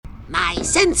My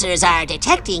sensors are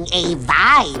detecting a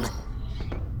vibe.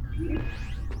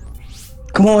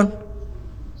 Come on.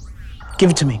 Give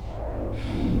it to me.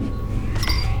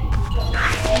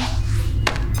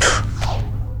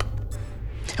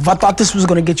 If I thought this was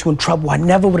gonna get you in trouble, I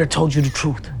never would have told you the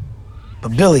truth.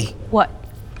 But Billy... What?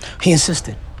 He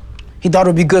insisted. He thought it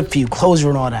would be good for you, closure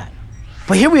and all that.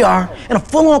 But here we are, in a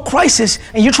full-on crisis,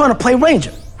 and you're trying to play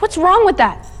Ranger. What's wrong with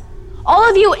that? All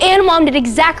of you and Mom did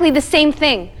exactly the same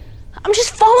thing. I'm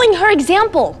just following her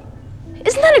example.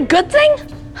 Isn't that a good thing?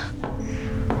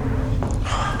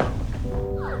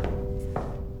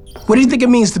 What do you think it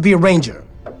means to be a Ranger?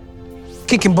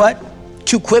 Kicking butt,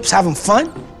 cute quips, having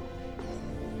fun?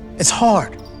 It's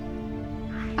hard.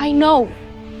 I know.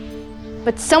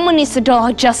 But someone needs to dole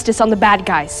out justice on the bad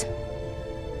guys.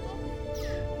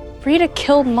 Rita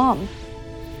killed Mom.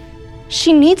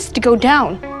 She needs to go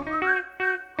down.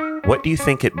 What do you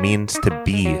think it means to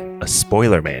be a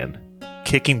spoiler man?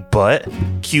 Kicking butt,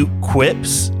 cute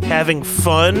quips, having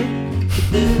fun?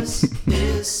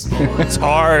 It's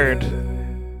hard.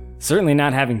 Certainly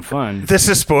not having fun. This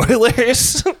is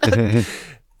spoilers.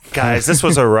 Guys, this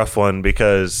was a rough one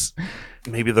because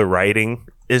maybe the writing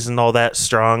isn't all that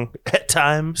strong at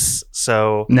times.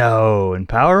 So No, in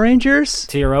Power Rangers?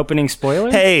 To your opening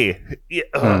spoiler? hey,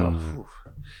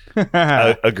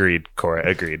 agreed, Korey,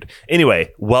 agreed.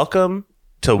 Anyway, welcome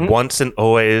to Once and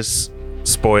Always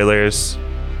Spoilers.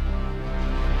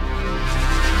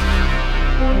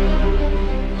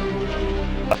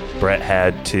 Brett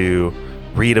had to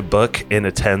read a book and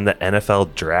attend the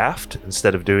NFL draft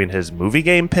instead of doing his movie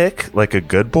game pick like a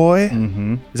good boy.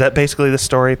 Mm-hmm. Is that basically the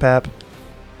story, Pap?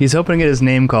 He's hoping to get his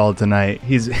name called tonight.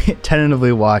 He's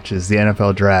tentatively watches the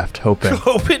NFL draft, hoping.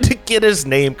 Hoping to get his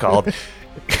name called.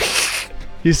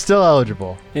 He's still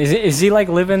eligible. Is he like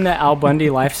living the Al Bundy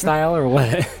lifestyle or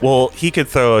what? Well, he could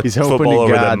throw a He's football hoping to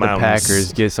over the God the mountains.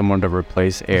 Packers get someone to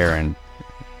replace Aaron.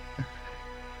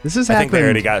 This has I think they happened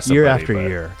already got year somebody, after but-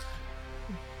 year.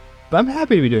 But I'm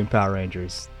happy to be doing Power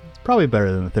Rangers. It's probably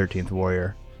better than the 13th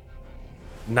Warrior.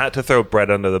 Not to throw Brett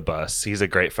under the bus. He's a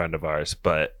great friend of ours,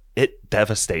 but it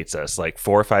devastates us. Like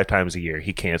 4 or 5 times a year,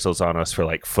 he cancels on us for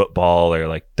like football or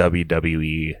like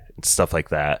WWE and stuff like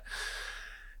that.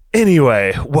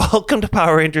 Anyway, welcome to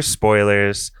Power Rangers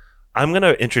Spoilers. I'm going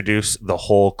to introduce the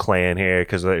whole clan here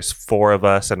because there's 4 of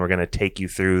us, and we're going to take you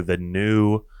through the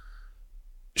new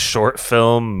short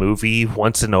film movie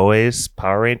Once and Always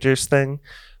Power Rangers thing.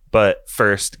 But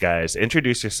first, guys,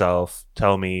 introduce yourself.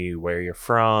 Tell me where you're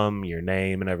from, your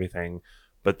name, and everything.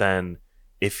 But then,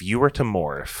 if you were to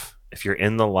morph, if you're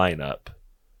in the lineup,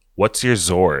 what's your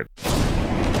Zord?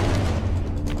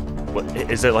 What,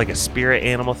 is it like a spirit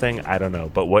animal thing? I don't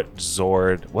know. But what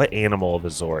animal of a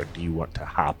Zord do you want to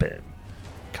hop in?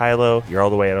 Kylo, you're all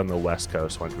the way out on the West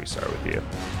Coast. When can we start with you?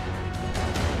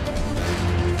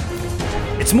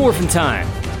 It's morphin' time.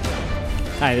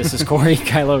 Hi, this is Korey,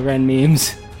 Kylo Ren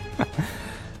Memes.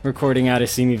 Recording out of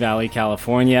Simi Valley,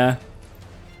 California.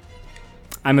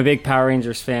 I'm a big Power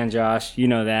Rangers fan, Josh. You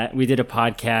know that. We did a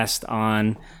podcast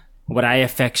on what I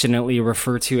affectionately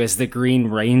refer to as the Green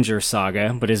Ranger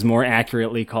saga, but is more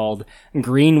accurately called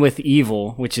Green with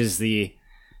Evil, which is the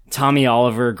Tommy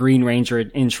Oliver Green Ranger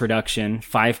introduction,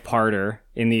 5-parter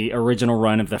in the original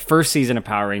run of the first season of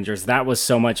Power Rangers. That was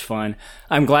so much fun.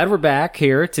 I'm glad we're back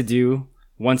here to do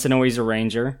Once and Always a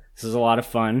Ranger. This is a lot of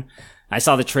fun. I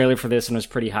saw the trailer for this and was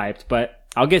pretty hyped, but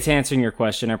I'll get to answering your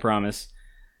question, I promise.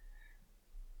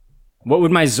 What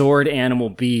would my Zord animal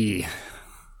be?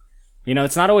 You know,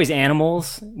 it's not always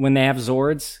animals when they have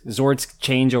Zords. Zords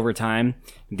change over time.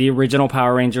 The original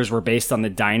Power Rangers were based on the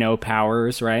Dino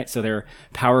powers, right? So their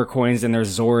power coins and their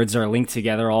Zords are linked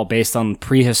together, all based on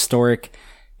prehistoric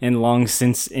and long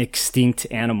since extinct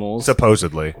animals.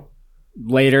 Supposedly.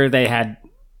 Later, they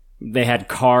had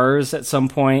cars at some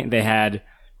point. They had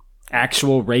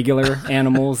actual regular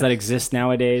animals that exist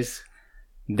nowadays.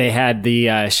 They had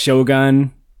the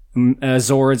Shogun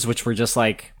Zords, which were just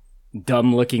like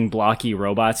dumb-looking, blocky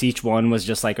robots. Each one was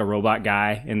just like a robot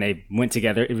guy, and they went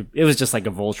together. It was just like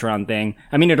a Voltron thing.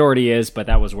 I mean, it already is, but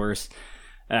that was worse.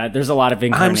 There's a lot of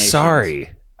incarnations. I'm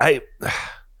sorry.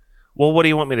 Well, what do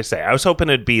you want me to say? I was hoping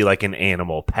it'd be like an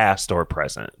animal, past or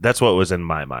present. That's what was in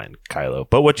my mind, Kylo.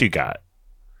 But what you got?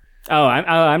 Oh,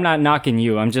 I'm not knocking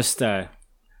you. I'm just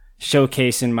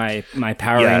showcasing my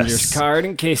Power Rangers card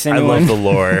in case anyone I love the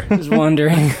lore. was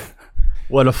wondering.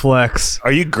 What a flex.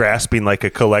 Are you grasping like a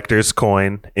collector's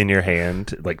coin in your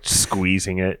hand, like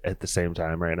squeezing it at the same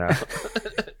time right now?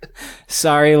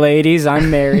 Sorry, ladies, I'm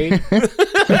married.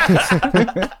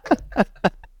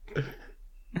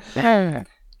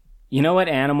 You know what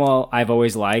animal I've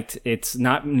always liked? It's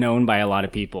not known by a lot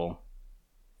of people.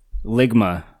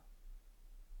 Ligma.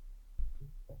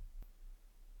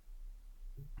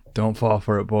 Don't fall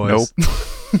for it, boys. Nope.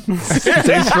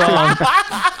 Stay strong.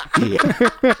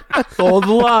 Hold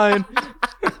the line.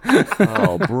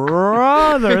 Oh,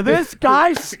 brother, this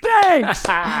guy stinks.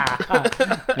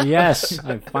 Yes,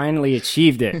 I finally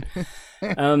achieved it.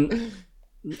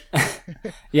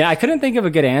 Yeah, I couldn't think of a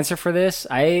good answer for this.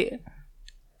 I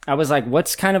was like,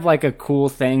 what's kind of like a cool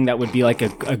thing that would be like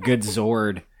a good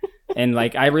Zord? And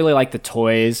like, I really like the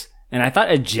toys, and I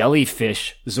thought a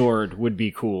jellyfish Zord would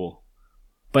be cool.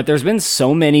 But there's been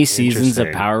so many seasons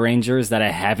of Power Rangers that I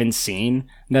haven't seen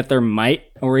that there might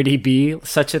already be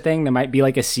such a thing. There might be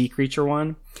like a sea creature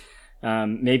one.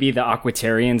 Maybe the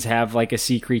Aquatarians have like a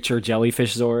sea creature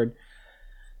jellyfish Zord.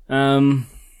 They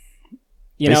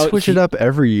switch it up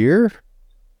every year?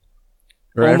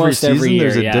 Or almost every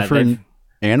year, there's a different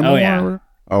animal? Oh, yeah.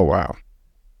 Oh, wow.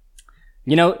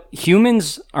 You know,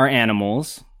 humans are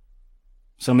animals.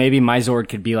 So maybe my Zord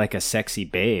could be like a sexy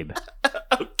babe.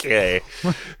 Okay.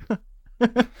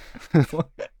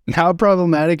 Not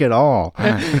problematic at all.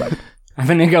 I'm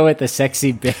going to go with the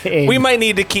sexy babe. We might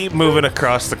need to keep moving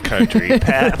across the country,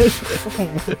 Pat.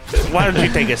 Why don't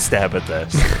you take a stab at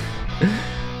this?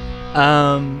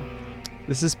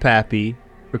 This is Pappy,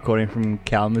 recording from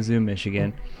Kalamazoo,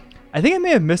 Michigan. I think I may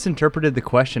have misinterpreted the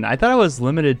question. I thought I was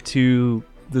limited to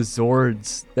the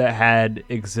Zords that had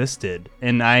existed,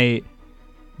 and I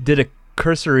did a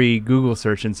cursory Google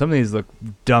search, and some of these look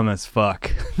dumb as fuck.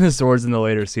 The Zords in the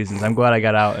later seasons. I'm glad I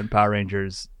got out in Power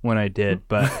Rangers when I did,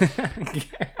 but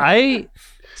I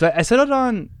settled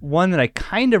on one that I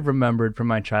kind of remembered from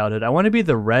my childhood. I want to be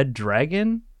the Red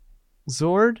Dragon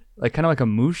Zord, like kind of like a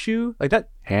Mushu, like that.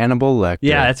 Hannibal Lecter.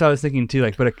 Yeah, that's what I was thinking too.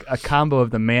 Like, but a combo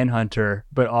of the Manhunter,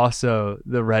 but also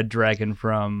the Red Dragon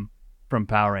from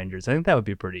Power Rangers. I think that would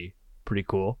be pretty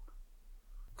cool.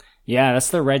 Yeah, that's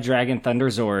the Red Dragon Thunder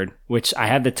Zord, which I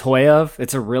had the toy of.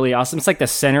 It's a really awesome. It's like the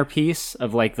centerpiece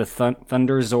of like the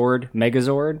Thunder Zord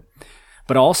Megazord.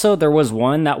 But also there was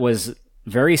one that was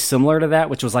very similar to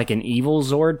that, which was like an evil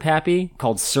Zord, Pappy,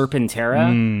 called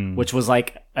Serpentera, which was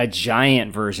like a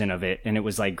giant version of it, and it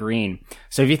was like green.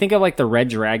 So if you think of like the Red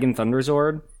Dragon Thunder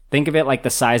Zord, think of it like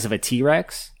the size of a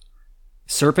T-Rex.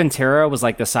 Serpentera was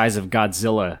like the size of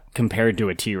Godzilla compared to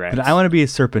a T-Rex. But I want to be a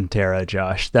Serpentera,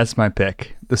 Josh. That's my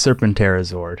pick. The Serpentera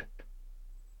Zord.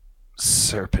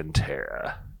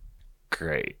 Serpentera.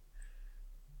 Great.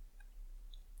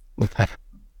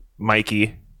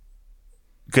 Mikey,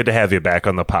 good to have you back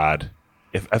on the pod.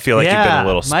 I feel like you've been a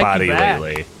little spotty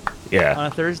lately. Yeah. On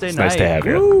a Thursday it's night. Nice to have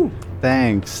you. Woo!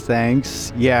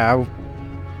 Thanks. Yeah,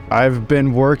 I've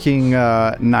been working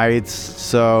nights,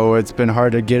 so it's been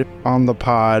hard to get on the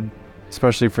pod,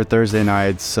 especially for Thursday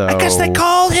nights. So I guess they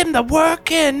call him the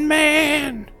working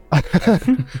man.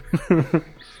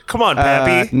 Come on,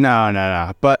 Pappy.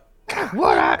 No. But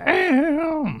What I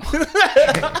am.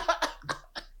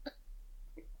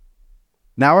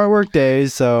 now I work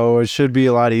days, so it should be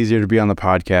a lot easier to be on the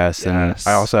podcast. Yes. And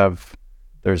I also have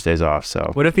Thursdays off.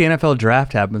 So What if the NFL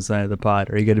draft happens tonight of the pod?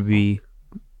 Are you going to be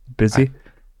busy?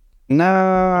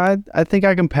 no, I think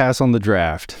I can pass on the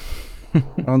draft. I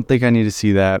don't think I need to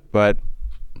see that. But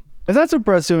if that's what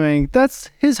Brett's doing, that's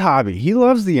his hobby. He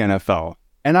loves the NFL.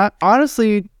 And I'm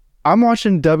watching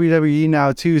WWE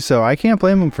now too, so I can't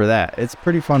blame him for that. It's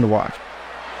pretty fun to watch.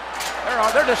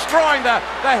 They're destroying the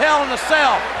Hell in the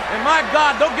Cell. And my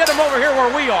God, don't get them over here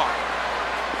where we are.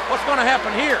 What's going to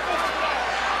happen here?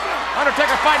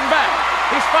 Undertaker fighting back.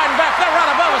 He's fighting back. They're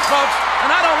right above us, folks.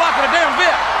 And I don't like it a damn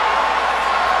bit.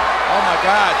 Oh, my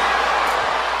God.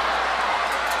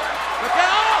 Look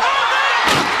out. Oh,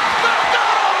 man! Good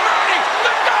God Almighty!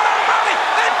 Good God Almighty!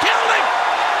 They killed him!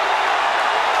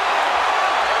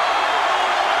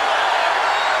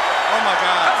 Oh, my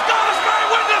God. As God is my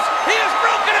witness, he is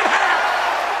broken in half!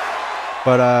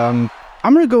 But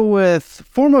I'm going to go with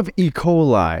form of E.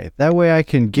 coli. That way I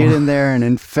can get in there and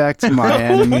infect my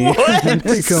enemy and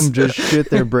make them just shit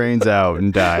their brains out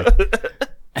and die.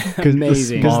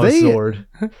 Amazing. Sword.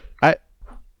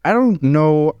 I don't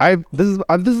know. This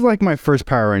is like my first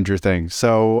Power Ranger thing.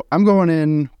 So I'm going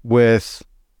in with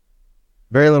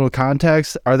very little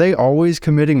context. Are they always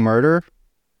committing murder?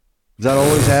 Is that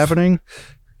always happening?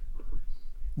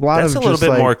 That's a little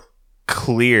bit more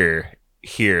clear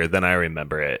here than I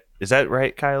remember it. Is that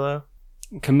right, Kylo?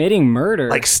 Committing murder.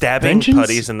 Like stabbing Vengeance?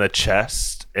 putties in the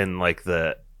chest and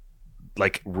really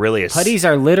Putties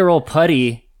are literal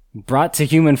putty brought to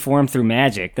human form through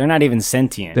magic. They're not even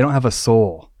sentient. They don't have a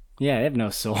soul. Yeah, they have no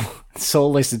soul.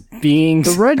 Soulless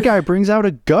beings. The red guy brings out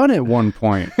a gun at one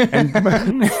point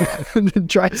and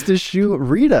tries to shoot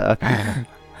Rita.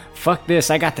 Fuck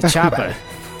this, I got the chopper.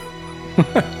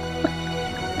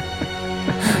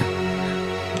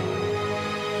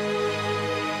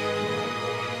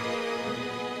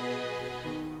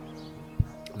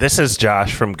 This is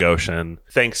Josh from Goshen.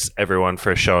 Thanks everyone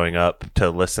for showing up to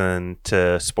listen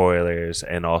to spoilers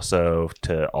and also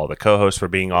to all the co-hosts for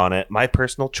being on it. My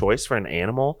personal choice for an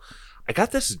animal, I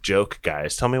got this joke,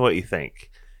 guys. Tell me what you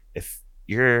think. If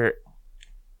you're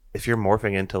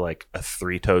morphing into like a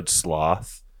three-toed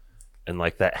sloth and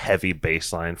like that heavy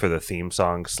bass line for the theme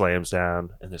song slams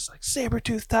down and it's like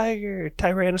saber-toothed tiger,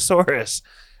 Tyrannosaurus.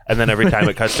 And then every time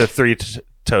it cuts to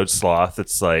three-toed sloth,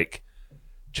 it's like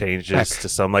changes to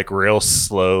some like real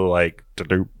slow like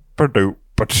and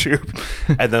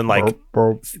then like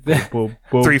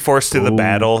 3/4 to the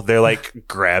battle they're like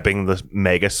grabbing the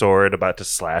Megazord about to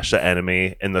slash the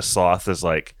enemy and the sloth is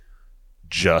like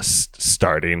just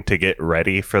starting to get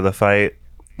ready for the fight.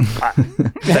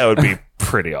 That would be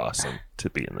pretty awesome to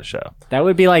be in the show. That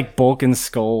would be like Bulk and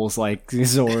Skull's like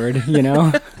Zord, you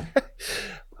know.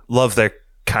 Love their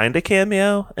kind of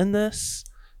cameo in this.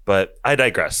 But I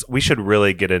digress. We should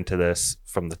really get into this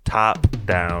from the top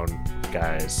down,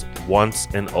 guys. Once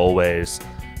and always.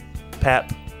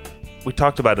 Pap, we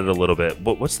talked about it a little bit,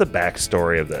 but what's the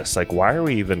backstory of this? Like, why are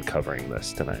we even covering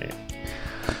this tonight?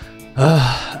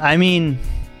 I mean,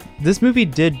 this movie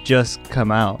did just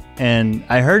come out, and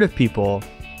I heard of people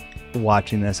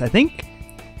watching this. I think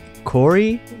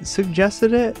Korey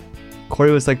suggested it.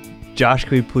 Korey was like, Josh,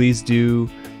 could we please do...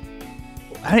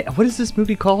 what is this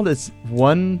movie called? It's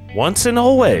Once and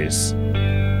Always.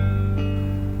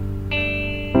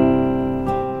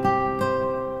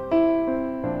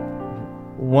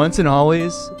 Once and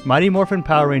Always. Mighty Morphin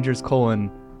Power Rangers :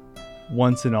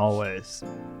 Once and Always.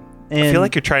 And I feel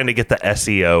like you're trying to get the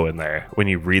SEO in there when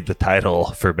you read the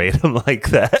title verbatim like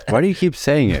that. Why do you keep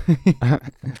saying it?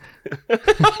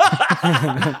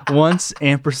 Once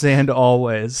ampersand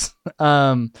always.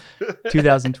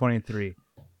 2023.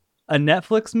 A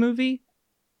Netflix movie,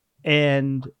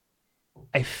 and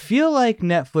I feel like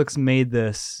Netflix made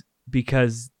this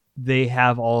because they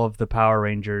have all of the Power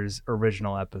Rangers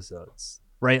original episodes,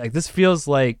 right? Like this feels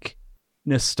like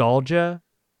nostalgia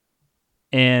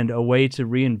and a way to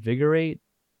reinvigorate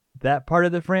that part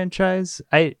of the franchise.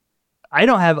 I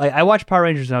watched Power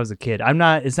Rangers when I was a kid.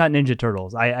 It's not Ninja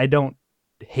Turtles. I don't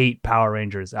hate Power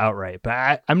Rangers outright,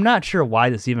 but I'm not sure why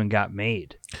this even got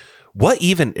made. What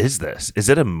even is this? Is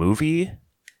it a movie?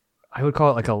 I would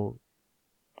call it like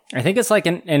I think it's like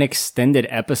an extended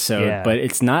episode, Yeah. but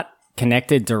it's not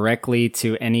connected directly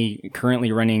to any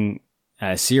currently running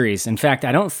series. In fact,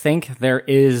 I don't think there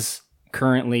is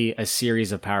currently a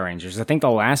series of Power Rangers. I think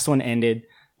the last one ended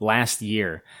last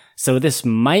year. So this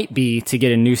might be to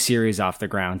get a new series off the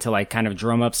ground to like kind of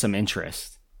drum up some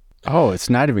interest. Oh, it's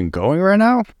not even going right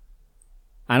now?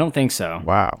 I don't think so.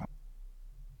 Wow.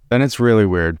 Then it's really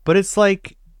weird. But it's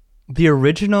like the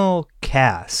original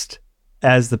cast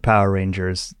as the Power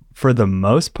Rangers for the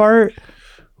most part.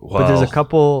 But there's a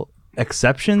couple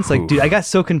exceptions. Like, dude, I got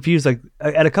so confused. Like,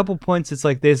 at a couple points, it's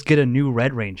like they just get a new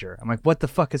Red Ranger. I'm like, what the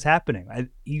fuck is happening?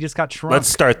 He just got shrunk. Let's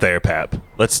start there, Pap.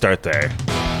 Let's start there.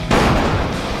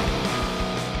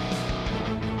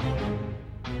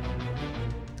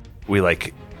 We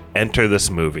like enter this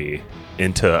movie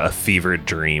into a fevered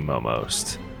dream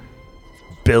almost.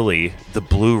 Billy, the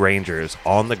Blue Ranger, is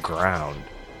on the ground.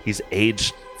 He's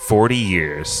aged 40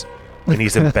 years, and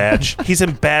he's in bad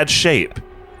shape.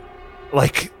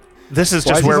 Like, this is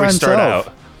just where we start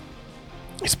out.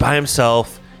 He's by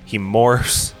himself. He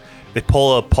morphs. They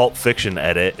pull a Pulp Fiction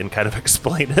edit and kind of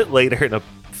explain it later in a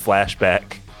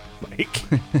flashback. Like,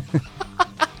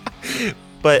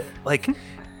 but like,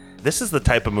 this is the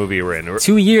type of movie we're in.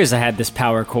 2 years I had this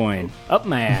power coin up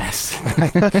my ass.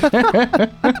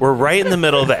 We're right in the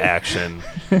middle of the action,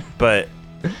 but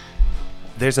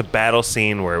there's a battle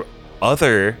scene where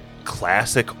other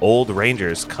classic old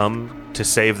Rangers come to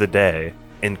save the day,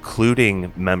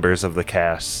 including members of the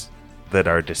cast that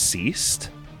are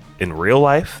deceased in real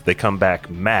life. They come back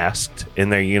masked in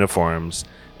their uniforms.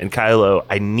 And Kylo,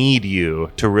 I need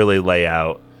you to really lay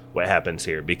out what happens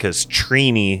here, because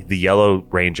Trini, the Yellow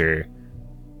Ranger,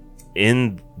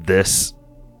 in this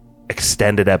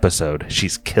extended episode,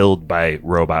 she's killed by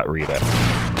Robot Rita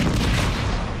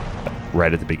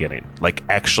right at the beginning. Like,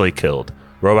 actually killed.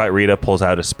 Robot Rita pulls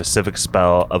out a specific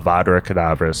spell, Avada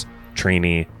Kedavra.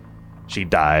 Trini, she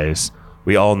dies.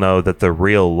 We all know that the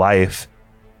real life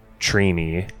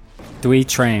Trini, Dwee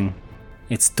Trang.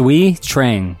 It's Dwee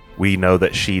Trang. we know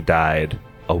that she died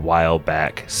a while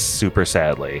back, super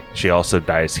sadly. She also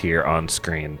dies here on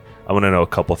screen. I want to know a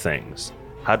couple things.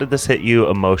 How did this hit you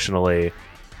emotionally?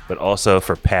 But also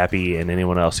for Pappy and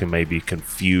anyone else who may be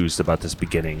confused about this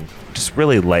beginning, just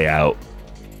really lay out,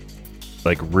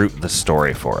 like, root the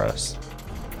story for us.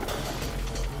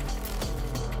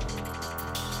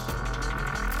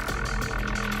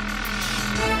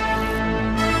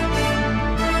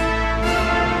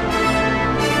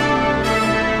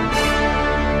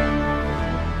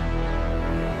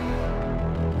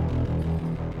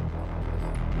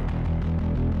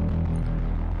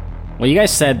 Well, you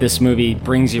guys said this movie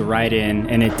brings you right in,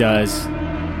 and it does.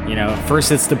 You know,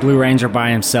 first it's the Blue Ranger by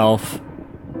himself,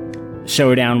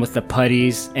 showdown with the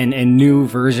putties, and a new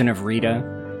version of Rita,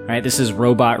 right? This is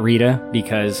Robot Rita,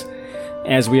 because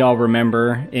as we all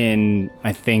remember in,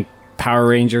 I think, Power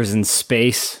Rangers in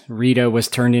Space, Rita was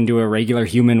turned into a regular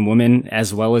human woman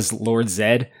as well as Lord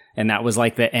Zed, and that was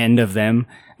like the end of them.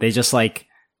 They just like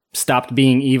stopped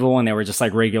being evil and they were just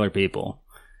like regular people.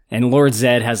 And Lord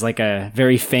Zed has like a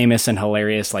very famous and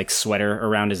hilarious like sweater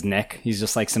around his neck. He's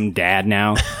just like some dad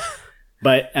now.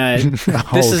 But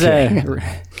this is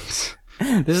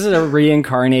a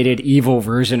reincarnated evil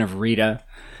version of Rita,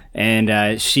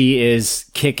 and she is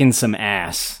kicking some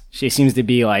ass. She seems to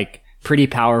be like pretty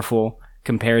powerful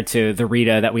compared to the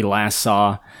Rita that we last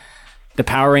saw. The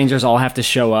Power Rangers all have to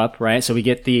show up, right? So we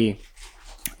get the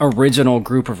original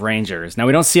group of Rangers. Now,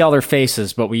 we don't see all their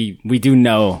faces, but we do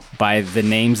know by the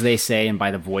names they say and by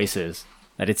the voices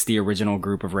that it's the original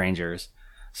group of Rangers.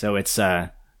 So it's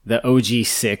the OG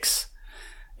 6.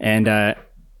 And yeah,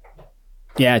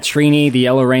 Trini, the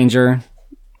Yellow Ranger,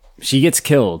 she gets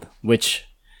killed, which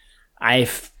I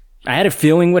had a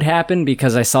feeling would happen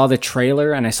because I saw the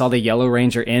trailer and I saw the Yellow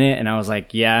Ranger in it, and I was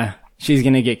like, yeah, she's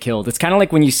gonna get killed. It's kind of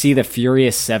like when you see the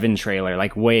Furious 7 trailer,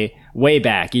 like way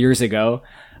back, years ago.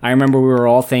 I remember we were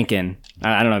all thinking,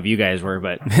 I don't know if you guys were,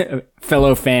 but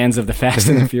fellow fans of the Fast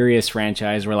and the Furious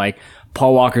franchise were like,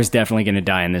 Paul Walker's definitely gonna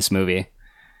die in this movie.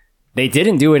 They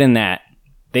didn't do it in that.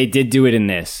 They did do it in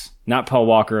this. Not Paul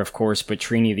Walker, of course, but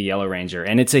Trini, the Yellow Ranger.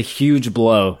 And it's a huge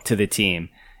blow to the team.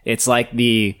 It's kind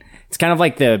of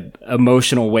like the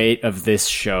emotional weight of this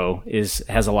show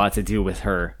has a lot to do with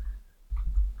her.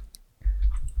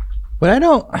 So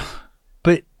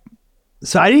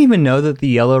I didn't even know that the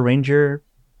Yellow Ranger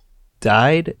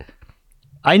died.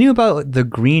 I knew about the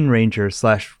Green Ranger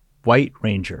 / White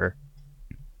Ranger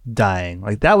dying.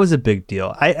 Like, that was a big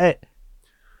deal.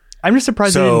 I'm just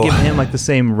surprised they didn't give him like the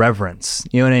same reverence.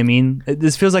 You know what I mean?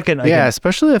 This feels like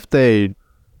especially if they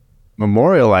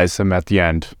memorialize him at the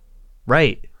end.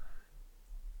 Right.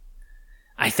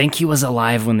 I think he was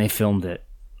alive when they filmed it.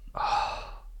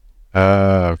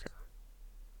 Okay.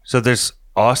 So there's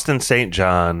Austin St.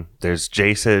 John, there's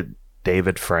Jason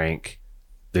David Frank,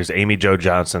 there's Amy Jo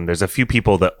Johnson. There's a few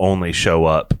people that only show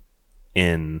up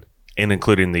and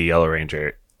including the Yellow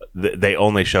Ranger, they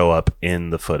only show up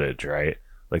in the footage, right?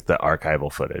 Like the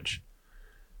archival footage.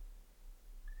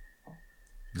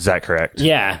 Is that correct?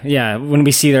 Yeah. When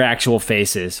we see their actual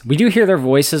faces, we do hear their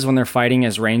voices when they're fighting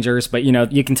as Rangers, but you know,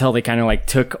 you can tell they kind of like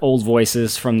took old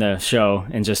voices from the show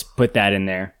and just put that in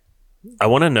there. I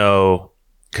want to know,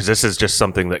 because this is just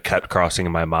something that kept crossing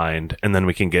in my mind, and then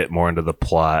we can get more into the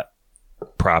plot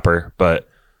proper. But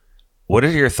what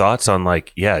are your thoughts on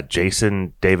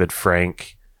Jason David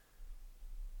Frank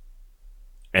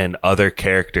and other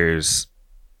characters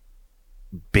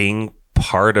being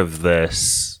part of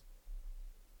this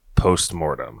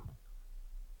post-mortem?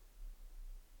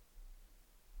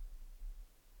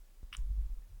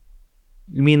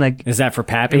 You mean like, is that for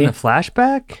Pappy in the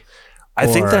flashback? I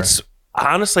think that's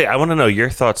honestly, I want to know your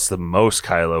thoughts the most,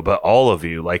 Kylo, but all of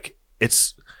you,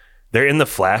 they're in the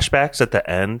flashbacks at the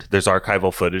end. There's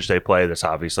archival footage they play that's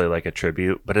obviously like a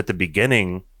tribute, but at the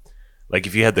beginning, like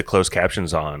if you had the closed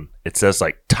captions on, it says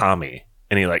like Tommy,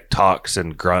 and he like talks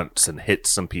and grunts and hits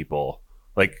some people.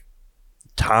 Like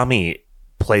Tommy,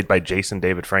 played by Jason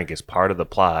David Frank, is part of the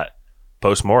plot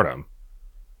post-mortem.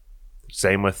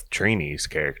 Same with Trini's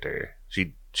character.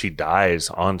 She dies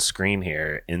on screen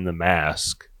here in the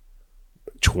mask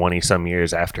 20 some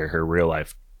years after her real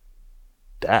life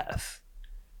death.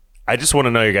 I just want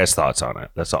to know your guys' thoughts on it.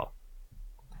 That's all.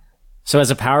 So as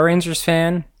a Power Rangers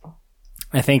fan,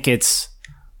 I think it's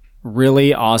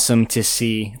really awesome to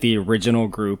see the original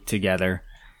group together,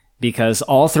 because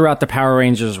all throughout the Power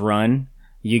Rangers run,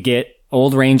 you get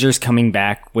old Rangers coming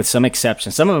back with some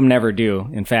exceptions. Some of them never do.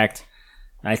 In fact,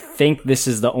 I think this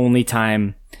is the only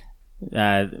time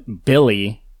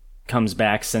Billy comes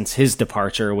back since his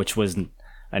departure, which was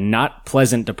a not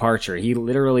pleasant departure. He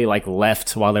literally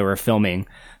left while they were filming.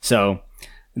 So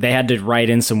they had to write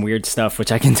in some weird stuff,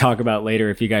 which I can talk about later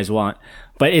if you guys want.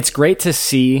 But it's great to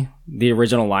see the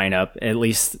original lineup, at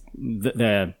least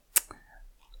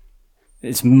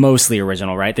it's mostly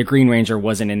original, right? The Green Ranger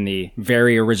wasn't in the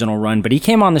very original run, but he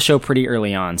came on the show pretty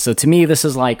early on. So to me, this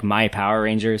is like my Power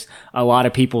Rangers. A lot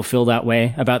of people feel that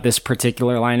way about this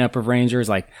particular lineup of Rangers.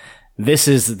 Like, this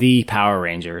is the Power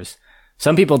Rangers.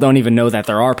 Some people don't even know that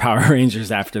there are Power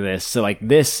Rangers after this. So like,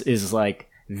 this is like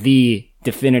the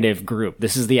definitive group.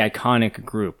 This is the iconic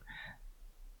group.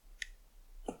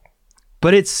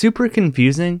 But it's super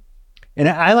confusing. And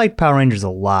I liked Power Rangers a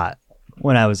lot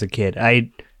when I was a kid.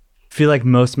 I feel like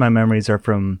most of my memories are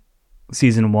from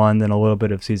season 1, then a little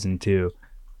bit of season 2.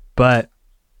 But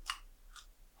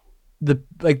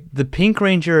the Pink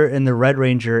Ranger and the Red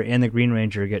Ranger and the Green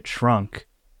Ranger get shrunk,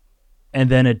 and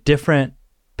then a different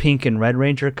Pink and Red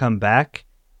Ranger come back.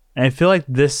 And I feel like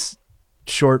this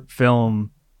short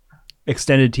film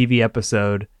extended TV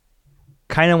episode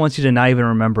kind of wants you to not even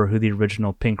remember who the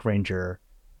original Pink Ranger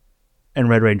and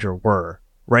Red Ranger were,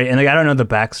 right? And like, I don't know the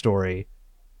backstory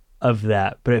of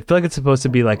that, but I feel like it's supposed to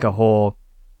be like a whole,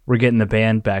 we're getting the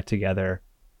band back together,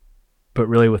 but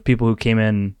really with people who came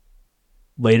in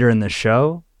later in the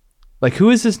show. Like,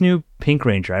 who is this new Pink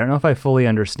Ranger? I don't know if I fully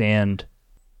understand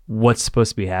what's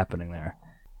supposed to be happening there.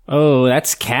 Oh,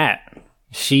 that's Kat.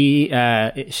 She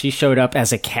showed up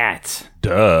as a cat.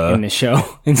 Duh. In the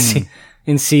show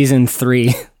in season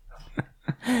 3.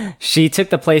 She took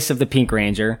the place of the Pink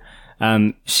Ranger.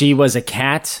 She was a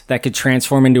cat that could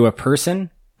transform into a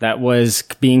person that was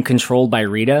being controlled by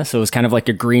Rita. So it was kind of like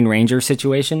a Green Ranger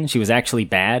situation. She was actually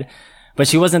bad, but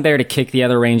she wasn't there to kick the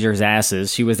other Rangers'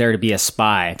 asses. She was there to be a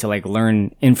spy, to like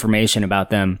learn information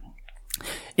about them.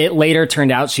 It later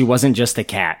turned out she wasn't just a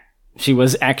cat. She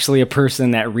was actually a person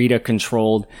that Rita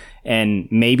controlled and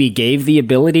maybe gave the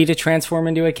ability to transform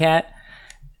into a cat.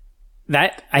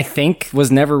 That, I think,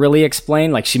 was never really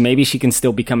explained. Like, maybe she can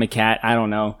still become a cat. I don't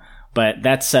know. But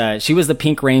that's, she was the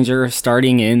Pink Ranger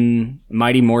starting in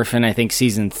Mighty Morphin, I think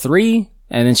season 3.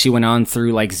 And then she went on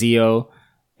through like Zeo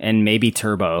and maybe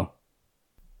Turbo.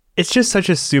 It's just such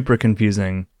a super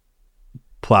confusing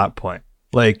plot point.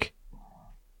 Like,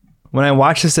 when I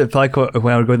watched this, it felt like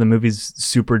when I would go to the movies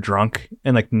super drunk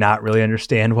and like not really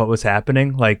understand what was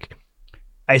happening. Like,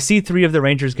 I see 3 of the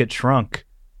Rangers get shrunk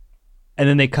and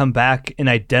then they come back in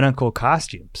identical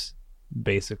costumes,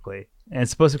 basically. And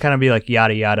it's supposed to kind of be like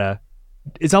yada yada.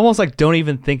 It's almost like, don't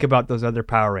even think about those other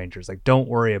Power Rangers. Like, don't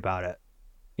worry about it.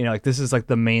 You know, like, this is like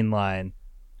the mainline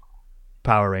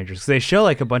Power Rangers. 'Cause they show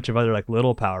like a bunch of other like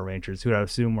little Power Rangers who I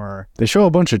assume were... They show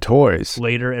a bunch of toys.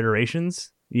 Later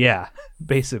iterations. Yeah,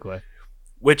 basically.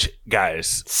 Which,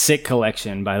 guys... Sick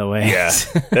collection, by the way. Yeah,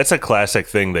 that's a classic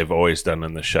thing they've always done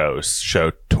in the shows.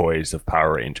 Show toys of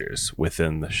Power Rangers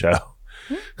within the show.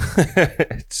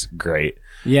 It's great.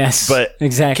 Yes, but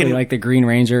exactly like the Green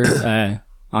Ranger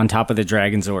on top of the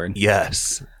Dragon Zord.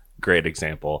 Yes, great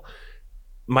example.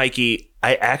 Mikey,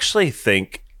 I actually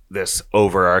think this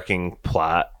overarching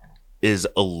plot is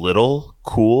a little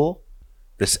cool.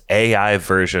 This AI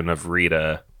version of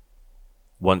Rita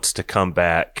wants to come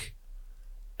back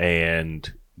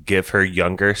and give her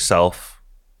younger self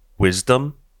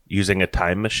wisdom using a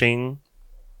time machine.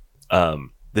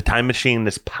 The time machine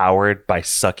is powered by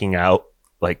sucking out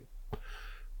like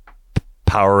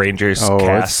Power Rangers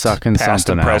it's sucking past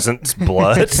something and present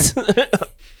blood.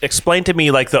 Explain to me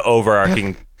like the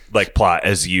overarching like plot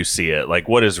as you see it. Like,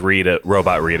 what is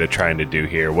Robot Rita trying to do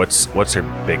here? What's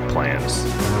her big plans?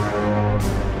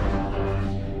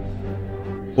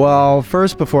 Well,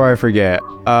 first, before I forget,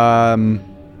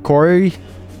 Korey,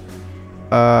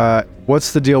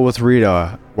 what's the deal with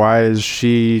Rita? Why is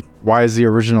the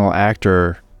original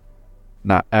actress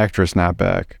not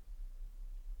back?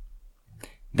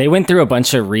 They went through a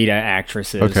bunch of Rita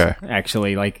actresses. Okay.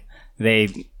 Actually, like they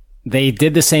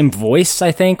did the same voice,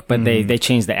 I think, but they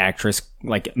changed the actress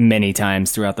like many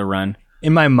times throughout the run.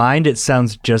 In my mind, it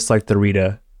sounds just like the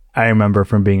Rita I remember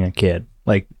from being a kid.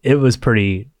 Like, it was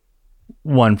pretty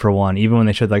one for one, even when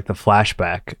they showed like the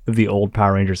flashback of the old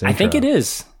Power Rangers intro. I think it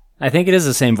is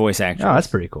the same voice actress. Oh, that's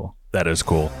pretty cool. That is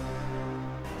cool.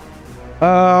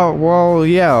 Well,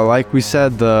 yeah, like we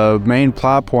said, the main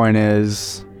plot point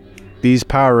is these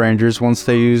Power Rangers, once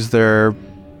they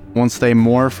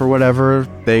morph or whatever,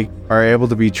 they are able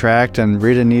to be tracked, and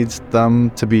Rita needs them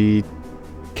to be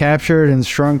captured and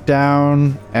shrunk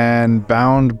down and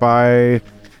bound by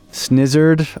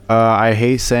Snizzard. I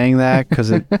hate saying that because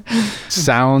it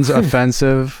sounds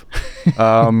offensive.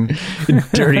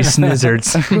 Dirty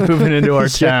Snizzards moving into our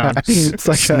town. It's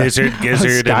like Snizzard,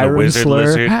 Gizzard, and a wizard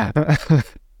lizard.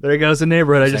 There goes the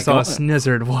neighborhood. I just saw a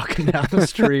Snizzard walking down the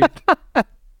street.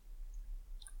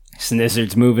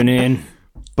 Snizzard's moving in.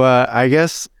 But I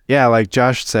guess, yeah, like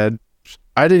Josh said,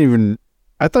 I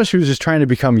thought she was just trying to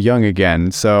become young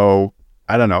again. So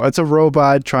I don't know. It's a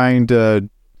robot trying to,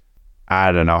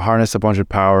 I don't know, harness a bunch of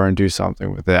power and do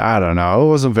something with it. I don't know. It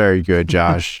wasn't very good,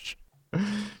 Josh.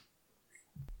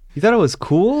 You thought it was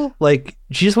cool? Like,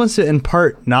 she just wants to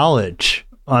impart knowledge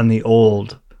on the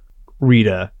old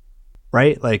Rita,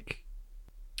 right? Like,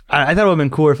 I thought it would have been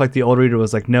cooler if, like, the old Rita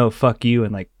was like, no, fuck you,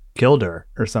 and, like, killed her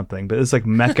or something. But it's like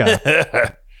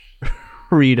Mecha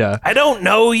Rita. I don't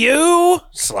know you!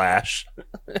 Slash.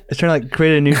 It's trying to, like,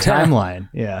 create a new timeline.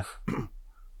 Yeah.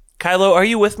 Kylo, are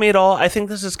you with me at all? I think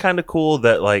this is kind of cool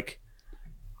that, like,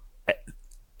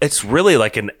 it's really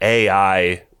like an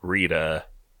AI Rita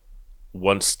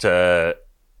wants to,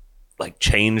 like,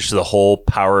 change the whole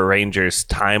Power Rangers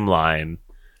timeline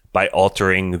by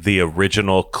altering the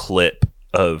original clip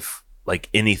of, like,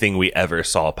 anything we ever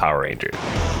saw Power Rangers.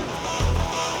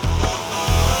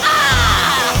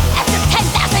 After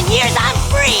 10,000 years, I'm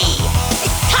free!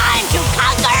 It's time to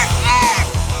conquer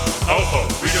Earth! Alpha,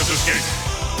 Rita's escape.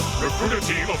 Recruit a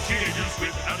team of teenagers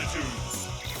with attitudes.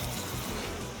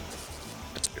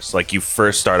 It's like you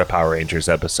first start a Power Rangers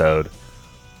episode.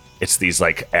 It's these,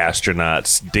 like,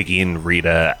 astronauts digging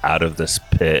Rita out of this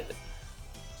pit.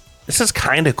 This is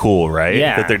kind of cool, right?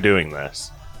 Yeah. That they're doing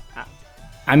this.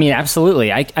 I mean,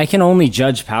 absolutely. I can only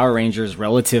judge Power Rangers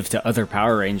relative to other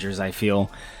Power Rangers, I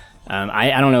feel.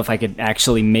 I don't know if I could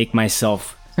actually make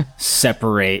myself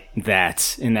separate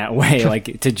that in that way,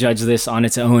 like, to judge this on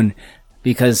its own,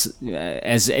 because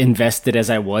as invested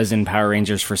as I was in Power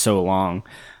Rangers for so long,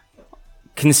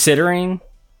 considering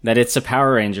that it's a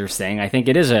Power Rangers thing, I think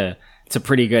it's a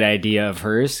pretty good idea of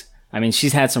hers. I mean,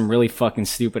 she's had some really fucking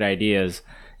stupid ideas,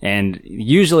 and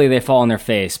usually they fall on their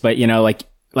face. But, you know,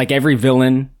 like every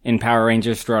villain in Power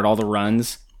Rangers throughout all the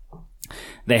runs,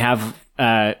 they have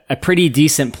a pretty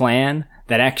decent plan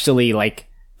that actually, like,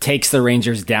 takes the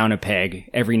Rangers down a peg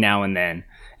every now and then.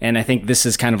 And I think this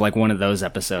is kind of like one of those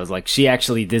episodes. Like, she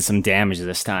actually did some damage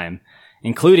this time,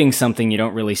 including something you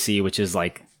don't really see, which is,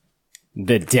 like,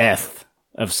 the death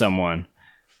of someone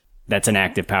that's an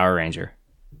active Power Ranger.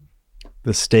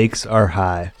 The stakes are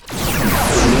high.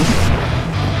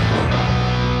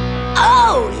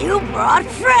 Oh, you brought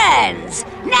friends!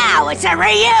 Now it's a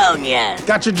reunion!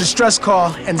 Got your distress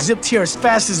call and zipped here as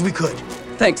fast as we could.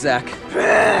 Thanks, Zach.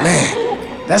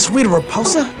 Man, that's Rita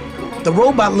Repulsa? The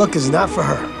robot look is not for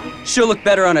her. She'll look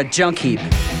better on a junk heap.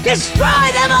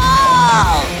 Destroy them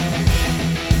all!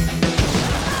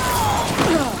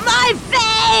 My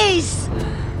face!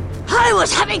 I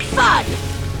was having fun,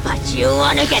 but you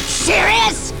want to get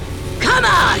serious? Come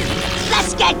on,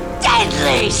 let's get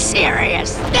deadly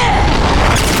serious.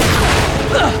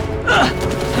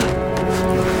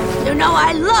 You know,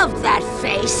 I love that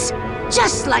face,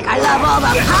 just like I love all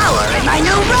the power in my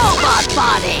new robot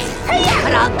body.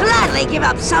 But I'll gladly give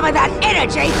up some of that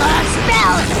energy for a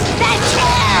spell that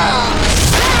kills.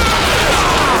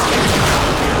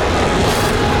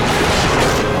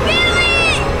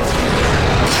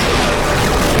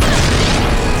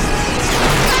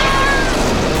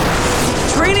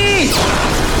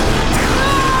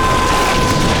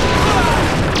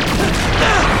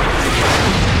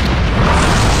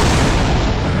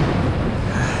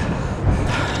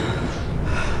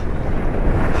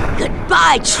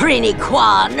 Goodbye, Trini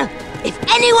Kwan. If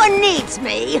anyone needs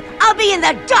me, I'll be in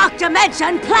the Dark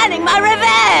Dimension planning my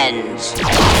revenge.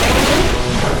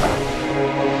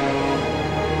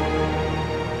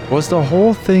 Was the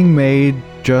whole thing made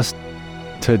just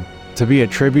to be a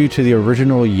tribute to the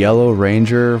original Yellow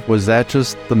Ranger? Was that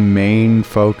just the main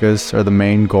focus or the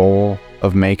main goal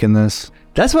of making this?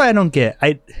 That's what I don't get.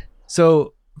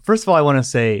 So first of all, I want to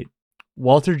say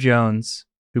Walter Jones,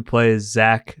 who plays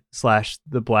Zach /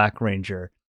 the Black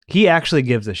Ranger, he actually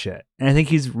gives a shit. And I think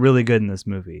he's really good in this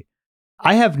movie.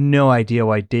 I have no idea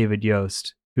why David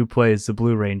Yost, who plays the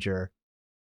Blue Ranger,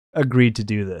 agreed to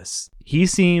do this. He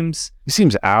seems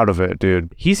out of it,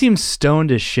 dude. He seems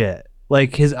stoned as shit.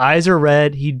 Like, his eyes are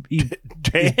red. He's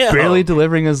barely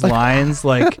delivering his lines.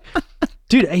 Like,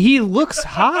 dude, he looks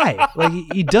high. Like,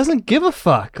 he doesn't give a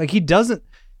fuck. Like,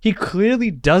 he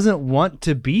clearly doesn't want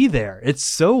to be there. It's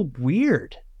so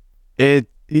weird. I'm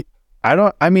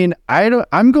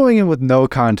going in with no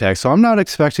context, so I'm not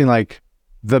expecting, like,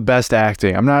 the best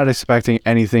acting. I'm not expecting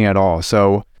anything at all.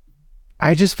 So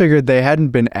I just figured they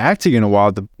hadn't been acting in a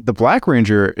while. The Black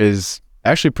Ranger is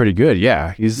actually pretty good.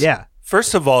 Yeah. Yeah.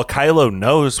 First of all, Kylo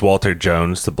knows Walter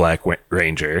Jones, the Black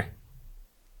Ranger.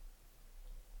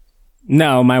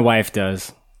 No, my wife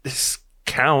does. This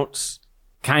counts.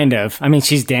 Kind of. I mean,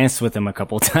 she's danced with him a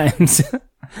couple times.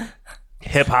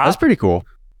 Hip hop? That's pretty cool.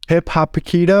 Hip hop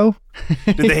keto?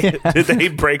 Did they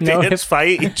break dance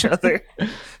fight each other?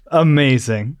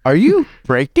 Amazing. Are you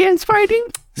breakdance fighting?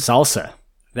 Salsa.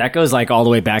 That goes like all the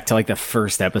way back to like the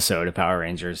first episode of Power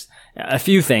Rangers. A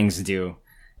few things do.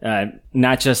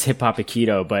 Not just hip hop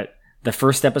keto, but the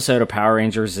first episode of Power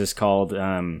Rangers is called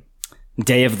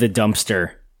Day of the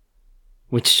Dumpster,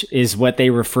 which is what they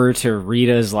refer to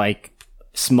Rita's like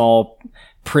small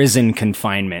prison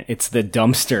confinement. It's the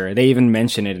dumpster. They even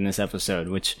mention it in this episode,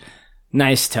 which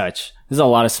nice touch. There's a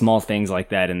lot of small things like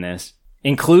that in this,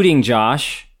 including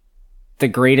Josh, the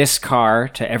greatest car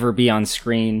to ever be on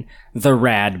screen, the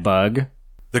Rad Bug.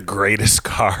 The greatest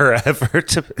car ever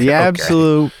to be. The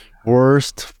absolute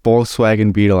worst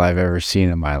Volkswagen Beetle I've ever seen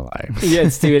in my life.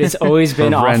 Yes, dude, it's always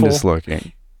been horrendous awful.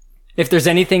 looking. If there's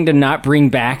anything to not bring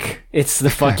back, it's the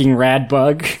fucking Rad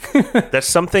Bug. That's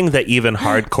something that even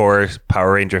hardcore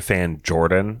Power Ranger fan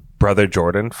Brother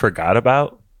Jordan, forgot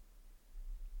about.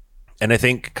 And I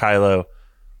think, Kylo,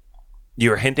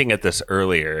 you were hinting at this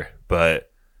earlier, but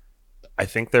I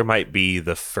think there might be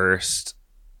the first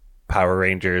Power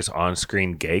Rangers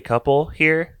on-screen gay couple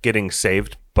here getting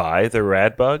saved by the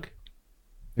Rad Bug.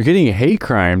 You're getting hate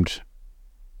crimed.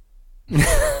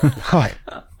 By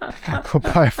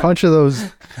a bunch of those,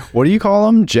 what do you call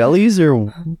them? Jellies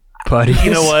or putties?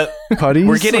 You know what? Putties?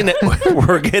 We're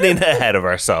getting ahead of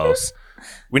ourselves.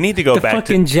 We need to go back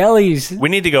fucking jellies. We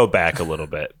need to go back a little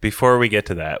bit before we get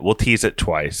to that. We'll tease it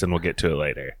twice and we'll get to it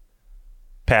later.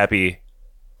 Pappy,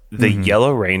 the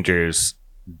Yellow Ranger's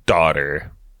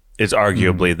daughter is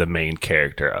arguably the main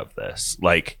character of this.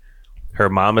 Like, her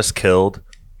mom is killed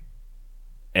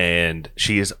and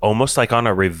she is almost like on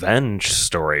a revenge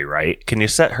story, right? Can you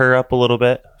set her up a little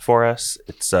bit for us?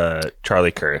 It's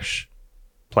Charlie Kirsch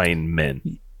playing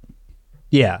Min.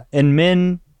 Yeah, and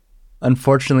Min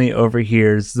unfortunately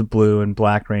overhears the Blue and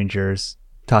Black Rangers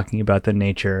talking about the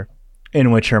nature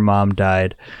in which her mom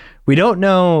died. We don't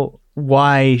know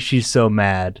why she's so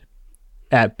mad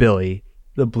at Billy,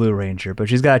 the Blue Ranger, but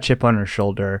she's got a chip on her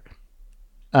shoulder.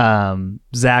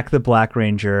 Zach, the Black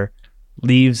Ranger,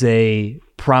 leaves a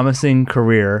promising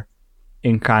career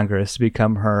in Congress to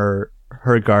become her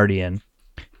guardian.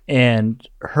 And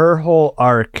her whole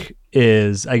arc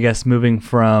is, I guess, moving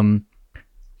from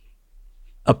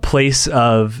a place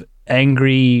of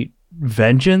angry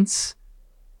vengeance,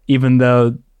 even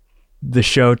though the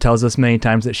show tells us many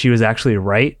times that she was actually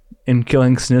right in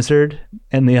killing Snizzard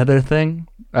and the other thing,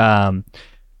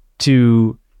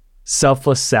 to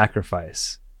selfless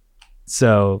sacrifice.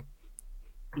 So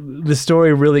the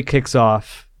story really kicks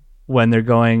off when they're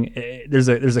going, there's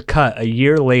a cut a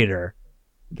year later.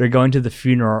 They're going to the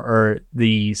funeral or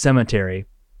the cemetery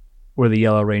where the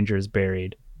Yellow Ranger is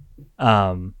buried.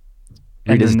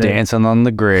 Rita's dancing on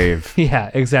the grave.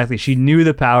 Yeah, exactly. She knew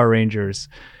the Power Rangers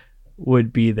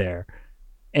would be there.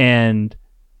 And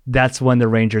that's when the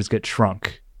Rangers get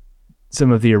shrunk.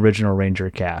 Some of the original Ranger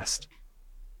cast.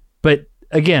 But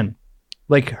again,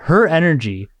 like, her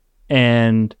energy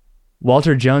and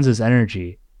Walter Jones's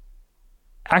energy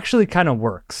actually kind of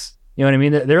works. You know what I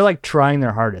mean? They're like trying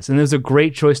their hardest. And it was a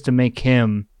great choice to make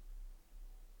him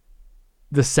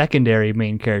the secondary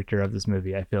main character of this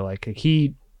movie. I feel like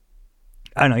he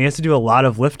has to do a lot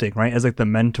of lifting, right? As like the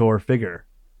mentor figure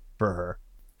for her.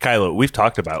 Kylo, we've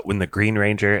talked about when the Green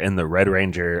Ranger and the Red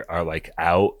Ranger are like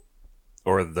out,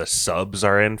 or the subs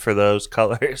are in for those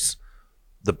colors,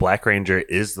 the Black Ranger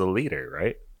is the leader,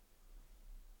 right?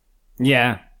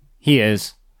 Yeah, he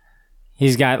is.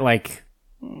 He's got like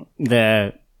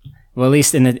at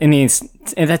least in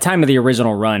the time of the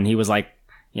original run, he was like,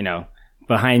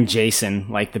 behind Jason,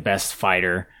 like the best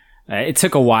fighter. It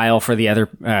took a while for the other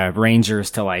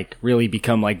Rangers to like really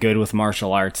become like good with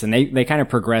martial arts, and they kind of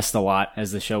progressed a lot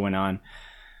as the show went on.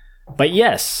 But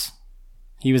yes,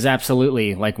 he was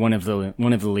absolutely like one of the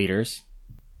leaders.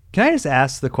 Can I just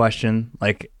ask the question?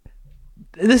 Like,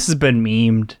 this has been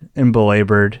memed and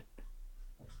belabored,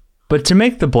 but to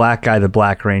make the black guy the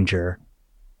Black Ranger,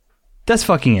 that's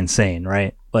fucking insane,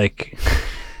 right? Like,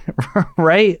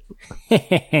 right?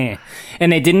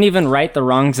 And they didn't even right the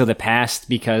wrongs of the past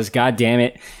because, god damn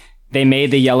it, they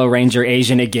made the Yellow Ranger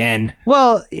Asian again.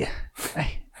 Well,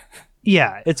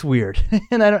 yeah, it's weird.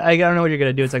 And I don't know what you're going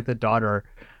to do. It's like the daughter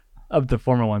of the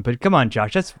former one. But come on,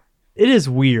 Josh, it is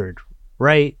weird,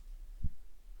 right?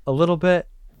 A little bit.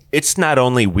 It's not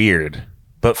only weird,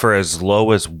 but for as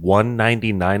low as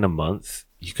 $1.99 a month,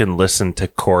 you can listen to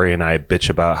Korey and I bitch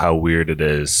about how weird it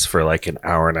is for like an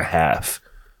hour and a half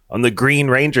on the Green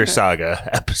Ranger Saga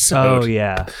episode. Oh,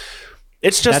 yeah.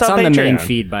 It's just That's on Patreon. the main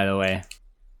feed, by the way.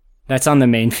 That's on the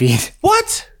main feed.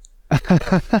 What?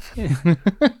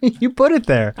 You put it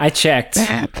there. I checked.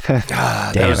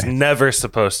 That was never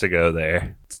supposed to go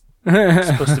there. It's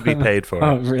supposed to be paid for.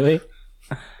 Oh, really?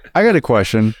 I got a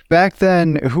question. Back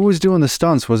then, who was doing the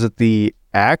stunts? Was it the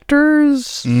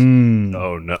actors? Oh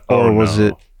no! Or was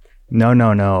it? No.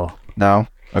 No?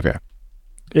 Okay.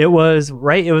 It was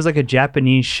It was like a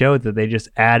Japanese show that they just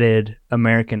added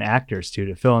American actors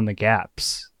to fill in the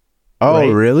gaps. Oh, Right.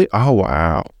 really? Oh,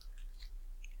 wow.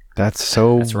 That's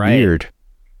right. weird.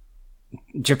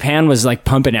 Japan was like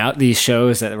pumping out these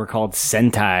shows that were called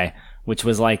Sentai, which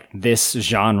was like this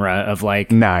genre of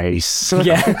like. Nice.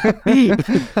 Yeah.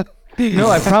 No,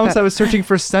 I promise I was searching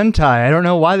for Sentai. I don't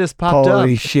know why this popped up.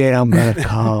 Holy shit, I'm gonna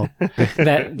call.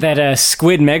 that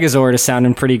Squid Megazord is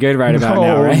sounding pretty good right about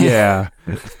now, right? Yeah.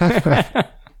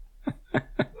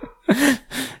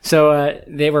 So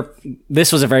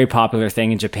this was a very popular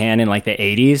thing in Japan in like the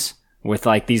 80s with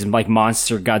like these like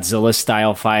monster Godzilla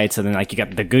style fights. And then like you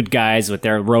got the good guys with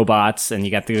their robots and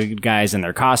you got the good guys in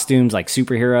their costumes like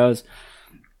superheroes.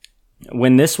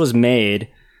 When this was made,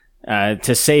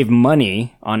 to save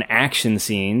money on action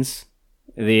scenes,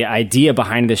 the idea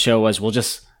behind the show was we'll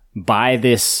just buy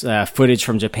this footage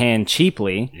from Japan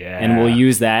cheaply and we'll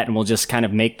use that and we'll just kind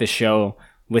of make the show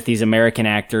with these American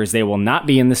actors. They will not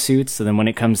be in the suits. So then when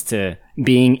it comes to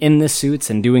being in the suits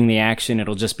and doing the action,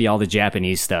 it'll just be all the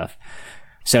Japanese stuff.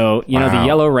 So, you know, the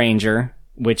Yellow Ranger,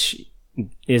 which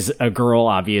is a girl,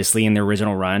 obviously, in the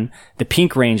original run. The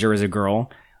Pink Ranger is a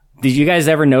girl. Did you guys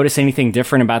ever notice anything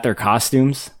different about their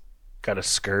costumes? Got a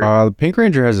skirt. The Pink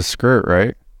Ranger has a skirt,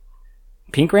 right?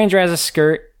 Pink Ranger has a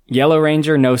skirt. Yellow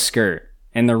Ranger, no skirt.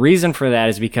 And the reason for that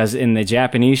is because in the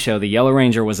Japanese show, the Yellow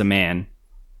Ranger was a man.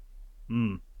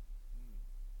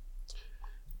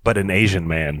 But an Asian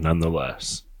man,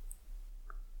 nonetheless.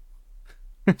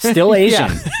 Still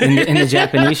Asian in the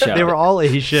Japanese show. They were all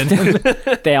Asian.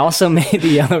 They also made the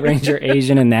Yellow Ranger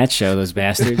Asian in that show, those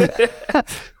bastards.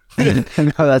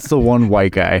 No, that's the one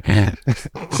white guy.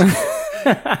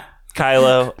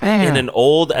 Kylo, in an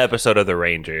old episode of the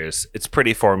Rangers, it's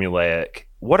pretty formulaic.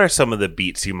 What are some of the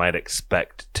beats you might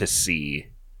expect to see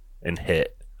and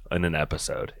hit in an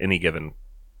episode, any given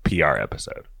PR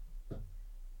episode?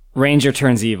 Ranger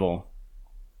turns evil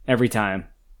every time.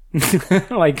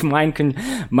 Like mind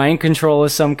control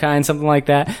of some kind, something like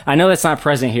that. I know that's not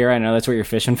present here. I know that's what you're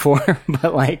fishing for,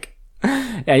 but like,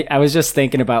 I was just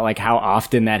thinking about like how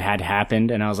often that had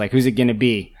happened, and I was like, who's it gonna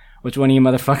be? Which one of you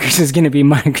motherfuckers is gonna be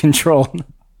mind controlled?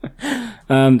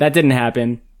 That didn't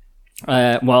happen.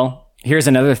 Well, here's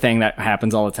another thing that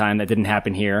happens all the time that didn't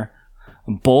happen here: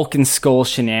 Bulk and Skull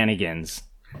shenanigans.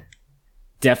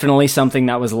 Definitely something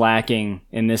that was lacking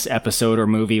in this episode or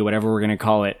movie, whatever we're going to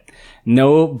call it.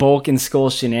 No Bulk and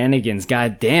Skull shenanigans.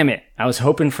 God damn it. I was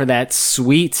hoping for that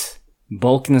sweet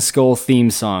Bulk and Skull theme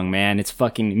song, man. It's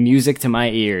fucking music to my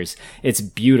ears. It's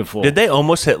beautiful. Did they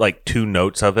almost hit like 2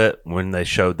 notes of it when they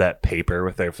showed that paper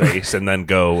with their face and then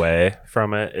go away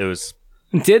from it? It was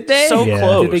Did they? so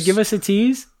close. Did they give us a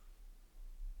tease?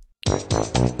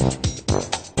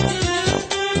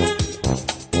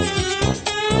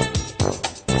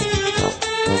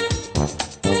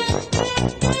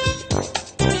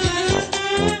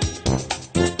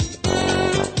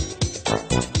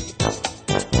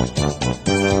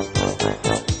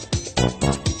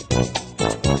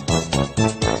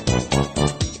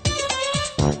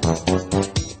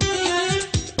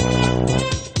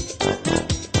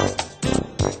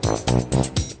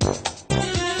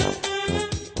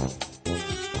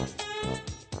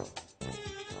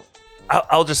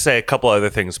 I'll just say a couple other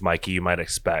things, Mikey, you might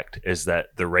expect is that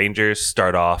the Rangers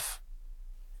start off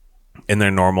in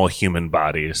their normal human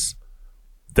bodies.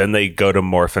 Then they go to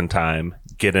Morphin Time,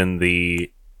 get in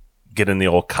the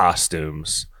old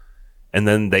costumes, and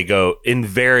then they go,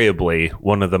 invariably,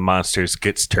 one of the monsters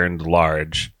gets turned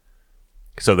large.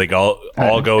 So they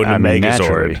all go into Megazord.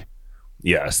 Naturally.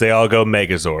 Yes, they all go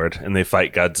Megazord, and they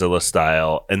fight Godzilla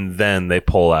style, and then they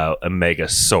pull out a Mega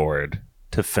Sword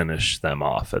to finish them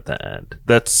off at the end.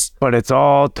 But it's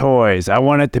all toys. I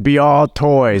want it to be all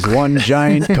toys. One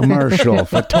giant commercial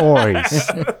for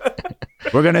toys.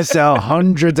 We're going to sell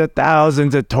hundreds of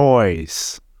thousands of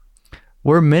toys.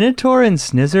 Were Minotaur and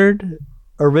Snizzard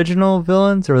original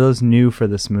villains, or are those new for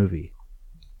this movie?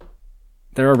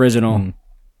 They're original.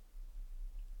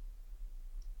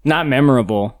 Not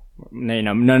memorable. You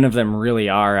know, none of them really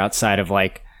are outside of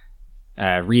like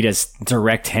Rita's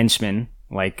direct henchmen,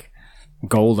 like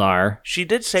Goldar. She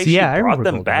did say So, yeah, I she brought remember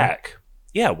them Goldar. back.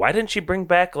 Yeah, why didn't she bring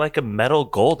back like a metal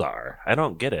Goldar? I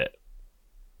don't get it.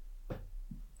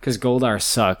 Because Goldar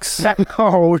sucks.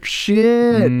 Oh,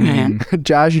 shit.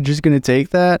 Josh, you just going to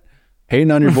take that? Hating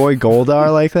on your boy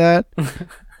Goldar like that?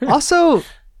 Also,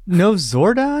 no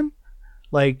Zordon?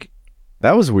 Like,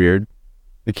 that was weird.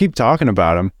 They keep talking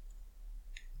about him.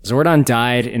 Zordon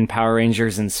died in Power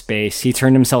Rangers in Space. He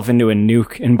turned himself into a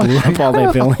nuke and blew up all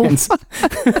their villains.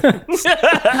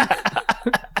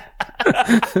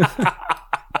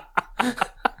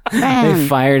 They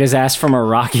fired his ass from a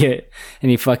rocket, and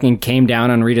he fucking came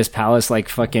down on Rita's palace like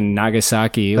fucking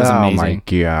Nagasaki. It was amazing. Oh my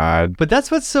god. But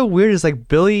that's what's so weird is like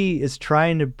Billy is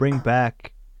trying to bring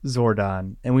back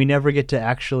Zordon, and we never get to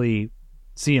actually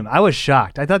see him. I was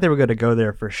shocked. I thought they were going to go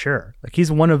there for sure. Like,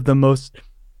 he's one of the most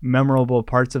memorable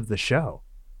parts of the show.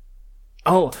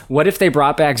 Oh, what if they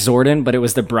brought back Zordon, but it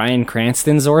was the Bryan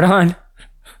Cranston Zordon?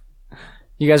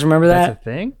 You guys remember that? That's a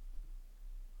thing?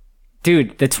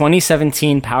 Dude, the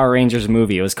 2017 Power Rangers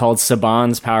movie, it was called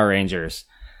Saban's Power Rangers.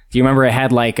 Do you remember it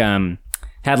had like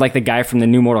the guy from the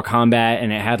new Mortal Kombat,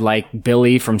 and it had like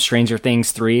Billy from Stranger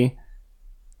Things 3?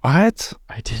 What?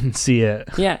 I didn't see it.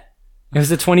 Yeah. It was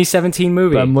the 2017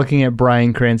 movie. But I'm looking at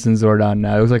Bryan Cranston Zordon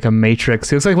now. It looks like a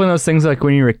Matrix. It looks like one of those things like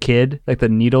when you were a kid, like the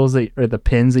needles or the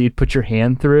pins that you'd put your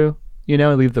hand through,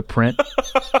 and leave the print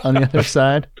on the other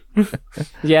side.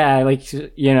 Yeah, like,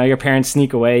 your parents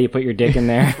sneak away, you put your dick in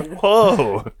there.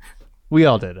 Whoa. We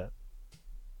all did it.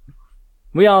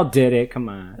 We all did it, come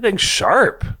on. That thing's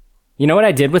sharp. You know what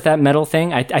I did with that metal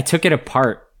thing? I took it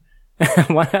apart.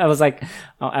 I was like,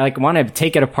 I want to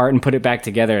take it apart and put it back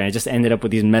together, and I just ended up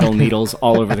with these metal needles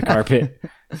all over the carpet.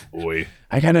 Boy.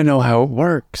 I gotta know how it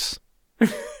works.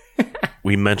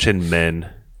 We mentioned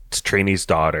men. It's Trini's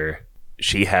daughter.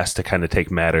 She has to kind of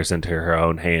take matters into her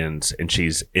own hands, and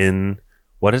she's in,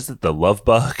 what is it, the love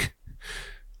bug?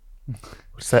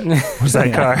 What's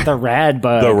that car? The rad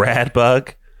bug. The rad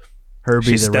bug. Herbie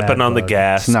She's the stepping rad on the bug.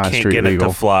 gas, It's not can't street get it legal.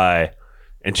 to fly,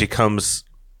 and she comes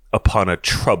upon a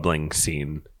troubling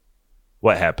scene.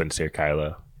 What happens here,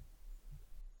 Kylo?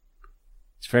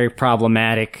 It's very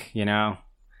problematic,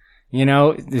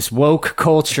 this woke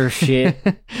culture shit.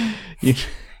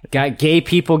 Got gay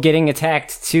people getting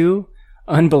attacked too.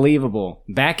 Unbelievable.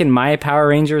 Back in my Power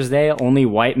Rangers day, only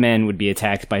white men would be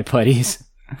attacked by putties.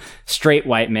 Straight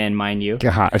white men, mind you.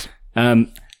 God.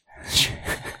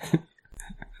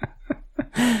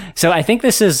 So I think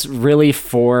this is really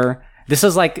this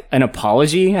is like an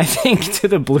apology, I think, to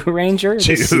the Blue Ranger.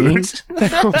 Dude.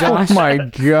 Oh my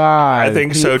god. I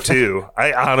think so too.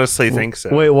 I honestly think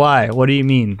so. Wait, why? What do you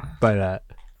mean by that?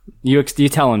 You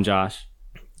tell him, Josh.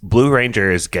 Blue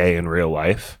Ranger is gay in real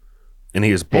life, and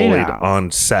he was bullied now. on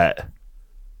set,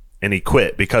 and he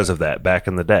quit because of that back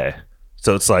in the day.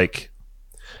 So it's like,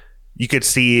 you could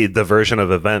see the version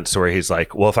of events where he's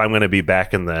like, well, if I'm going to be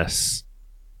back in this,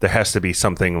 there has to be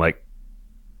something like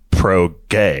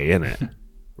pro-gay in it,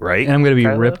 right? And I'm going to be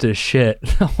Kylo? ripped as shit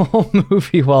the whole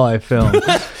movie while I film.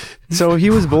 So he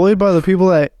was bullied by the people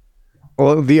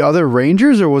the other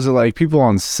Rangers, or was it like people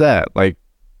on set? Like,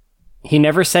 He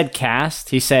never said cast.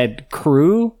 He said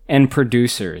crew and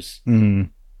producers.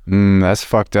 that's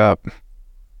fucked up.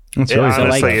 That's It really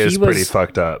honestly like, is he pretty was-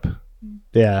 fucked up.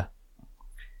 Yeah.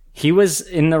 He was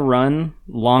in the run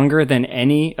longer than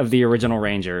any of the original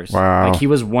Rangers. Wow. Like, he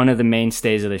was one of the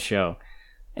mainstays of the show.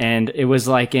 And it was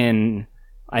like in,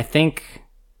 I think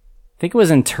it was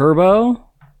in Turbo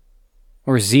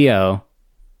or Zeo.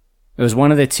 It was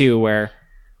one of the two where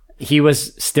he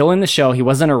was still in the show. He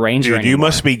wasn't a Ranger Dude, anymore. you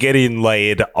must be getting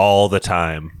laid all the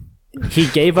time. He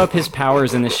gave up his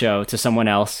powers in the show to someone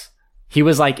else. He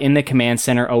was like in the command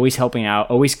center, always helping out,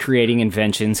 always creating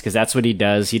inventions, because that's what he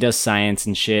does. He does science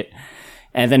and shit.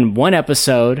 And then one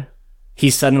episode,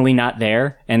 he's suddenly not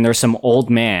there, and there's some old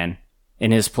man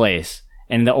in his place.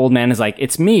 And the old man is like,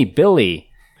 "It's me, Billy.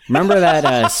 Remember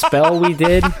that spell we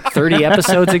did 30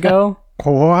 episodes ago?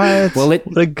 What? Well,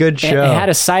 What a good show. it had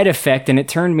a side effect, and it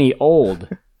turned me old."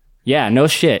 Yeah, no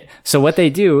shit. So what they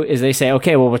do is they say,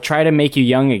 okay, well, we'll try to make you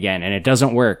young again, and it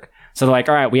doesn't work. So they're like,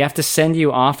 all right, we have to send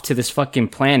you off to this fucking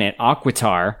planet,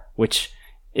 Aquitar, which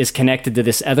is connected to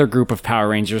this other group of Power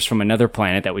Rangers from another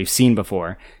planet that we've seen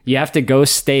before. You have to go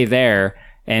stay there,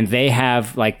 and they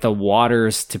have like the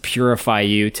waters to purify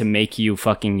you to make you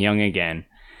fucking young again.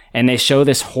 And they show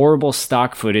this horrible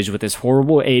stock footage with this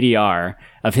horrible ADR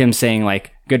of him saying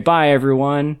like, "Goodbye,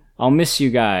 everyone. I'll miss you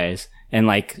guys." And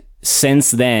like, since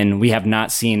then, we have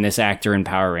not seen this actor in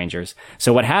Power Rangers.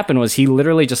 So what happened was he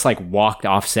literally just like walked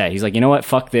off set. He's like, you know what?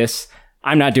 Fuck this.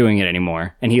 I'm not doing it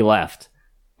anymore. And he left.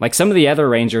 Like some of the other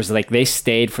Rangers, like they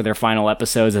stayed for their final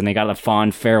episodes and they got a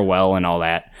fond farewell and all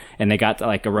that. And they got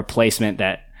like a replacement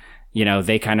that,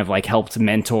 they kind of like helped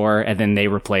mentor, and then they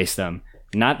replaced them.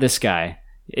 Not this guy.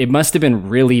 It must have been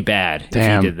really bad if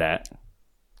Damn. he did that.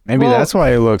 Maybe that's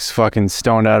why he looks fucking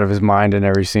stoned out of his mind in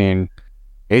every scene.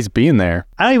 He's being there.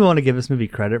 I don't even want to give this movie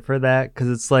credit for that because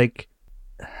it's like,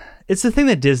 it's the thing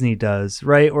that Disney does,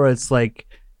 right? Where it's like,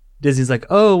 Disney's like,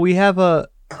 oh, we have a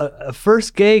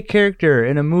first gay character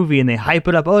in a movie, and they hype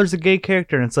it up. Oh, there's a gay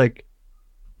character, and it's like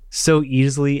so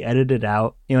easily edited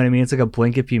out. You know what I mean? It's like a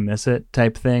blink if you miss it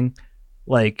type thing.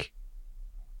 Like,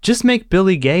 just make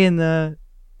Billy gay in the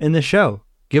show.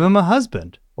 Give him a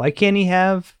husband. Why can't he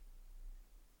have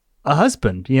a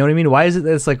husband? You know what I mean? Why is it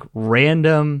that it's like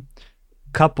random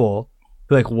couple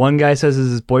who like one guy says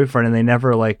is his boyfriend and they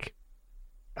never like,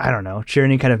 I don't know, share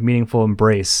any kind of meaningful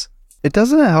embrace? It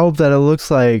doesn't help that it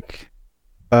looks like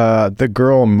the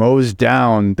girl mows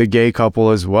down the gay couple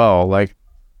as well. Like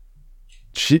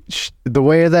she the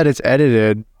way that it's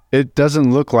edited, it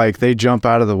doesn't look like they jump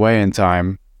out of the way in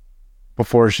time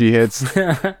before she hits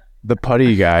the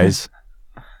putty guys.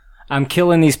 I'm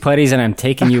killing these putties and I'm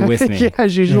taking you with me. Yeah,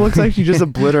 she looks like she just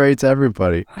obliterates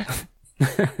everybody.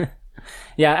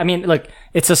 Yeah, I mean, look,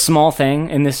 it's a small thing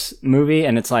in this movie,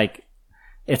 and it's like,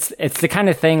 it's the kind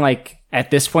of thing, like,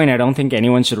 at this point, I don't think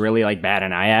anyone should really, like, bat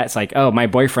an eye at. It's like, oh, my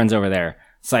boyfriend's over there.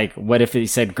 It's like, what if he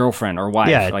said girlfriend or wife?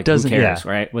 Yeah, like, doesn't, who cares,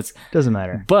 yeah. right? Doesn't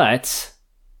matter. But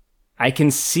I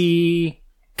can see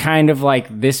kind of,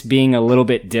 like, this being a little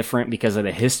bit different because of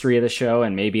the history of the show,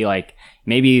 and maybe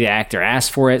the actor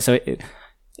asked for it, so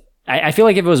I feel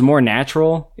like if it was more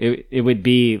natural, it would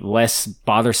be less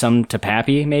bothersome to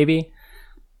Pappy, maybe.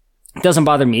 It doesn't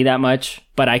bother me that much,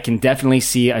 but I can definitely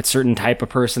see a certain type of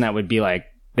person that would be like,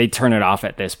 they'd turn it off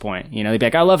at this point. You know, they'd be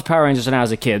like, I loved Power Rangers when I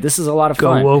was a kid. This is a lot of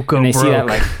fun. Go woke, go and they broke. see that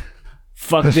like,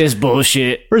 fuck this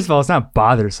bullshit. First of all, it's not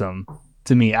bothersome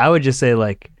to me. I would just say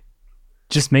like,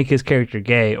 just make his character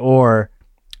gay, or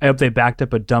I hope they backed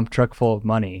up a dump truck full of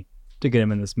money to get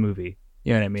him in this movie.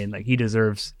 You know what I mean? Like he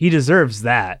deserves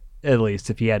that, at least,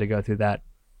 if he had to go through that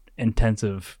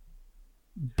intensive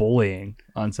bullying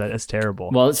on set. That's terrible.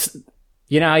 Well, it's,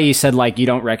 you know how you said like you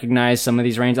don't recognize some of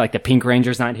these rangers, like the Pink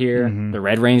Ranger's not here, the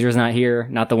Red Ranger's not here,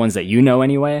 not the ones that you know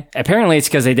anyway. Apparently it's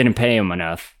because they didn't pay him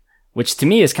enough, which to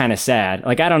me is kind of sad.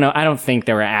 Like, I don't know, I don't think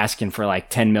they were asking for like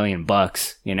 10 million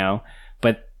bucks, you know,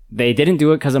 but they didn't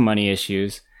do it because of money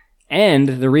issues.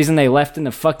 And the reason they left in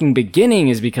the fucking beginning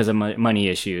is because of money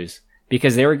issues,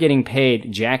 because they were getting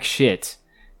paid jack shit,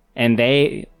 and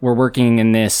they were working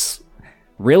in this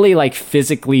really like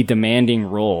physically demanding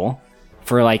role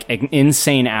for like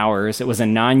insane hours. It was a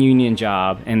non-union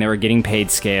job, and they were getting paid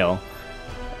scale.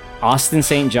 Austin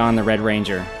St. John, the Red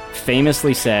Ranger,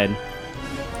 famously said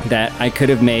that I could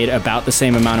have made about the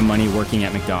same amount of money working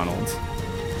at McDonald's.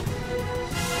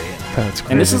 That's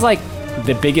crazy. And this is like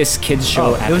the biggest kids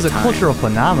show at it was the a time. cultural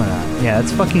phenomenon. Yeah,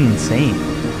 that's fucking insane.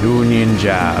 Union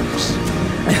jobs.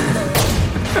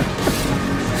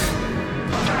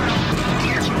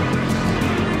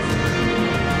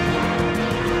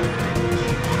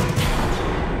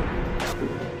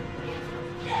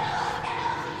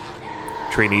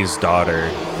 Trini's daughter,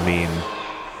 I mean,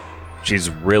 she's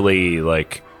really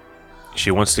like, she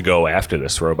wants to go after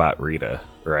this robot Rita,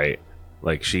 right?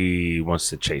 Like, she wants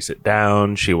to chase it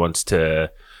down. She wants to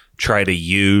try to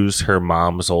use her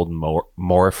mom's old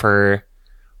morpher.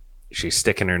 She's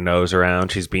sticking her nose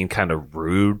around. She's being kind of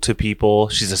rude to people.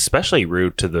 She's especially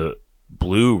rude to the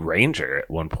Blue Ranger at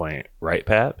one point, right,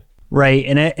 Pap? Right,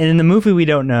 and in the movie we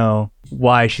don't know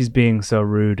why she's being so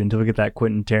rude until we get that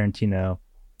Quentin Tarantino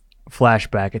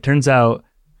flashback. It turns out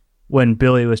when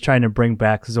Billy was trying to bring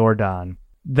back Zordon,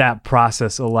 that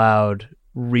process allowed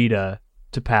Rita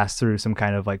to pass through some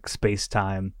kind of like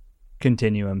space-time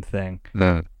continuum thing.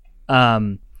 But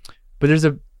there's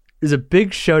a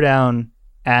big showdown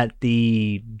at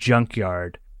the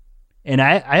junkyard, and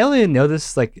I only know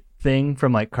this like thing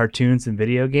from like cartoons and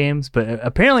video games, but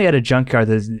apparently at a junkyard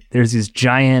there's these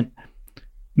giant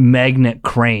magnet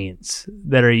cranes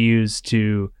that are used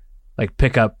to like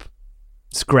pick up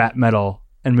scrap metal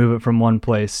and move it from one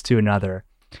place to another.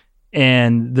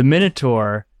 And the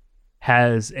Minotaur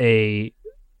has a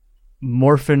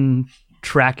Morphin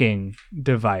tracking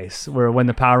device where when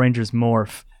the Power Rangers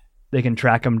morph, they can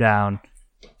track them down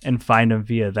and find them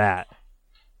via that.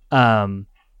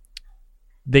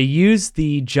 They use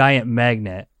the giant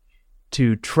magnet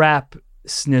to trap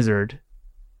Snizzard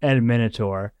and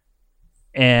Minotaur.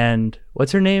 And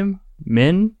what's her name?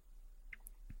 Min's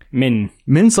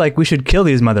like, we should kill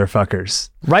these motherfuckers.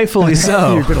 Rightfully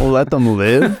so. You're gonna let them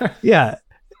live? Yeah.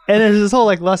 And there's this whole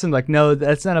like lesson, like, no,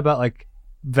 that's not about like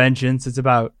vengeance. It's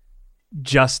about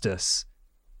justice.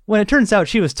 When it turns out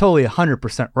she was totally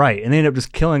 100% right, and they end up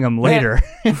just killing them later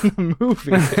in the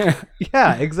movie.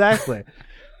 Yeah, exactly.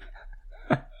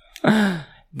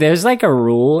 There's like a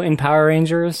rule in Power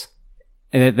Rangers.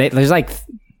 There's like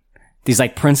these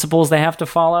like principles they have to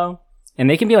follow, and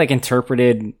they can be like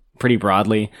interpreted pretty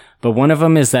broadly. But one of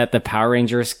them is that the Power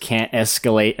Rangers can't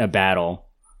escalate a battle,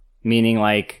 meaning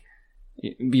like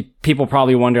people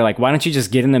probably wonder like, why don't you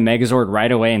just get in the Megazord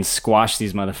right away and squash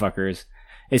these motherfuckers?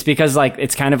 It's because like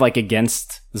it's kind of like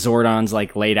against Zordon's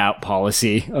like laid out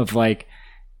policy of like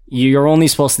you're only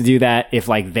supposed to do that if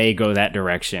like they go that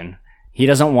direction. He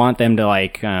doesn't want them to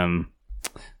like I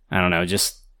don't know,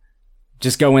 just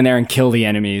go in there and kill the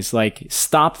enemies. Like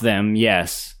stop them,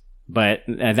 yes, but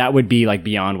that would be like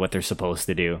beyond what they're supposed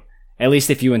to do. At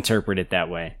least if you interpret it that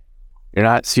way. You're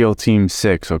not SEAL Team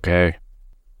 6, okay?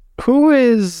 Who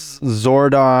is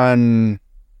Zordon,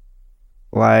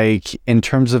 like, in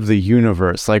terms of the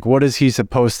universe? Like, what is he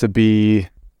supposed to be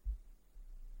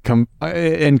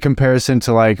in comparison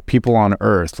to, like, people on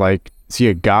Earth? Like, is he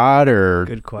a god or...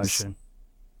 Good question.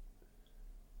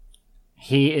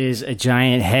 He is a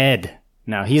giant head.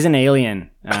 No, he's an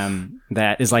alien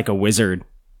that is like a wizard.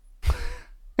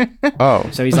 Oh.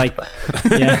 So he's like...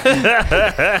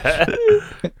 Yeah.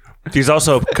 He's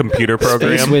also a computer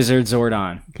program. Space Wizard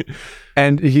Zordon.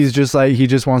 And he's just like, he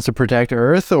just wants to protect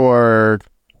Earth,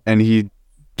 and he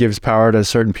gives power to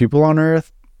certain people on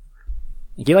Earth?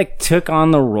 He like took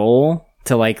on the role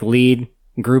to like lead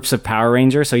groups of Power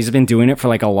Rangers. So he's been doing it for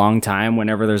like a long time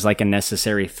whenever there's like a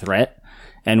necessary threat.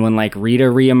 And when like Rita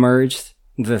reemerged,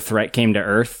 the threat came to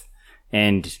Earth.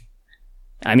 And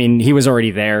I mean, he was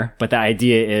already there, but the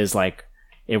idea is like,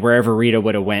 wherever Rita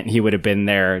would have went, he would have been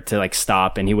there to like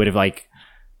stop, and he would have like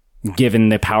given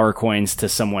the power coins to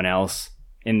someone else.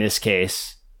 In this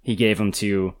case, he gave them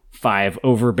to 5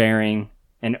 overbearing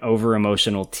and over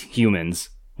emotional humans,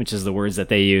 which is the words that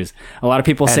they use. A lot of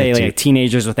people say like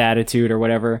teenagers with attitude or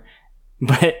whatever,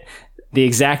 but the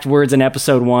exact words in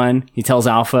episode 1, he tells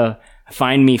Alpha,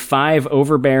 find me 5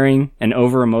 overbearing and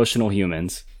over emotional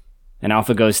humans. And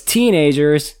Alpha goes,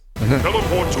 teenagers.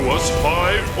 Teleport to us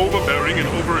 5 overbearing and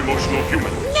over-emotional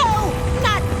humans. No,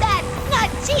 not that, not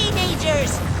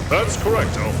teenagers. That's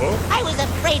correct, Alpha. I was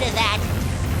afraid of that.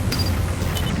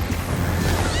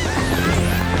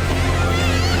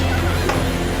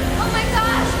 Oh my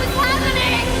gosh, what's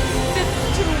happening? This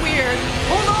is too weird.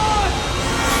 Hold on!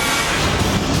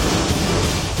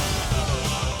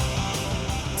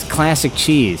 It's classic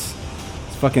cheese.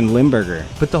 It's fucking Limburger.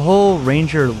 But the whole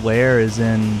Ranger lair is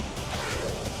in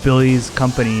Billy's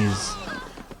company's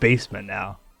basement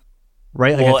now,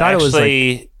 right? Like, well, I thought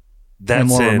actually, it was like in a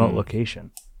more remote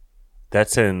location.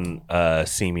 That's in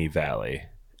Simi Valley,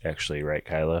 actually, right,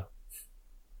 Kylo?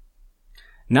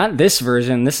 Not this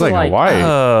version. This is like like Hawaii.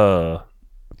 Oh,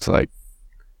 It's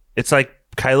like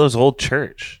Kylo's old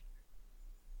church.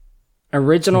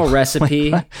 original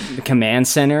recipe. The command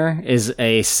center is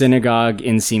a synagogue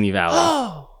in Simi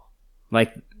Valley.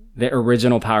 Like the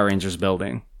original Power Rangers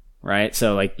building. Right?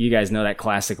 So, like, you guys know that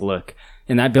classic look.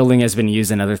 And that building has been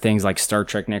used in other things like Star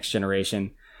Trek Next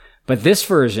Generation. But this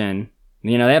version,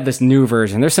 you know, they have this new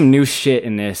version. There's some new shit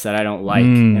in this that I don't like.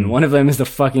 And one of them is the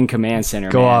fucking command center,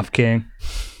 Go man. off, King.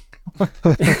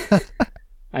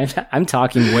 I'm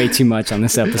talking way too much on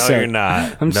this episode. No, you're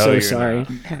not. I'm No, so you're sorry.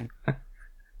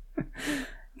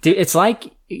 Dude, it's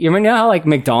like, you remember how like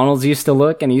McDonald's used to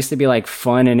look, and it used to be like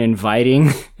fun and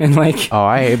inviting and like... Oh,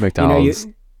 I hate McDonald's.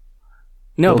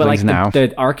 No, but like now.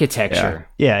 the architecture.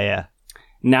 Yeah.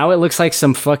 Now it looks like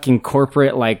some fucking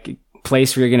corporate like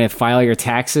place where you're gonna file your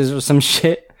taxes or some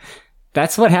shit.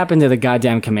 That's what happened to the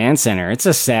goddamn command center. It's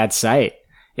a sad sight.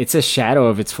 It's a shadow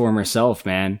of its former self,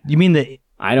 man. You mean the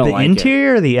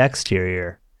interior or the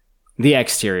exterior? The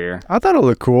exterior. I thought it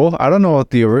looked cool. I don't know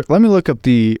what let me look up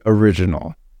the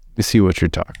original to see what you're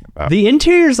talking about. The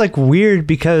interior is like weird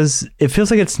because it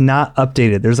feels like it's not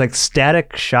updated. There's like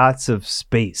static shots of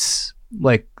space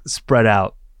like spread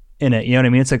out in it. You know what I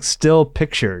mean? It's like still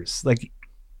pictures. Like,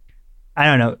 I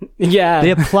don't know. Yeah.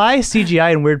 They apply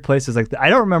CGI in weird places. Like, I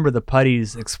don't remember the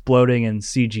putties exploding in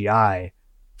CGI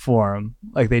form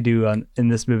like they do in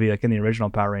this movie, like in the original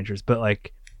Power Rangers. But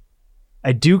like,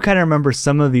 I do kind of remember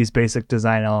some of these basic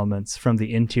design elements from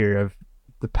the interior of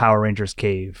the Power Rangers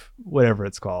cave, whatever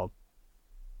it's called.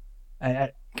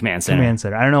 Command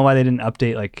center. I don't know why they didn't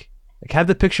update, like have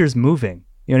the pictures moving.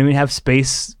 You know what I mean? Have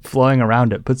space flowing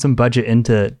around it. Put some budget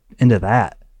into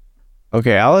that.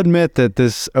 Okay, I'll admit that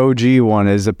this OG one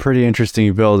is a pretty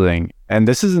interesting building. And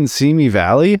this is in Simi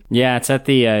Valley? Yeah, it's at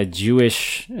the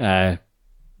Jewish...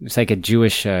 it's like a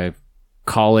Jewish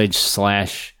college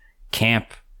 / camp.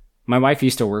 My wife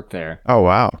used to work there. Oh,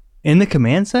 wow. In the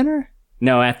command center?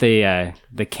 No, at the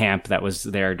camp that was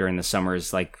there during the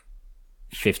summers like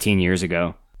 15 years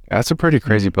ago. That's a pretty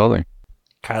crazy building.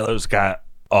 Kylo's got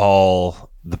all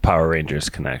the Power Rangers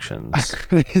connections.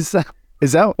 Is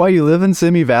that why you live in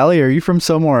Simi Valley? Are you from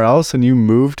somewhere else and you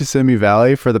moved to Simi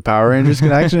Valley for the Power Rangers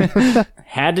connection?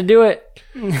 Had to do it,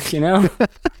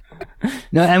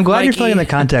 No, I'm glad you're playing the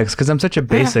context because I'm such a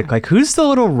basic. Like, who's the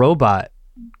little robot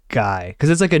guy? Because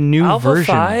it's like a new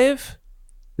version. Alpha 5?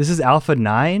 This is Alpha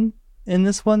 9 in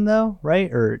this one, though,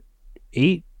 right? Or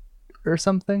 8 or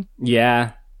something?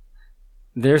 Yeah.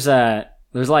 There's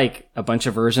like a bunch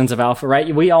of versions of Alpha,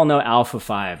 right? We all know Alpha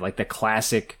 5, like the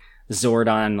classic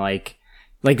Zordon, like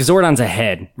Zordon's a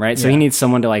head, right? So he needs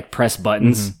someone to like press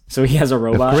buttons. So he has a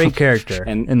robot. A great character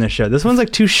in the show. This one's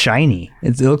like too shiny.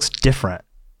 It looks different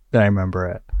than I remember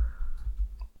it.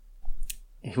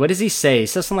 What does he say? He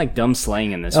says some like dumb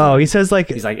slang in this one. one. He says like,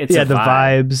 he's like, it's yeah, a the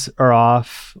vibe. vibes are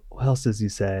off. What else does he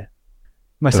say?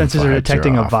 My senses are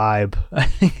detecting a vibe, I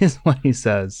think is what he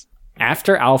says.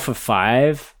 After Alpha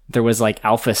 5, there was like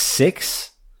Alpha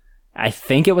 6. I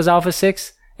think it was Alpha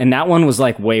 6. And that one was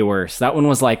like way worse. That one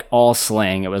was like all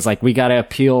slang. It was like, we got to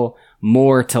appeal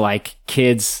more to like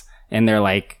kids and their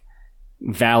like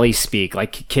valley speak,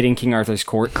 like Kid in King Arthur's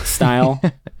Court style,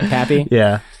 Pappy.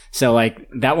 Yeah. So like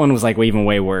that one was like even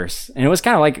way worse. And it was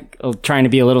kind of like trying to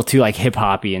be a little too like hip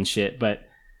hoppy and shit. But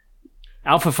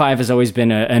Alpha 5 has always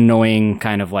been an annoying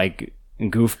kind of like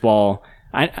goofball.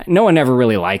 No one ever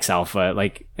really likes Alpha.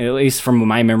 Like, at least from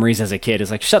my memories as a kid,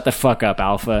 it's like, shut the fuck up,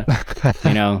 Alpha.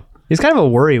 You know? He's kind of a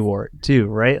worrywart too,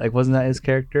 right? Like, wasn't that his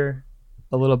character?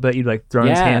 A little bit. He'd like throw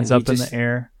his hands up in the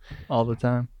air all the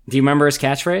time. Do you remember his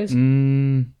catchphrase?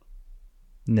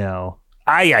 No.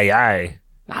 Ay, ay,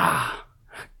 ay.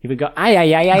 He would go, ay,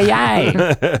 ay, ay, ay, ay.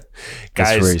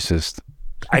 Guys, that's racist.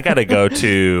 I got to go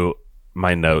to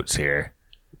my notes here.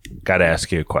 Got to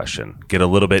ask you a question. Get a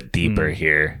little bit deeper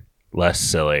here. Less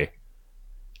silly.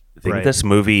 I think this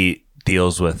movie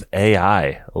deals with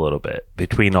AI a little bit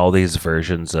between all these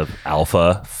versions of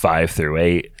Alpha 5 through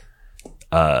 8,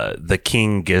 the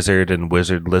King Gizzard and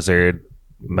Wizard Lizard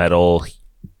metal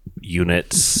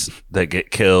units that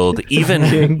get killed, even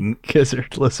King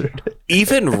Gizzard Lizard,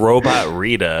 even Robot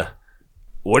Rita.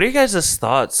 What are you guys'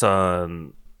 thoughts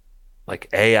on like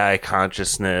AI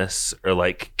consciousness or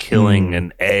like killing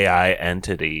an AI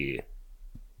entity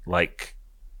like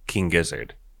King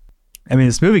Gizzard? I mean,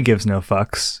 this movie gives no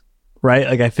fucks, right?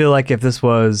 Like, I feel like if this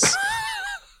was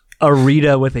a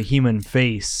Rita with a human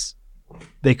face,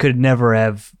 they could never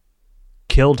have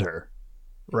killed her,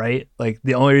 right? Like,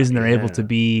 the only reason they're able to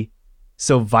be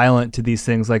so violent to these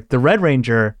things, like the Red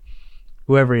Ranger,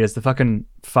 whoever he is, the fucking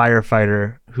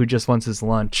firefighter who just wants his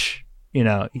lunch, you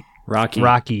know,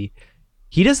 Rocky,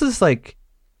 he does this like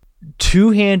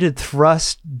two-handed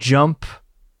thrust jump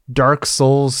Dark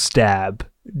Souls stab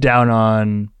down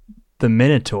on the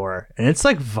Minotaur, and it's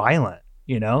like violent,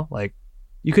 you know, like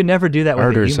you could never do that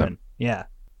with a human. Yeah,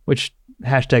 which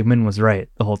 #Min was right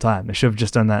the whole time. They should have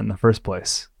just done that in the first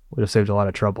place. Would have saved a lot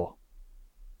of trouble.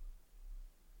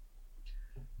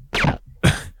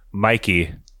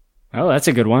 Mikey. Oh, that's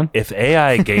a good one. If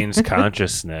AI gains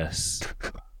consciousness,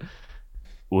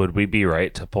 would we be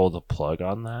right to pull the plug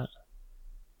on that?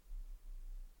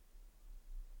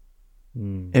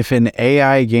 If an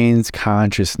AI gains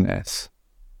consciousness,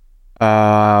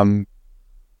 I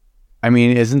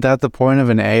mean, isn't that the point of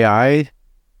an AI?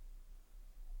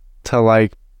 To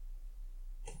like,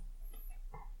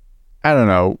 I don't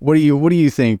know. What do you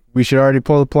think? We should already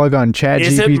pull the plug on ChatGPT?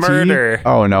 Is it murder?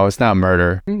 Oh no, it's not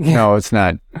murder. No, it's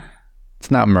not. It's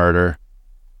not murder.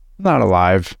 Not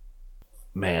alive.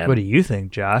 Man, what do you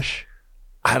think, Josh?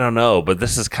 I don't know, but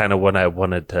this is kind of what I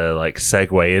wanted to like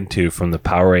segue into from the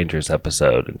Power Rangers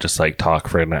episode and just like talk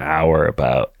for an hour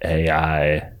about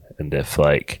AI and if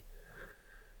like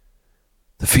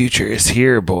the future is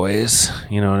here, boys.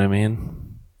 You know what I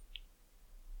mean?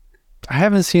 I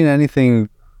haven't seen anything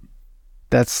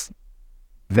that's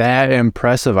that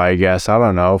impressive, I guess. I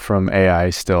don't know, from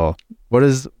AI still. What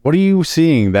are you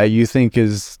seeing that you think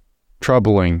is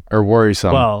troubling or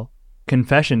worrisome? Well,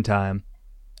 confession time.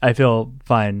 I feel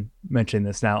fine mentioning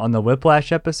this now. On the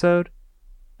Whiplash episode,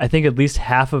 I think at least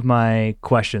half of my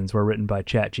questions were written by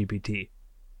ChatGPT.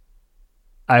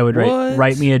 I would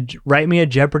write me a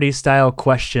Jeopardy style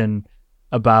question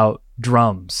about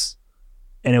drums,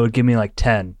 and it would give me like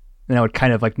 10, and I would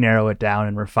kind of like narrow it down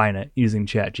and refine it using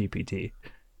ChatGPT.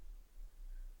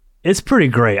 It's pretty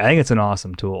great. I think it's an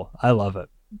awesome tool. I love it.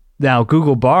 Now,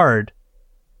 Google Bard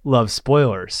loves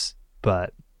spoilers,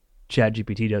 but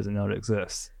ChatGPT doesn't know it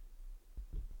exists.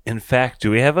 In fact,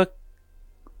 do we have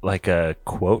a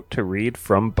quote to read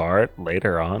from Bart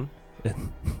later on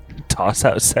in toss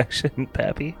out section,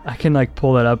 Pappy? I can like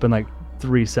pull that up in like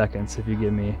 3 seconds if you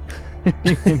give me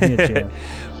Give me a chance.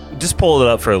 Just pull it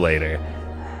up for later.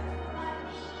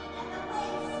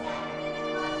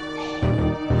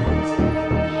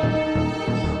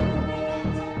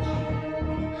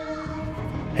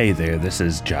 Hey there, this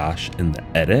is Josh in the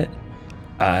edit.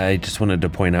 I just wanted to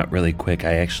point out really quick,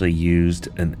 I actually used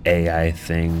an AI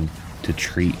thing to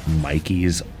treat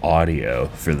Mikey's audio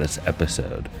for this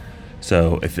episode.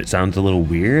 So if it sounds a little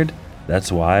weird,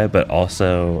 that's why, but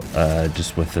also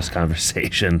just with this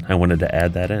conversation, I wanted to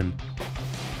add that in.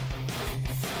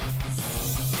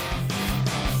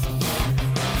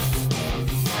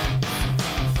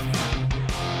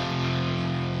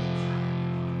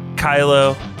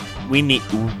 Kylo,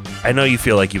 I know you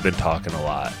feel like you've been talking a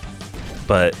lot,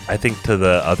 but I think to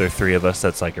the other three of us,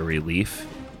 that's like a relief,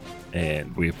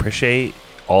 and we appreciate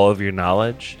all of your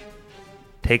knowledge.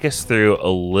 Take us through a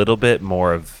little bit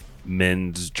more of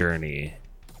Min's journey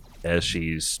as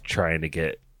she's trying to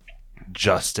get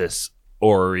justice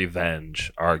or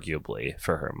revenge, arguably,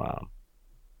 for her mom.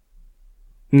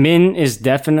 Min is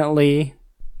definitely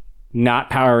not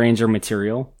Power Ranger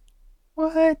material.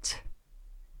 What?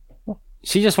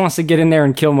 She just wants to get in there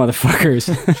and kill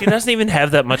motherfuckers. She doesn't even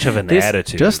have that much of an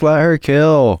attitude. Just let her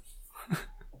kill.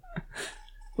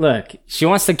 Look, she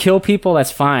wants to kill people,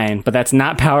 that's fine, but that's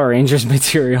not Power Rangers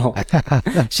material.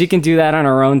 She can do that on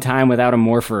her own time without a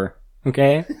morpher,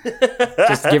 okay?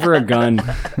 Just give her a gun.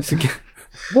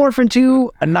 Morph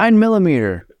into a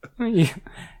 9mm.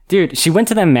 Dude, she went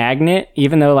to the magnet,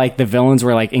 even though like the villains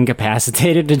were like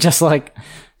incapacitated, to just like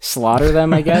slaughter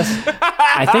them, I guess.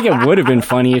 I think it would have been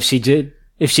funny if she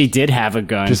did have a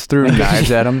gun. Just threw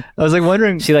knives at him. I was like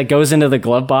wondering. She like goes into the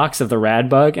glove box of the rad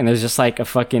bug and there's just like a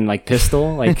fucking like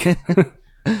pistol, like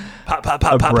pop, pop,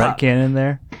 pop, a pop, Brett pop. cannon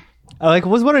there. I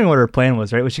was wondering what her plan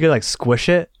was, right? Was she gonna like squish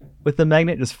it with the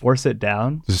magnet, just force it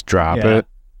down? Just drop it.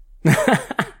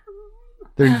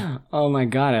 They're oh my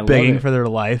god, I begging love it. for their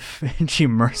life, and she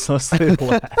mercilessly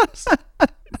laughs.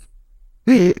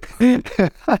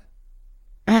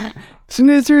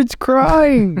 Snizzard's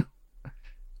crying.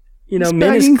 You know, He's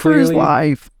Min begging is for his clearly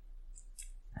life.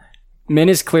 Min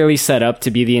is clearly set up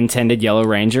to be the intended Yellow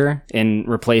Ranger in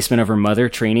replacement of her mother,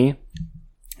 Trini.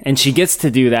 And she gets to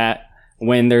do that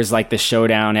when there's like the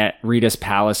showdown at Rita's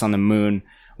palace on the moon,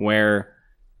 where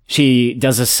she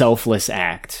does a selfless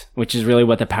act, which is really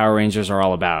what the Power Rangers are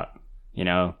all about. You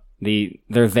know,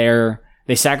 they're there,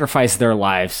 they sacrifice their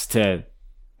lives to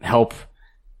help,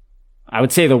 I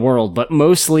would say the world, but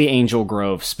mostly Angel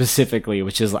Grove specifically,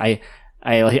 which is, I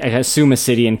assume a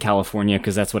city in California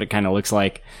because that's what it kind of looks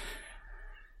like.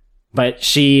 But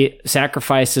she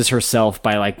sacrifices herself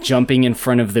by like jumping in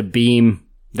front of the beam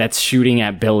that's shooting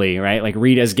at Billy, right? Like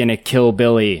Rita's gonna kill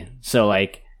Billy. So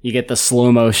like you get the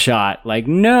slow-mo shot, like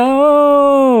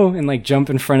no, and like jump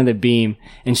in front of the beam,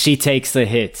 and she takes the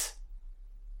hit.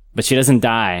 But she doesn't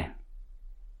die.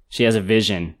 She has a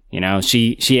vision, you know?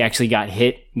 She actually got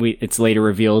hit. It's later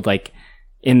revealed like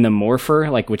in the morpher,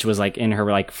 like which was like in her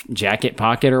like jacket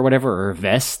pocket or whatever, or her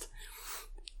vest.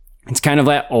 It's kind of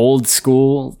that old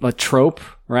school trope,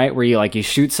 right? Where you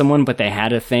shoot someone, but they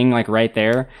had a thing like right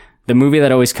there. The movie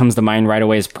that always comes to mind right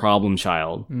away is Problem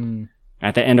Child.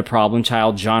 At the end of Problem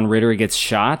Child, John Ritter gets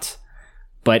shot,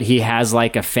 but he has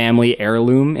like a family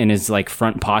heirloom in his like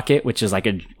front pocket, which is like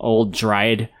an old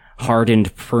dried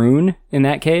hardened prune in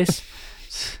that case.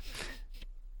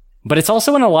 But it's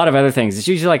also in a lot of other things. It's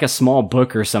usually like a small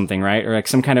book or something, right? Or like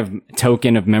some kind of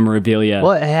token of memorabilia.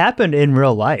 Well, it happened in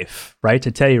real life, right?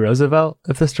 To Teddy Roosevelt,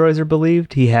 if the stories are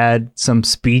believed. He had some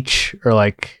speech or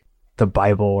like the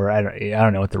Bible, or I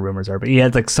don't know what the rumors are, but he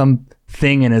had like some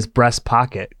thing in his breast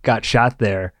pocket, got shot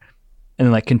there, and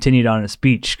then like continued on his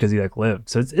speech because he like lived.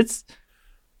 So it's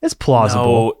plausible.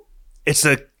 No, it's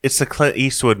a Clint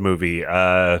Eastwood movie.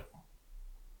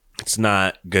 It's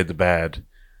not Good to Bad.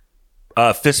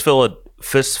 Fistful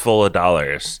of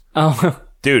Dollars. Oh,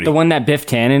 dude, the one that Biff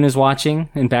Tannen is watching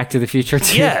in Back to the Future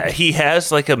too. Yeah, he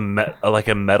has like a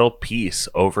metal piece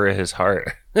over his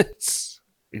heart. It's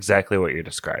exactly what you're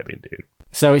describing, dude.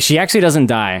 So she actually doesn't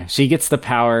die. She gets the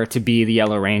power to be the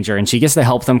Yellow Ranger, and she gets to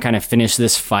help them kind of finish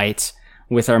this fight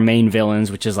with our main villains,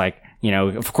 which is like, you know,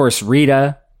 of course,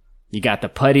 Rita. You got the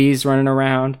putties running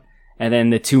around, and then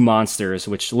the two monsters,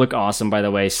 which look awesome, by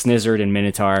the way, Snizzard and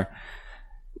Minotaur.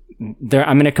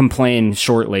 I'm going to complain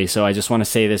shortly, so I just want to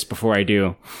say this before I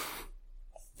do.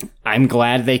 I'm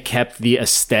glad they kept the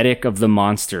aesthetic of the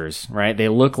monsters, right? They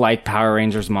look like Power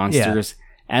Rangers monsters,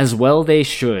 as well they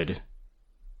should.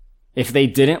 If they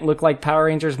didn't look like Power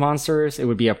Rangers monsters, it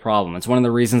would be a problem. It's one of the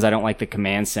reasons I don't like the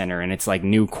command center and its like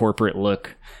new corporate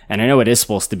look. And I know it is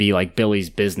supposed to be like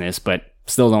Billy's business, but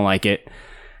still don't like it.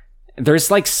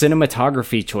 There's like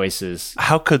cinematography choices.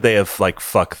 How could they have like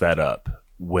fucked that up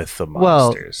with the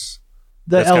monsters?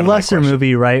 A lesser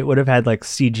movie, right, would have had like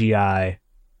CGI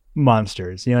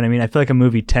monsters. You know what I mean? I feel like a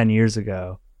movie 10 years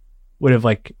ago would have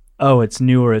like, oh, it's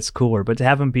newer, it's cooler, but to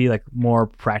have them be like more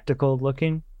practical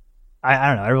looking, I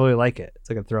don't know. I really like it. It's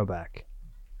like a throwback.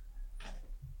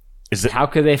 How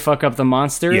could they fuck up the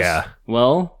monsters? Yeah.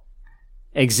 Well,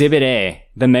 Exhibit A,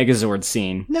 the Megazord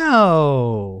scene.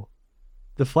 No.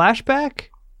 The flashback?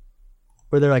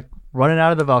 Where they're like running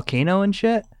out of the volcano and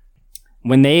shit?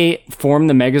 When they form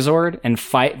the Megazord and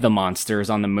fight the monsters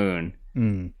on the moon.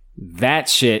 That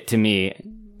shit to me.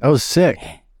 That was sick. What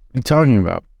are you talking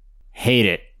about? Hate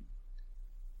it.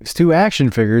 It's 2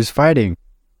 action figures fighting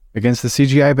against the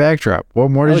CGI backdrop. What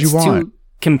more did you want? 2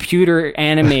 computer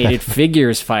animated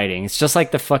figures fighting. It's just like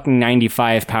the fucking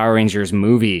 95 Power Rangers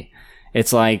movie.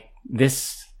 It's like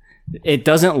this. It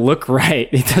doesn't look right.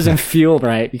 It doesn't feel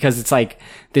right because it's like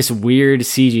this weird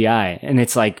CGI. And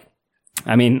it's like,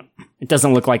 I mean, it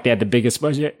doesn't look like they had the biggest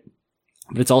budget,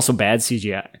 but it's also bad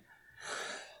CGI.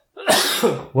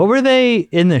 What were they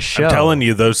in the show? I'm telling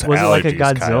you, those was allergies, it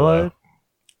like a Godzilla? Kylo.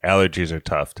 Allergies are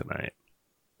tough tonight.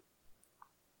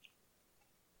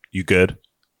 You good?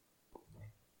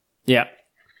 Yeah.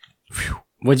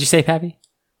 What'd you say, Pappy?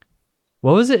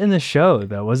 What was it in the show,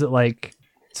 though? Was it like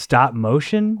stop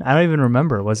motion? I don't even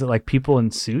remember. Was it like people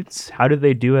in suits? How did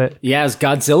they do it? Yeah, it's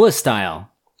Godzilla style.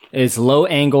 It's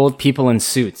low-angled people in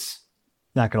suits.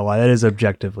 Not gonna lie, that is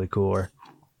objectively cooler.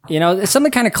 You know, there's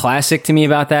something kind of classic to me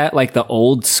about that, like the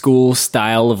old school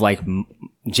style of like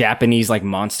Japanese like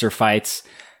monster fights.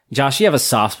 Josh, you have a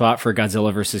soft spot for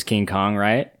Godzilla versus King Kong,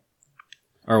 right?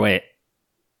 Or wait,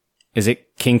 is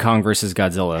it King Kong versus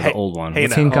Godzilla, the old one?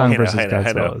 King Kong versus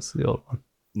Godzilla is the old one.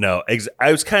 No,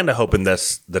 I was kind of hoping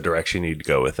that's the direction you'd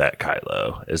go with that,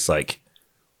 Kylo. It's like,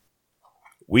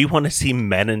 we want to see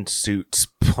men in suits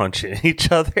punching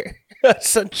each other,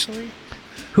 essentially.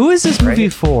 Who is this movie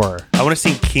for? I want to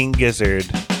see King Gizzard,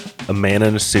 a man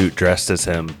in a suit dressed as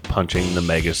him, punching the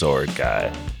Megazord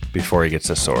guy before he gets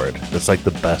a sword. That's like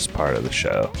the best part of the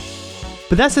show.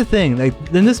 But that's the thing.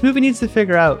 Like, then this movie needs to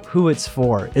figure out who it's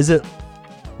for. Is it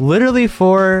literally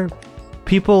for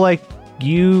people like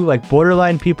you, like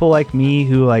borderline people like me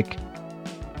who like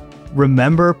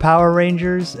remember Power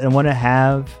Rangers and want to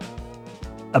have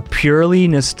a purely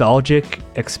nostalgic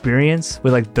experience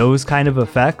with like those kind of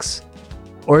effects?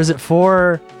 Or is it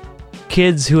for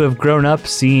kids who have grown up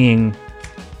seeing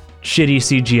shitty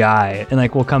CGI and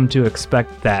like will come to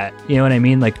expect that? You know what I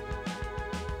mean? Like,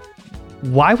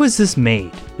 why was this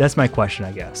made? That's my question,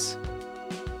 I guess.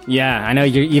 Yeah, I know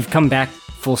you've come back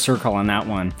full circle on that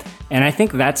one. And I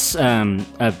think that's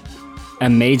a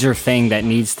major thing that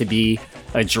needs to be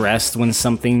addressed when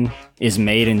something is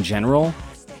made in general,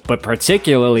 but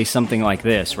particularly something like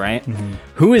this, right? Mm-hmm.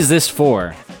 Who is this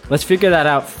for? Let's figure that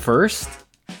out first.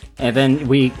 And then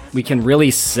we can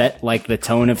really set like the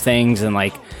tone of things and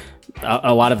like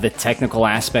a lot of the technical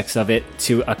aspects of it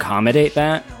to accommodate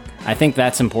that. I think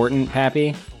that's important,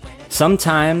 Pappy.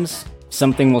 Sometimes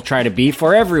something will try to be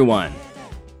for everyone.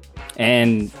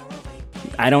 And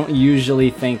I don't usually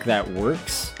think that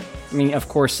works. I mean, of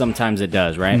course, sometimes it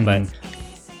does, right? Mm-hmm.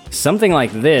 But something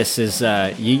like this is,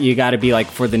 you got to be like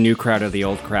for the new crowd or the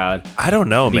old crowd. I don't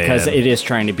know, because it is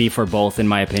trying to be for both, in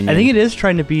my opinion. I think it is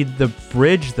trying to be the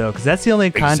bridge, though, because that's the only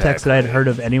context that I had heard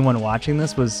of anyone watching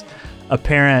this was a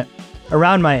parent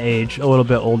around my age, a little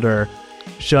bit older,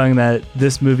 showing that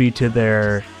this movie to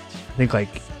their, I think,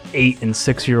 like 8 and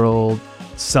 6-year-old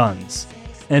sons.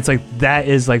 And it's like, that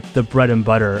is like the bread and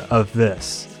butter of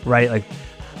this, right? Like,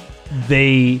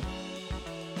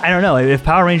 I don't know, if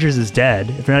Power Rangers is dead,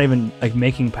 if they're not even like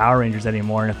making Power Rangers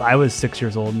anymore, and if I was 6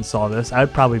 years old and saw this, I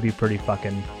would probably be pretty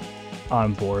fucking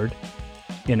on board,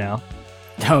 you know?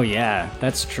 Oh yeah,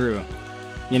 that's true.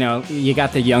 You know, you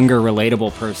got the younger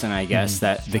relatable person, I guess,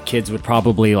 that the kids would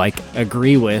probably like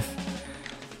agree with.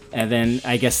 And then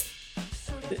I guess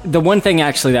the one thing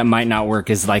actually that might not work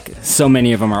is like so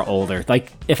many of them are older.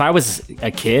 Like if I was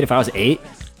a kid, if I was 8,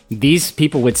 these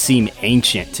people would seem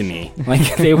ancient to me.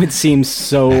 Like, they would seem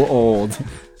so old.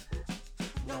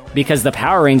 Because the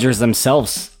Power Rangers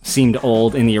themselves seemed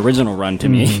old in the original run to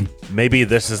me. Maybe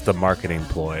this is the marketing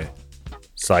ploy.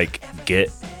 It's like,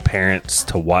 get parents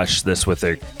to watch this with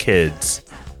their kids,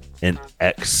 and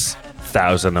X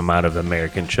thousand amount of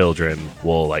American children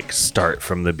will, like, start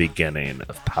from the beginning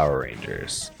of Power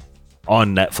Rangers.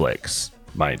 On Netflix.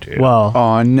 Mind you. Well,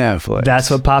 on Netflix. That's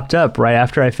what popped up right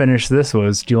after I finished this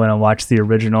was, do you want to watch the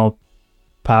original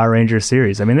Power Rangers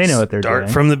series. I mean, they know what they're Start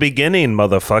doing. from the beginning,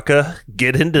 motherfucker.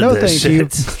 Get into No, this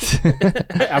thank shit. you.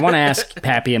 I want to ask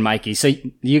Pappy and Mikey. So,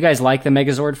 you guys like the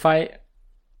Megazord fight?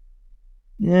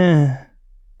 Yeah.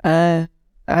 I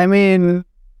mean,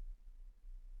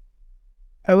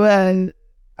 I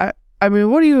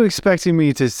mean, what are you expecting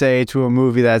me to say to a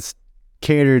movie that's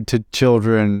catered to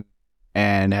children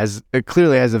and it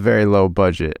clearly has a very low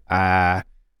budget?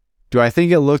 Do I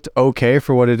think it looked okay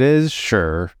for what it is?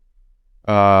 Sure.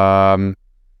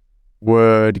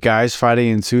 Would guys fighting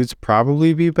in suits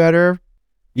probably be better?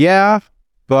 Yeah,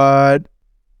 but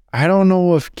I don't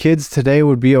know if kids today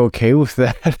would be okay with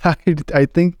that. I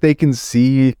think they can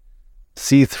see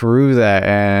through that,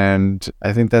 and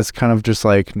I think that's kind of just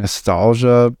like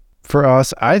nostalgia for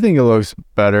us. I think it looks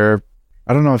better.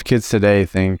 I don't know if kids today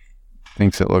thinks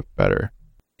it looked better.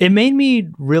 It made me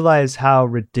realize how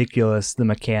ridiculous the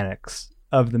mechanics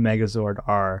of the Megazord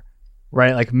are,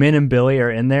 right? Like Min and Billy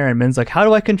are in there, and Min's like, "How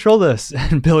do I control this?"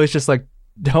 And Billy's just like,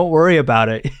 "Don't worry about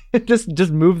it.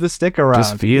 just move the stick around.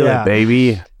 Just feel it,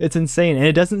 baby." It's insane, and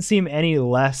it doesn't seem any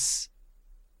less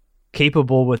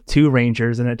capable with 2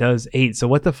 Rangers than it does 8. So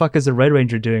what the fuck is the Red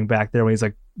Ranger doing back there when he's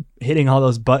like hitting all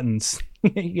those buttons?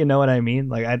 You know what I mean?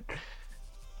 Like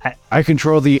I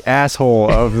control the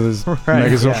asshole of this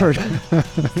Right, Megazord.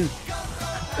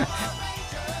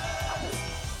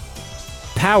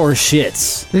 Power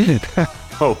shits.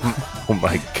 Oh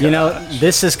my god. You know,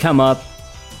 this has come up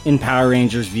in Power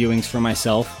Rangers viewings for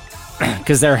myself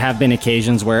because there have been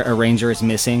occasions where a Ranger is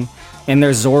missing and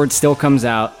their Zord still comes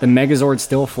out, the Megazord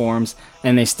still forms,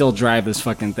 and they still drive this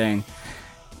fucking thing.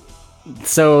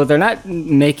 So they're not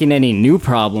making any new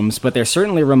problems, but they're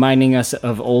certainly reminding us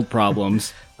of old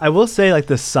problems. I will say, like,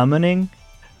 the summoning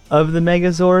of the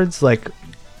Megazords, like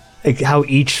how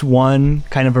each one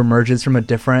kind of emerges from a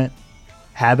different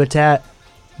habitat,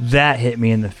 that hit me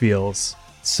in the feels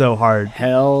so hard.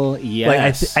 Hell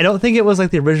yes. Like, I don't think it was like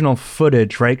the original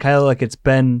footage, right, Kylo? Like, it's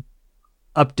been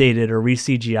updated or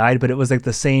re-CGI'd, but it was like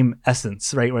the same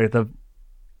essence, right? Where the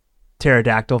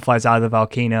pterodactyl flies out of the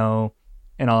volcano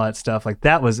and all that stuff. Like,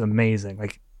 that was amazing.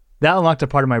 Like, that unlocked a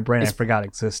part of my brain I forgot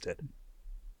existed.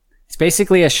 It's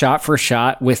basically a shot for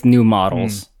shot with new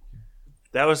models.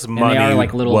 That was money. And they are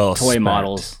like little well toy spent.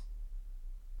 models.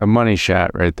 A money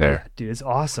shot right there. Dude, it's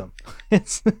awesome.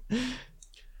 It's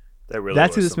That really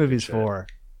that's who was this some movie's good shit. for.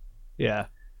 Yeah.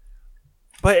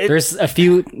 But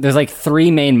there's like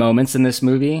 3 main moments in this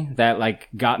movie that like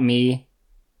got me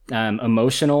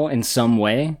emotional in some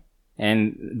way.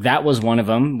 And that was one of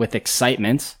them with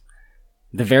excitement.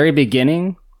 The very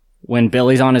beginning when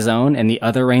Billy's on his own and the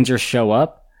other Rangers show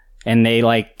up and they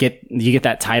like you get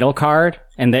that title card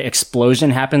and the explosion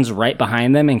happens right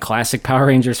behind them in classic Power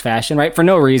Rangers fashion, right? For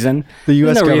no reason. The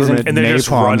U.S. No government reason. And they're just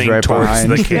napalms running right towards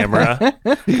behind the camera.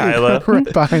 Kylo.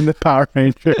 right behind the Power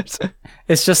Rangers.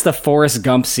 It's just the Forrest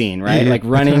Gump scene, right? Like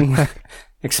running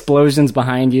explosions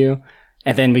behind you.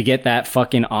 And then we get that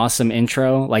fucking awesome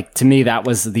intro. Like, to me, that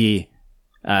was the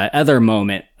other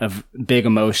moment of big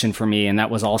emotion for me. And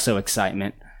that was also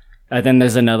excitement. Then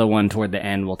there's another one toward the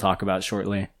end we'll talk about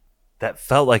shortly. That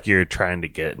felt like you're trying to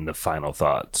get into final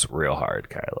thoughts real hard,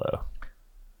 Kylo.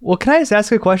 Well, can I just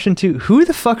ask a question too? Who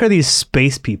the fuck are these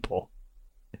space people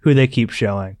who they keep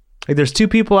showing? Like, there's 2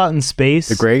 people out in space.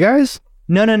 The gray guys?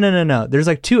 No. There's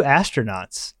like 2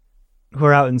 astronauts who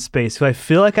are out in space who I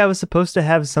feel like I was supposed to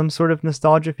have some sort of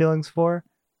nostalgia feelings for.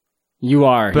 You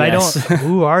are, But yes. I don't.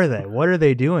 Who are they? What are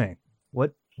they doing?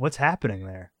 What's happening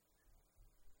there?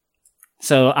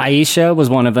 So Aisha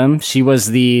was one of them. She was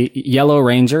the Yellow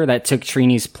Ranger that took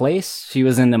Trini's place. She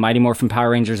was in the Mighty Morphin Power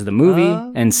Rangers, the movie,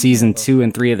 and season 2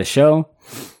 and 3 of the show.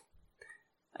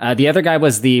 The other guy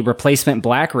was the replacement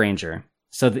Black Ranger.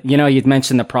 So, you'd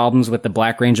mentioned the problems with the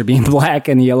Black Ranger being black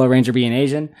and the Yellow Ranger being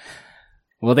Asian.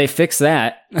 Well, they fixed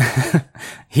that.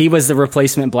 He was the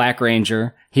replacement Black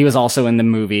Ranger. He was also in the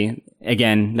movie.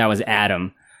 Again, that was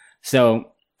Adam. So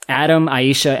Adam,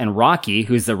 Aisha, and Rocky,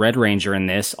 who's the Red Ranger in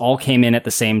this, all came in at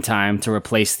the same time to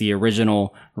replace the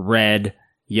original Red,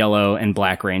 Yellow, and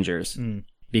Black Rangers.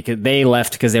 Because they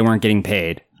left because they weren't getting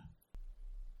paid.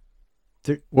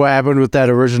 What happened with that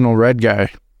original red guy?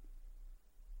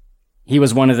 He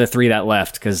was one of the 3 that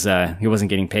left because he wasn't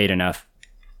getting paid enough.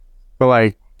 But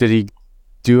like, did he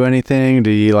do anything?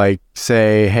 Did he like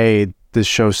say, "Hey, this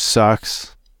show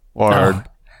sucks"? Or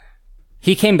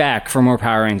he came back for more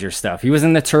Power Ranger stuff. He was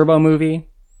in the Turbo movie,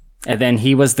 and then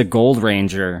he was the Gold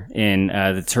Ranger in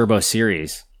the Turbo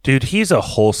series. Dude, he's a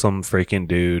wholesome freaking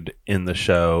dude in the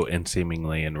show and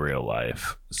seemingly in real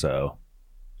life. So,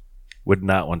 would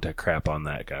not want to crap on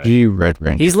that guy. Gee, Red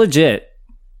Ranger. He's legit.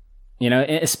 You know,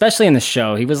 especially in the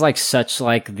show, he was like such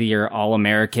like the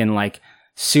all-American, like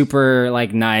super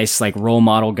like nice, like role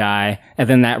model guy. And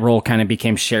then that role kind of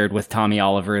became shared with Tommy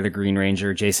Oliver, the Green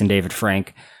Ranger, Jason David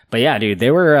Frank. But yeah, dude,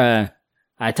 they were,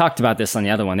 I talked about this on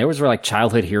the other one. They were like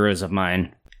childhood heroes of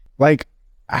mine. Like,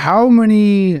 how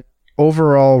many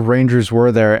overall Rangers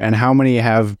were there, and how many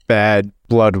have bad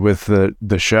blood with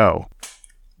the show?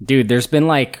 Dude, there's been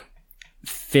like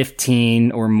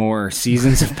 15 or more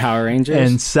seasons of Power Rangers.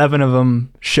 And 7 of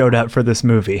them showed up for this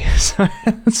movie.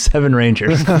 7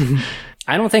 Rangers.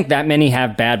 I don't think that many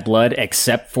have bad blood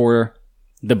except for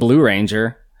the Blue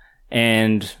Ranger.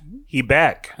 And he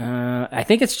back. I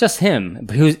think it's just him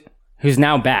who's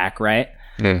now back, right?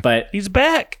 Yeah. But he's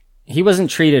back. He wasn't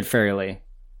treated fairly.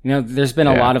 You know, there's been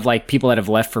a lot of like people that have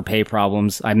left for pay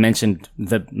problems. I mentioned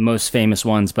the most famous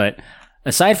ones, but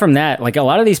aside from that, like a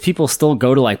lot of these people still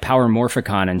go to like Power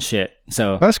Morphicon and shit.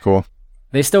 So that's cool.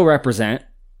 They still represent.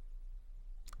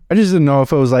 I just didn't know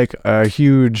if it was like a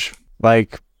huge,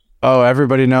 like, oh,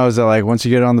 everybody knows that like once you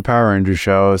get on the Power Rangers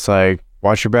show, it's like,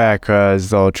 watch your back because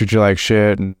they'll treat you like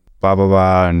shit and blah, blah,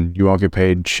 blah, and you won't get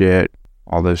paid shit,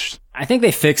 all this. I think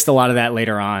they fixed a lot of that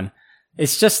later on.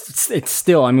 It's just, it's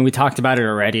still, I mean, we talked about it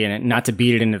already, and not to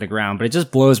beat it into the ground, but it just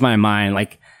blows my mind.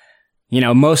 Like, you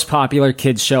know, most popular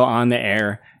kids show on the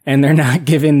air, and they're not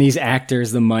giving these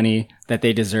actors the money that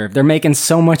they deserve. They're making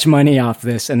so much money off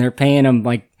this, and they're paying them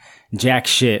like jack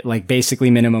shit, like basically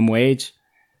minimum wage.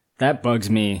 That bugs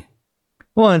me.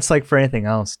 Well, it's like for anything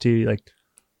else too. Like,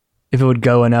 if it would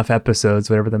go enough episodes,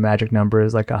 whatever the magic number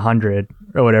is, like 100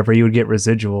 or whatever, you would get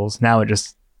residuals. Now it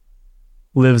just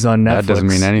lives on Netflix. That doesn't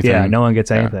mean anything. Yeah, no one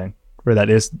gets anything. Where that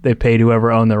is, they paid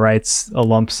whoever owned the rights a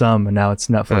lump sum, and now it's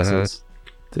Netflix's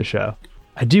to show.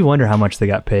 I do wonder how much they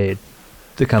got paid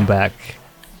to come back.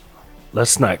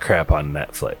 Let's not crap on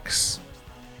Netflix.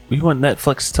 We want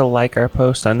Netflix to like our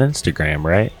post on Instagram,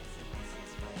 right?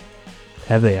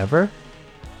 Have they ever?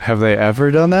 Have they ever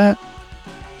done that?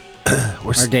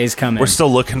 Our day's coming. We're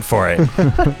still looking for it.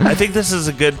 I think this is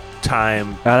a good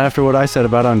time. Not after what I said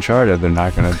about Uncharted, they're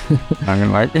not gonna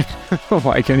like it.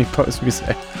 Like any post we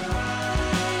say.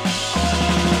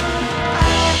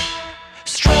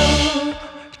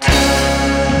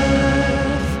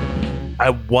 I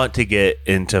want to get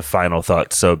into final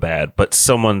thoughts so bad, but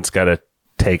someone's got to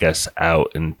take us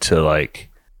out into like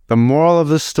the moral of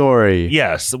the story.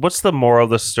 Yes. What's the moral of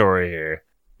the story here?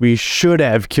 We should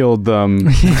have killed them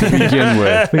to begin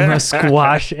with. We must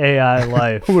squash AI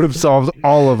life. Would have solved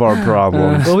all of our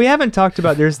problems. Well, we haven't talked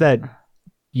about, there's that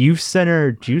youth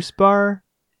center juice bar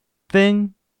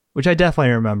thing, which I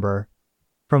definitely remember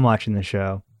from watching the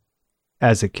show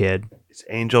as a kid. It's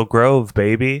Angel Grove,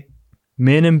 baby.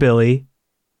 Min and Billy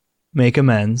make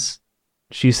amends.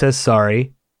 She says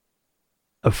sorry.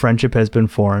 A friendship has been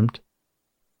formed.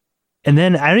 And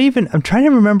then I'm trying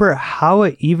to remember how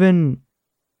it even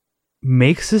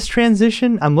makes this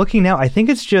transition. I'm looking now. I think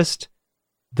it's just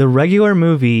the regular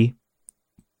movie,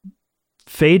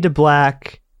 fade to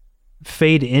black,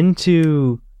 fade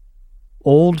into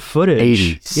old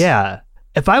footage. 80s. Yeah.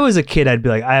 If I was a kid, I'd be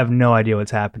like, I have no idea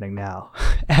what's happening now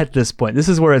at this point. This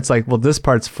is where it's like, well, this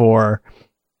part's for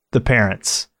the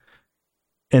parents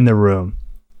in the room.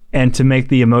 And to make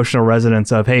the emotional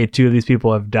resonance of, hey, 2 of these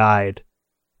people have died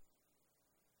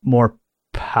more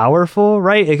powerful,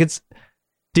 right?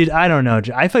 Dude, I don't know.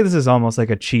 I feel like this is almost like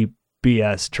a cheap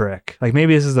BS trick. Like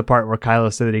maybe this is the part where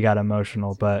Kylo said that he got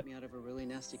emotional, but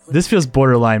this feels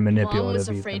borderline manipulative.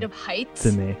 Mom was afraid of heights?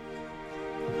 To me.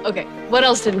 Okay, what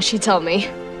else didn't she tell me?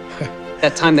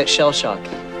 That time that shell shock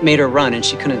made her run and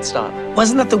she couldn't stop.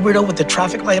 Wasn't that the weirdo with the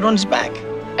traffic light on his back?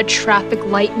 A traffic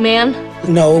light man?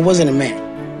 No, it wasn't a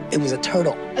man. It was a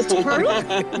turtle. A turtle?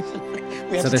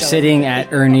 So they're sitting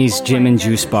at Ernie's Gym and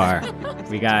Juice Bar.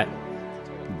 We got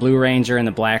Blue Ranger and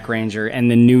the Black Ranger and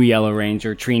the new Yellow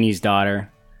Ranger, Trini's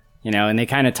daughter. You know, and they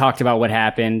kind of talked about what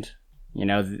happened. You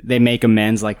know, they make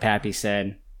amends, like Pappy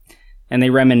said. And they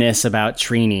reminisce about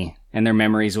Trini and their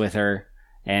memories with her.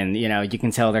 And, you know, you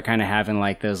can tell they're kind of having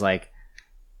like those like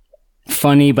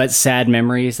funny but sad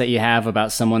memories that you have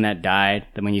about someone that died.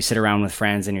 That when you sit around with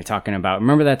friends and you're talking about,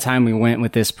 remember that time we went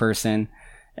with this person?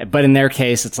 But in their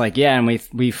case, it's like, yeah, and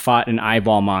we fought an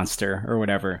eyeball monster or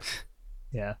whatever.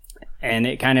 Yeah. And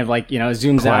it kind of like, you know,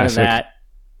 zooms out of that,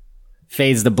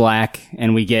 fades to black,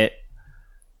 and we get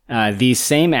these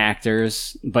same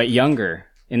actors, but younger,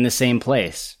 in the same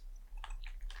place.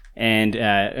 And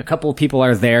a couple of people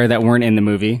are there that weren't in the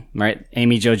movie, right?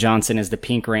 Amy Jo Johnson is the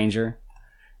Pink Ranger.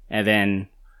 And then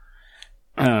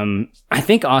I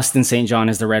think Austin St. John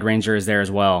is the Red Ranger is there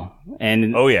as well.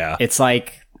 And oh, yeah. It's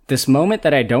like this moment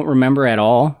that I don't remember at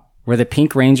all, where the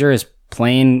Pink Ranger is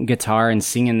playing guitar and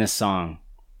singing this song.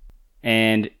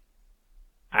 And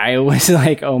I was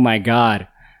like, oh my God,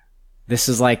 this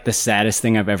is like the saddest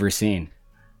thing I've ever seen.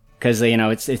 Because, you know,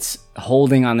 it's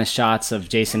holding on the shots of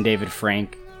Jason David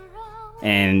Frank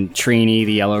and Trini,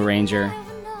 the Yellow Ranger.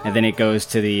 And then it goes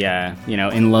to the, you know,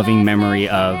 in loving memory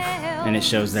of, and it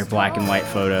shows their black and white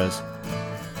photos.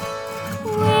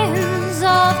 Winds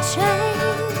of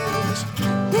change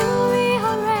will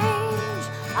rearrange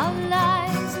our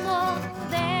lives more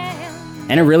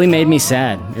than. And it really made me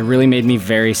sad. It really made me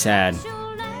very sad.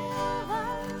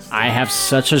 I have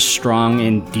such a strong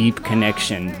and deep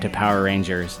connection to Power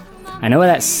Rangers. I know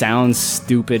that sounds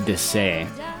stupid to say,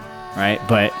 right?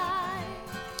 But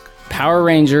Power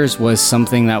Rangers was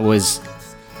something that was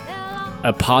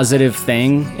a positive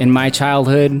thing in my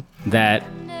childhood that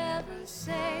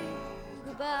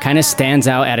kind of stands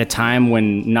out at a time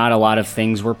when not a lot of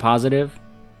things were positive.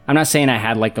 I'm not saying I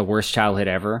had like the worst childhood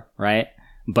ever, right?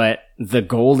 But the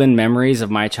golden memories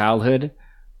of my childhood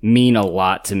mean a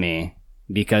lot to me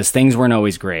because things weren't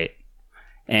always great.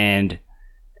 And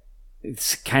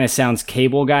it kind of sounds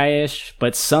cable guy-ish,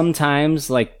 but sometimes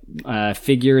like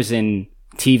figures in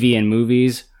TV and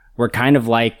movies were kind of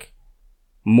like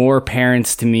more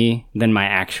parents to me than my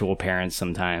actual parents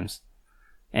sometimes.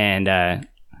 And,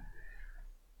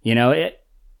 you know,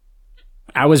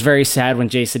 I was very sad when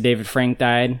Jason David Frank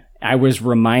died. I was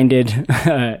reminded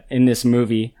in this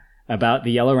movie about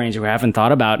the Yellow Ranger, who I haven't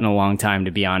thought about in a long time,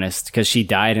 to be honest, because she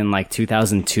died in like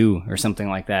 2002 or something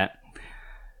like that.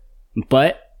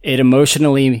 But it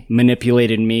emotionally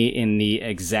manipulated me in the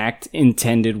exact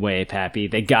intended way, Pappy.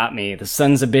 They got me. The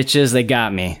sons of bitches, they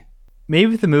got me.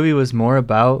 Maybe if the movie was more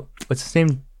about, what's his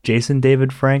name? Jason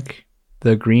David Frank,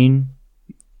 the Green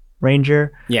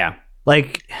Ranger. Yeah.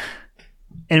 Like,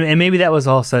 and maybe that was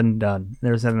all said and done.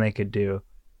 There was nothing they could do.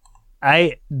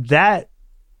 I don't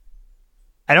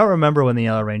remember when the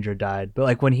Yellow Ranger died, but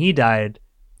like when he died,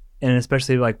 and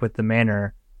especially like with the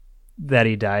manner that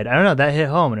he died, I don't know, that hit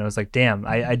home, and it was like, damn,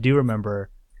 I do remember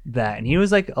that. And he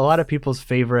was like a lot of people's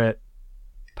favorite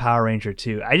Power Ranger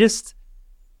too.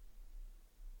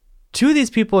 Two of these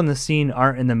people in the scene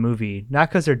aren't in the movie, not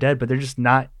because they're dead, but they're just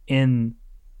not in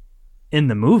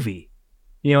the movie.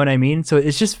 You know what I mean? So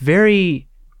it's just very,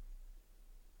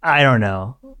 I don't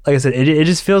know. Like I said, it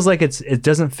just feels like it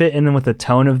doesn't fit in with the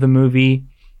tone of the movie.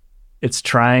 It's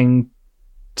trying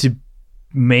to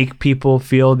make people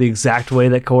feel the exact way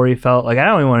that Korey felt. Like, I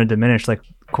don't even want to diminish like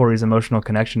Korey's emotional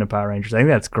connection to Power Rangers. I think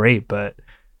that's great, but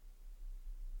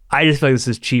I just feel like this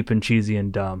is cheap and cheesy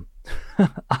and dumb.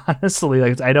 Honestly,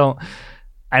 like I don't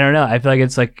know. I feel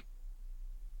like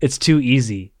it's too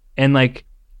easy. And like,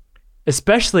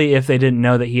 especially if they didn't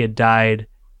know that he had died,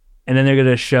 and then they're going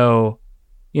to show,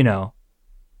 you know,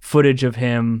 footage of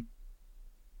him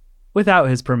without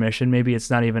his permission. Maybe it's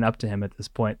not even up to him at this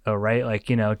point though, right? Like,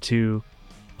 you know, to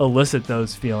elicit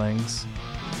those feelings.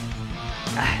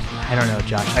 I don't know,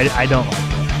 Josh. I don't like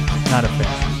it. Not a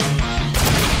fan.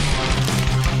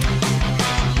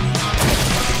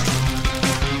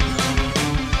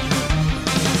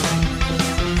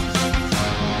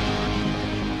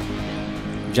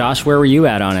 Josh, where were you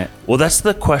at on it? Well, that's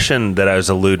the question that I was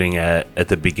alluding at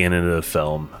the beginning of the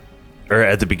film, or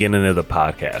at the beginning of the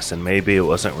podcast, and maybe it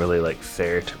wasn't really like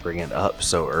fair to bring it up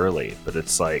so early, but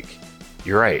it's like,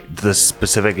 you're right. The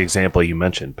specific example you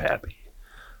mentioned, Pappy,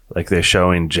 like they're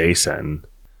showing Jason,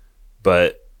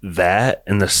 but that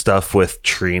and the stuff with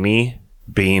Trini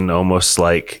being almost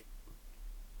like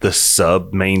the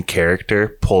sub main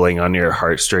character pulling on your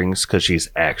heartstrings because she's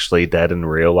actually dead in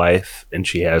real life and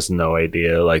she has no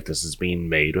idea like this is being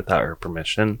made without her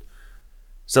permission.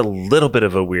 It's a little bit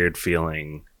of a weird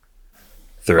feeling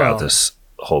throughout this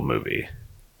whole movie.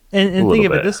 And think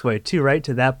of it this way too, right?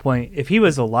 To that point, if he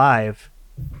was alive,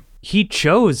 he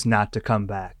chose not to come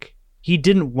back. He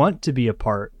didn't want to be a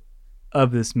part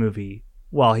of this movie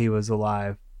while he was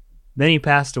alive. Then he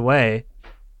passed away.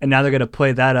 And now they're going to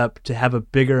play that up to have a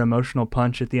bigger emotional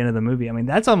punch at the end of the movie. I mean,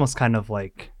 that's almost kind of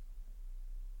like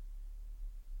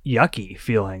yucky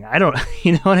feeling. I don't,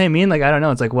 you know what I mean? Like, I don't know.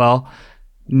 It's like, well,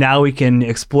 now we can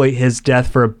exploit his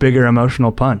death for a bigger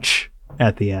emotional punch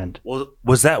at the end. Well,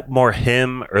 was that more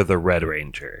him or the Red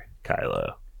Ranger,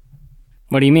 Kylo?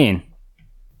 What do you mean?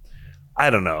 I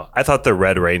don't know. I thought the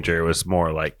Red Ranger was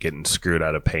more like getting screwed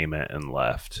out of payment and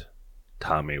left.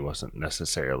 Tommy wasn't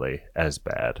necessarily as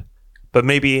bad. But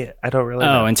maybe I don't really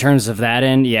know. In terms of that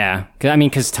end, yeah. I mean,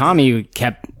 because Tommy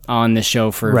kept on the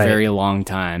show for a very long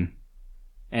time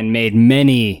and made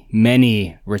many,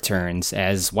 many returns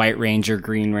as White Ranger,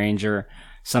 Green Ranger,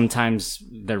 sometimes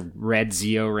the Red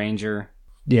Zeo Ranger.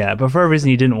 Yeah, but for a reason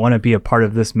he didn't want to be a part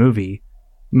of this movie,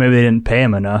 Maybe they didn't pay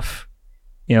him enough.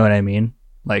 You know what I mean?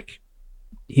 Like,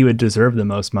 he would deserve the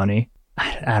most money.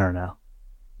 I don't know.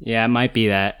 Yeah, it might be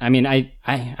that. I mean, I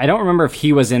don't remember if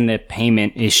he was in the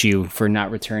payment issue for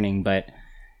not returning, but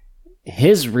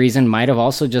his reason might have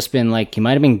also just been like, he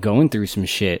might have been going through some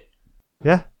shit.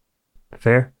 Yeah,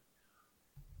 fair.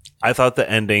 I thought the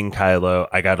ending, Kylo,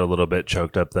 I got a little bit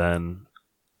choked up then.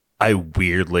 I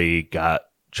weirdly got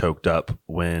choked up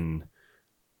when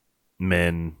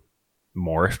men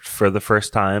morphed for the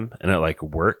first time and it like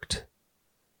worked.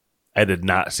 I did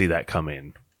not see that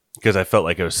coming because I felt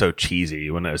like it was so cheesy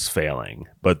when it was failing.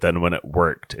 But then when it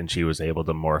worked and she was able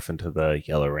to morph into the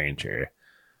Yellow Ranger,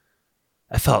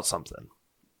 I felt something.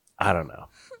 I don't know.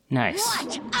 Nice.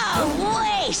 What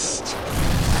a waste!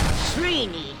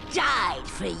 Trini died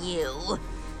for you,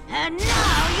 and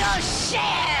now you'll share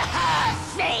her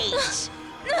fate!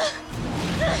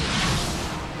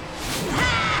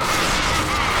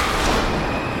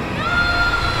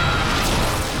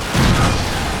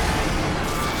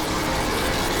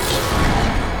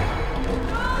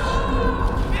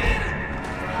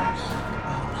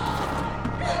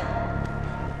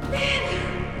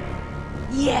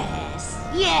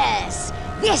 Yes,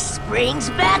 this brings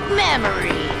back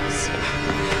memories.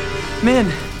 Man.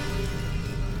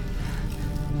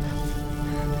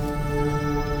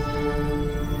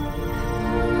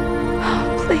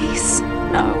 Oh, please,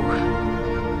 no.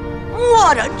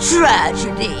 What a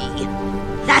tragedy.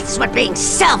 That's what being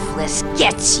selfless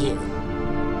gets you.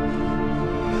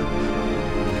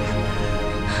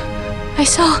 I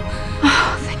saw.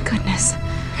 Oh, thank goodness.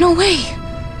 No way.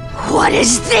 What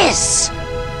is this?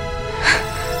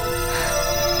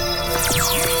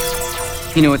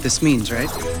 You know what this means, right?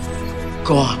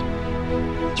 Go on.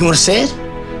 You want to say it?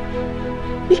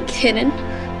 You kidding?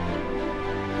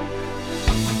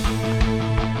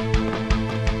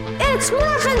 It's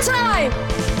morphin' time!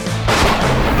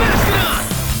 Mastodon!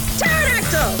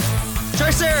 Pterodactyl!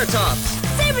 Triceratops!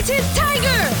 Saber-toothed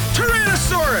tiger!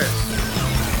 Tyrannosaurus!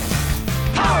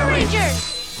 Power Rangers!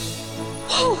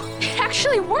 Whoa, it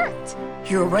actually worked!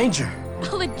 You're a ranger.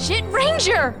 A legit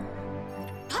ranger!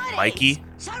 Mikey?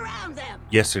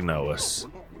 Yes or no?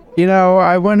 You know,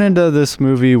 I went into this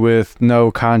movie with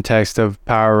no context of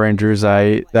Power Rangers.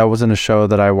 That wasn't a show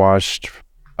that I watched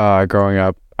growing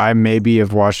up. I maybe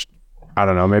have watched, I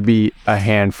don't know, maybe a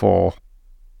handful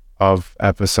of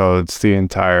episodes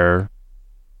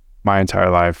my entire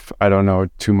life. I don't know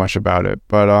too much about it.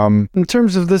 But in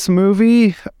terms of this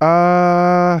movie,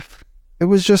 it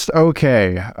was just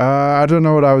okay. I don't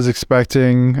know what I was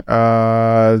expecting.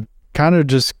 Kind of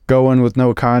just going with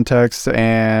no context,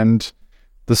 and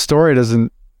the story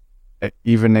doesn't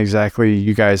even exactly,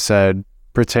 you guys said,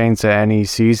 pertain to any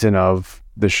season of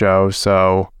the show.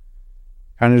 So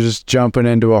kind of just jumping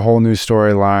into a whole new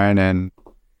storyline, and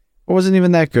it wasn't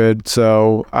even that good.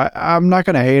 So I'm not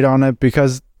going to hate on it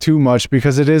too much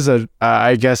because it is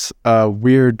I guess a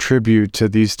weird tribute to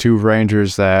these two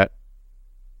Rangers that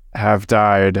have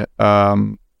died.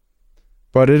 But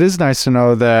it is nice to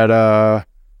know that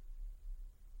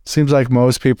seems like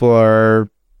most people are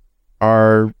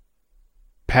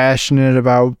passionate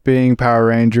about being Power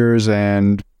Rangers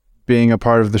and being a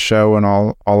part of the show and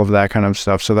all of that kind of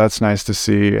stuff. So that's nice to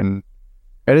see, and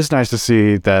it is nice to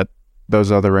see that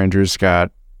those other Rangers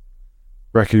got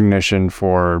recognition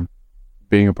for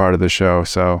being a part of the show.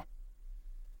 So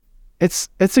it's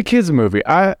a kids movie.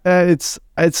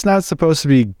 It's not supposed to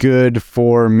be good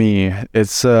for me.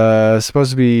 It's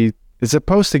supposed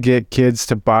to get kids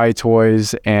to buy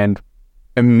toys and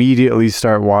immediately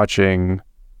start watching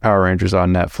Power Rangers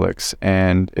on Netflix,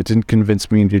 and it didn't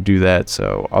convince me to do that,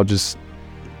 so I'll just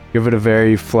give it a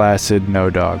very flaccid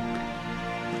no dog.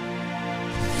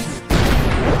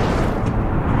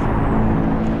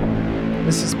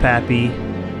 This is Pappy,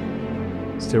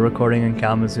 still recording in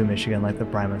Kalamazoo, Michigan, like the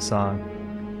Primus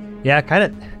song. Yeah,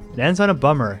 it ends on a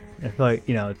bummer. I feel like,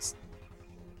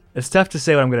 it's tough to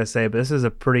say what I'm going to say, but this is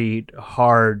a pretty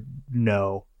hard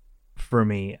no for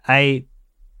me. I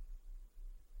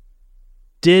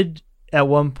did at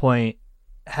one point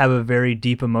have a very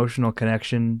deep emotional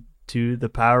connection to the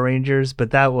Power Rangers,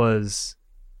 but that was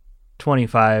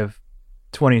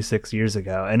 26 years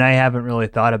ago. And I haven't really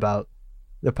thought about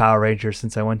the Power Rangers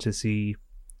since I went to see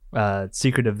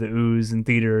Secret of the Ooze in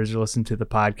theaters or listened to the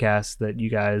podcast that you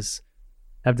guys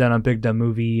have done on Big Dumb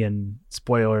Movie and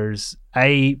spoilers.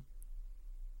 I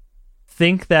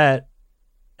think that,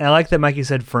 and I like that Mikey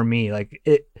said for me, like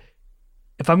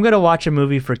if I'm going to watch a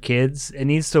movie for kids, it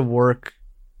needs to work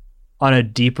on a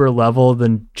deeper level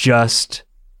than just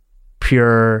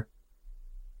pure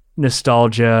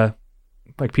nostalgia.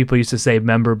 Like people used to say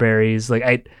member berries.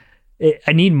 Like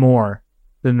I need more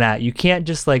than that. You can't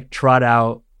just like trot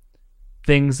out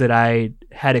things that I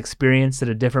had experienced at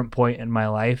a different point in my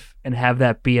life and have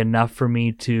that be enough for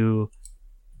me to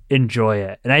enjoy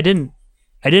it. And I didn't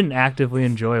actively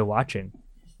enjoy watching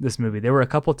this movie. There were a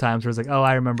couple times where I was like, oh,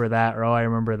 I remember that, or oh, I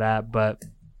remember that. But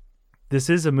this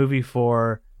is a movie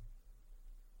for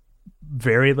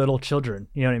very little children.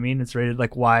 You know what I mean? It's rated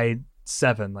like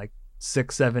Y7, like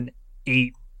 6, 7,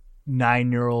 8,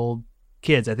 9-year-old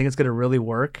kids. I think it's going to really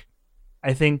work.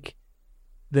 I think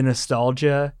the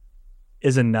nostalgia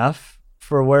is enough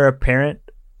for where a parent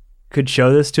could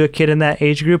show this to a kid in that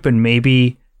age group, and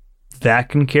maybe that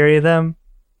can carry them.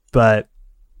 But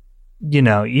you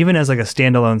know, even as like a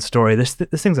standalone story, this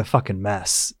thing's a fucking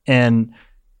mess. And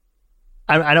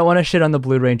I don't want to shit on the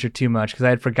Blue Ranger too much because I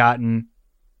had forgotten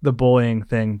the bullying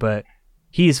thing, but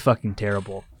he's fucking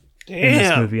terrible in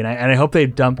this movie. And I hope they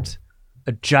dumped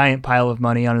a giant pile of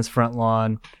money on his front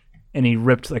lawn and he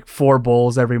ripped like 4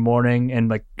 bowls every morning and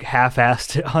like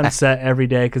half-assed it on set every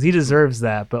day because he deserves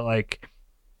that. But like,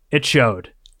 it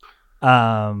showed.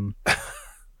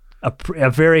 A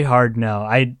very hard no.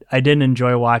 I didn't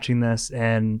enjoy watching this,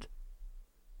 and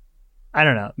I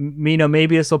don't know.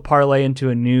 Maybe this will parlay into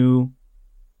a new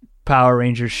Power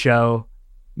Rangers show.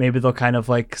 Maybe they'll kind of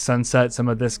like sunset some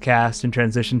of this cast and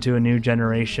transition to a new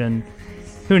generation.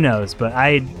 Who knows? But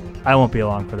I won't be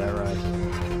along for that ride.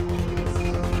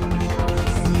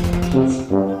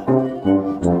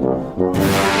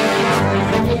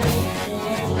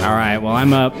 All right, well,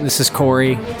 I'm up. This is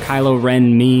Korey, Kylo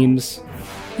Ren memes.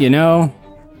 You know,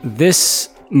 this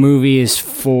movie is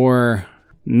for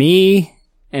me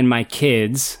and my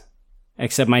kids,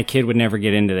 except my kid would never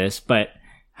get into this, but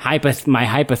my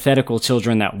hypothetical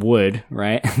children that would,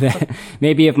 right?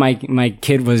 Maybe if my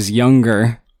kid was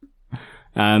younger.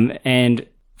 And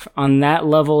on that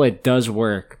level, it does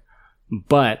work,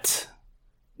 but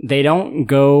they don't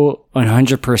go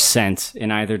 100%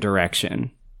 in either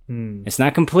direction. It's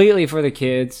not completely for the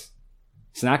kids.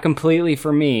 It's not completely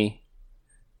for me.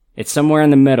 It's somewhere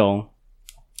in the middle,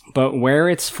 but where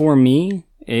it's for me,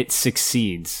 it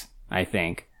succeeds, I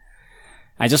think.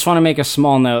 I just want to make a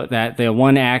small note that the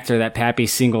one actor that Pappy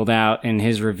singled out in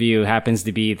his review happens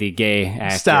to be the gay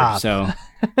actor. Stop. So,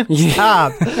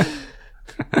 Stop.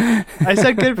 I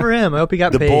said good for him. I hope he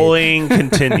got paid. The bullying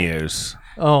continues.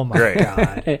 Oh my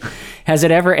God. Has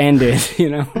it ever ended, you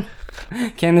know?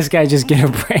 Can this guy just get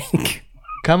a break?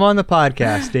 Come on the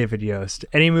podcast, David Yost.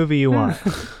 Any movie you want.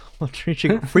 We'll treat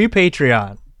you free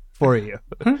Patreon for you.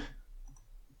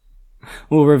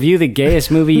 We'll review the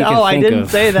gayest movie you can think of. No, I didn't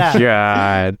say that.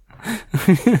 God.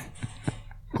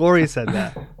 Korey said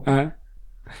that.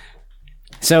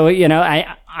 So, you know,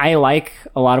 I like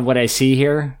a lot of what I see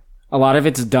here. A lot of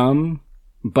it's dumb,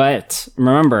 but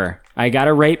remember, I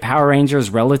gotta rate Power Rangers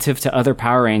relative to other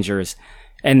Power Rangers,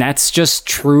 and that's just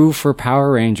true for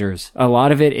Power Rangers. A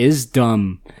lot of it is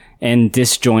dumb and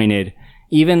disjointed.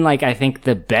 Even like I think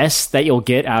the best that you'll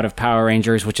get out of Power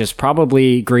Rangers, which is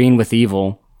probably Green with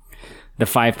Evil, the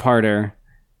 5-parter,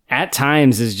 at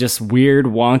times is just weird,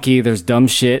 wonky. There's dumb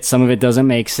shit. Some of it doesn't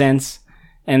make sense.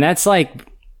 And that's like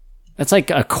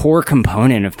a core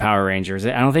component of Power Rangers.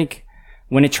 I don't think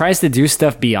when it tries to do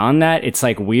stuff beyond that, it's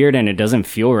like weird and it doesn't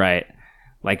feel right.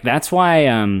 Like that's why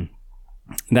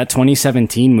that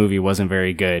 2017 movie wasn't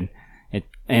very good.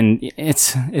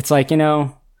 It's like, you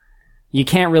know, you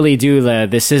can't really do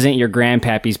this isn't your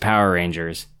grandpappy's Power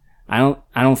Rangers. I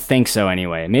don't think so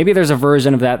anyway. Maybe there's a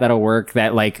version of that'll work.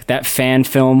 That like that fan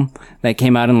film that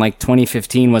came out in like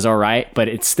 2015 was all right, but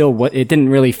it didn't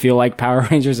really feel like Power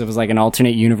Rangers. It was like an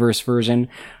alternate universe version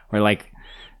where like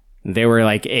they were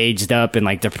like aged up and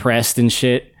like depressed and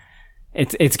shit.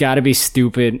 It's got to be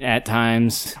stupid at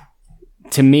times.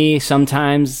 To me,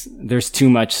 sometimes there's too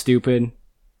much stupid,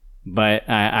 but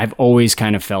I've always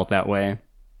kind of felt that way.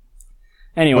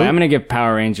 Anyway, I'm going to give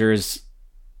Power Rangers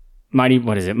Mighty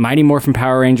Morphin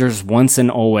Power Rangers Once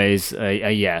and Always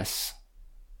a yes.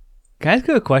 Can I ask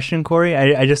you a question,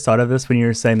 Korey? I just thought of this when you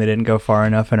were saying they didn't go far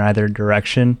enough in either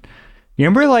direction. You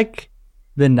remember like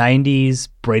the 90s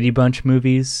Brady Bunch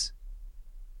movies?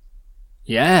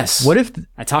 Yes. What if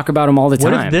I talk about them all the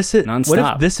time? What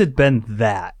if this had been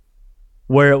that?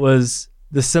 Where it was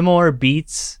the similar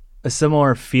beats, a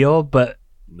similar feel, but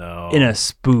in a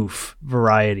spoof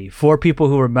variety for people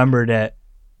who remembered it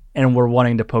and were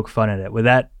wanting to poke fun at it. Would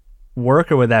that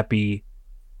work or would that be?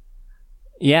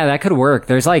 Yeah, that could work.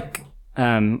 There's like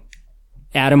Adam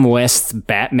West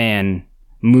Batman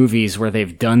movies where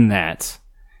they've done that.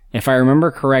 If I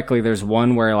remember correctly, there's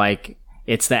one where like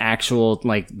it's the actual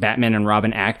like Batman and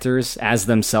Robin actors as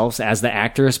themselves as the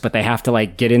actors, but they have to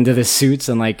like get into the suits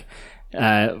and like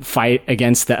fight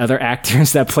against the other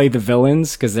actors that play the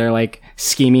villains because they're like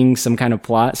scheming some kind of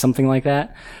plot, something like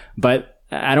that. But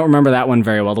I don't remember that one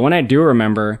very well. The one I do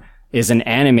remember is an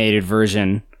animated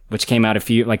version, which came out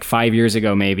 5 years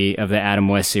ago, maybe, of the Adam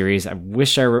West series. I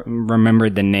wish I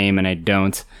remembered the name, and I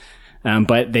don't.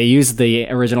 But they use the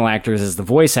original actors as the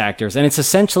voice actors, and it's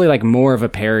essentially like more of a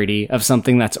parody of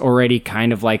something that's already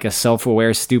kind of like a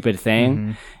self-aware, stupid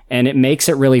thing, and it makes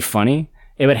it really funny.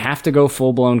 It would have to go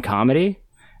full-blown comedy,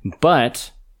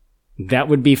 but that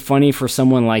would be funny for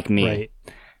someone like me. Right.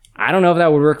 I don't know if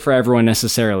that would work for everyone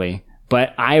necessarily,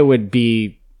 but I would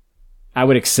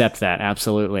accept that,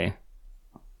 absolutely.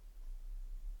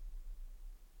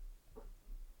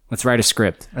 Let's write a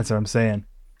script. That's what I'm saying.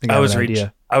 I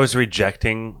was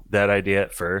rejecting that idea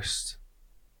at first,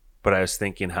 but I was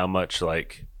thinking how much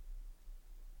like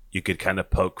you could kind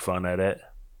of poke fun at it.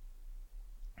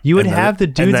 You would have the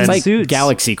dudes in like suits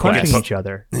Galaxy punching Quest. each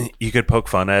other. You could poke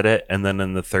fun at it, and then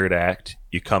in the third act,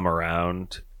 you come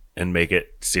around and make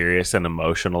it serious and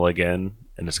emotional again,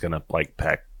 and it's gonna like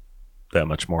pack that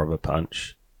much more of a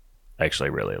punch. I actually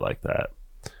really like that.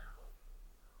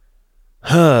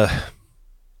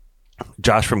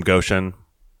 Josh from Goshen.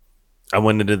 I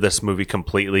went into this movie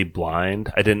completely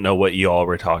blind. I didn't know what you all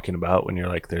were talking about when you're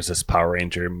like, there's this Power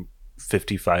Ranger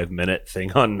 55-minute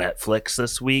thing on Netflix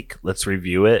this week. Let's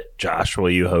review it. Josh, will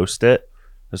you host it?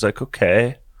 I was like,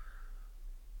 okay.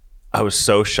 I was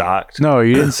so shocked. No,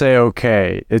 you didn't say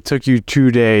okay. It took you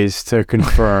 2 days to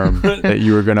confirm that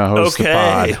you were going to host the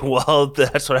pod. Well,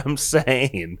 that's what I'm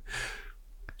saying.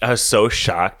 I was so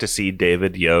shocked to see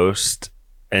David Yost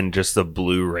and just the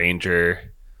Blue Ranger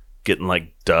getting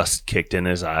like dust kicked in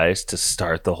his eyes to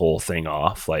start the whole thing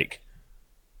off. Like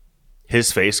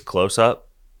his face close up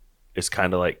is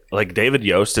kind of like David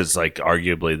Yost is like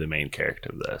arguably the main character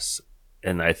of this.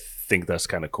 And I think that's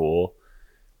kind of cool.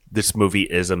 This movie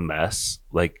is a mess,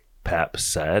 like Pap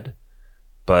said,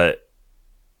 but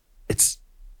it's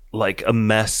like a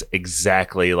mess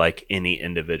exactly like any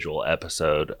individual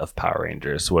episode of Power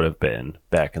Rangers would have been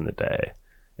back in the day.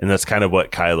 And that's kind of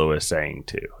what Kylo is saying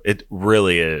too. It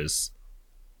really is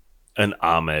an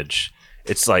homage.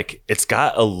 It's like, it's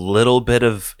got a little bit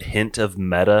of hint of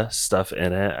meta stuff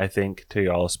in it, I think, to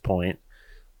y'all's point.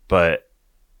 But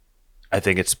I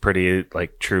think it's pretty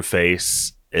like true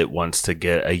face. It wants to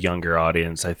get a younger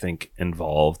audience, I think,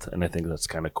 involved. And I think that's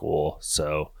kind of cool.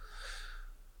 So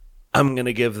I'm going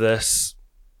to give this.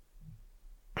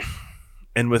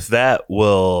 And with that,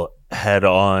 we'll head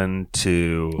on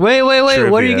to Wait.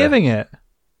 trivia. What are you giving it?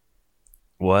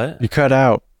 What? You cut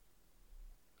out.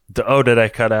 Did I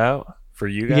cut out for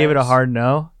you guys? You gave it a hard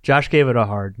no? Josh gave it a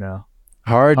hard no.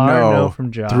 Hard no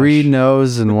from Josh. 3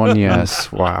 no's and 1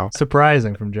 yes. Wow.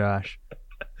 Surprising from Josh.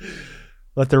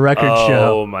 Let the record Oh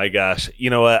show. my gosh. You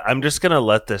know what? I'm just going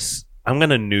to I'm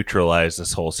going to neutralize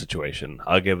this whole situation.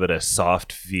 I'll give it a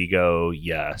soft Vigo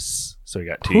yes. So we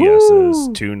got 2 yeses,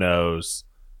 2 no's.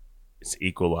 It's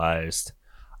equalized.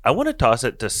 I want to toss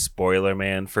it to Spoiler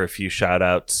Man for a few shout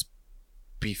outs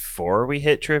before we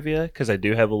hit trivia, because I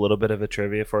do have a little bit of a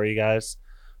trivia for you guys.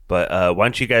 But why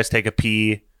don't you guys take a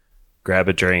pee, grab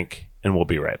a drink, and we'll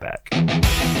be right back.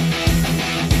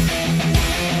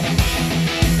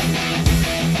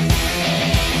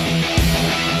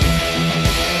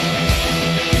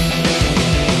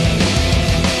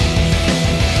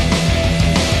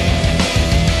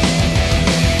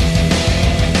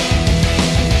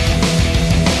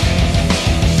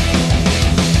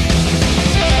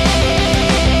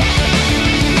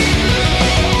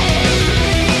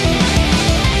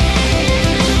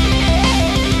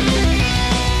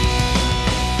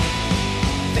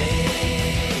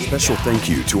 Special thank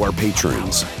you to our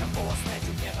patrons.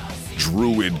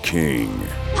 Druid King.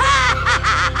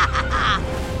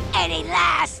 Any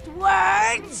last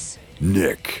words?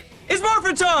 Nick. It's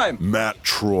Morphin time! Matt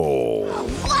Troll.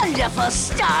 Wonderful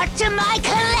start to my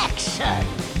collection.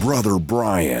 Brother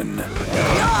Brian.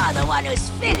 You're the one who's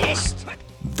finished.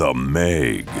 The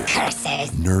Meg.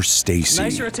 Curses. Nurse Stacy.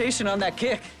 Nice rotation on that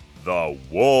kick. The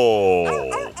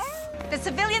Wolf. The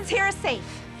civilians here are safe.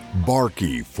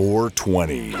 Barky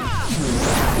 420.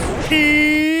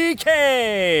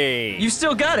 PK! You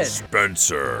still got it.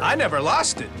 Spencer. I never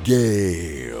lost it.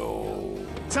 Gale.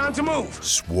 Time to move.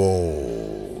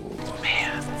 Swole.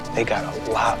 Man, they got a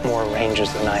lot more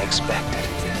Rangers than I expected.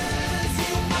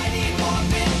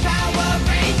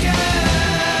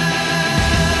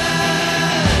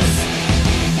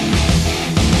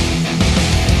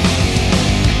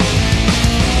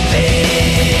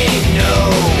 They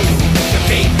know the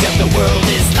fate of the world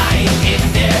is lying in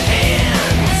their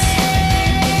hands.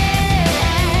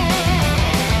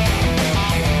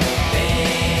 They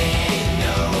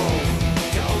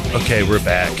Okay, we're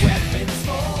back.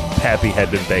 Pappy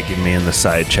had been begging me in the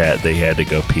side chat that he had to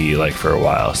go pee like for a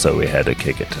while, so we had to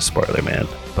kick it to Spoiler Man.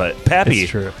 But Pappy,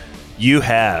 you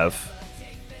have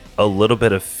a little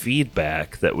bit of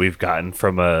feedback that we've gotten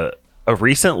from a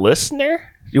recent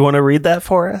listener. You want to read that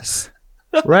for us?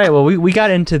 Right. Well, we got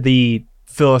into the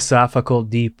philosophical,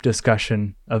 deep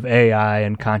discussion of AI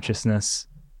and consciousness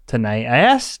tonight. I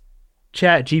asked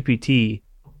ChatGPT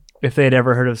if they had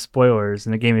ever heard of spoilers,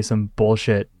 and it gave me some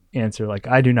bullshit answer like,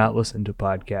 I do not listen to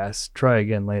podcasts. Try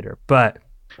again later. But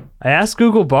I asked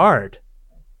Google Bard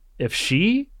if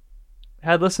she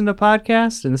had listened to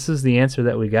podcasts, and this is the answer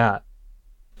that we got.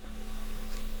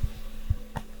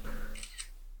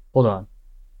 Hold on.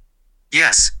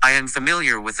 Yes, I am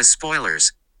familiar with the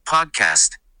Spoilers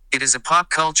podcast. It is a pop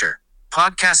culture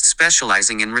podcast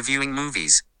specializing in reviewing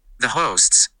movies. The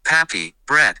hosts, Pappy,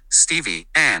 Brett, Stevie,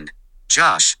 and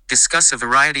Josh, discuss a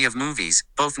variety of movies,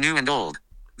 both new and old.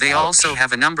 They also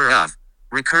have a number of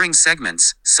recurring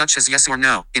segments, such as Yes or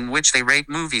No, in which they rate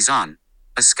movies on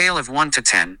a scale of 1 to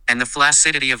 10, and the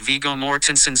flaccidity of Viggo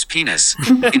Mortensen's penis,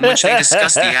 in which they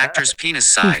discuss the actor's penis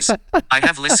size. I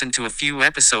have listened to a few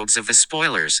episodes of the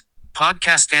Spoilers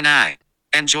podcast and I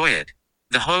enjoy it.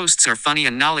 The hosts are funny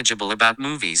and knowledgeable about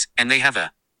movies, and they have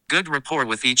a good rapport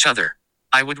with each other.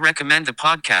 I would recommend the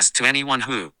podcast to anyone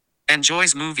who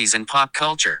enjoys movies and pop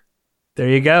culture. There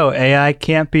you go. AI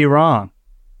can't be wrong.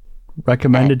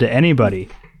 Recommended to anybody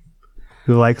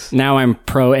who likes now I'm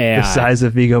pro AI. The size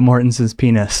of Viggo Mortensen's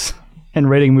penis and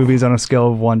rating movies on a scale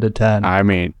of 1 to 10. I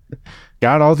mean,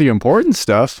 got all the important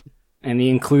stuff. And the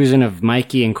inclusion of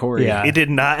Mikey and Korey. Yeah. It did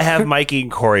not have Mikey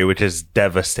and Korey, which is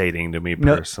devastating to me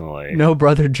personally. No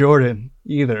brother Jordan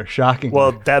either, shockingly.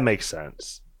 Well, that makes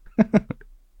sense.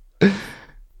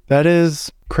 That is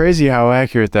crazy how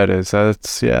accurate that is.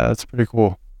 That's pretty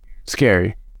cool.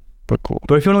 Scary, but cool.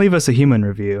 But if you want to leave us a human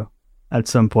review at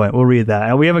some point, we'll read that.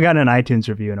 And we haven't gotten an iTunes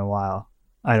review in a while,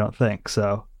 I don't think.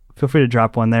 So feel free to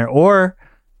drop one there, or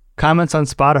comments on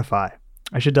Spotify.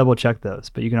 I should double check those,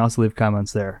 but you can also leave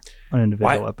comments there on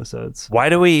individual episodes. Why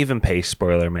do we even pay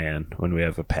Spoiler Man when we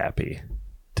have a Pappy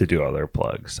to do all their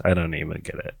plugs? I don't even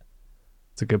get it.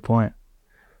 It's a good point.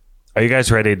 Are you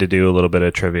guys ready to do a little bit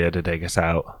of trivia to take us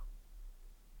out?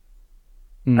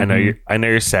 Mm-hmm. I know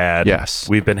you're sad. Yes.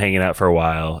 We've been hanging out for a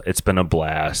while. It's been a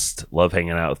blast. Love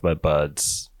hanging out with my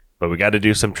buds. But we got to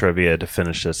do some trivia to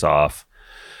finish this off.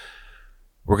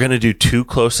 We're going to do 2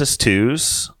 closest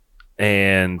twos,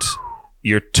 and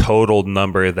your total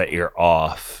number that you're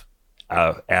off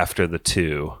after the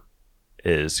 2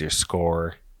 is your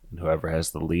score. And whoever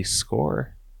has the least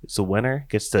score is the winner.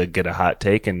 Gets to get a hot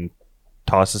take and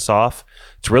toss us off.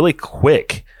 It's really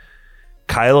quick.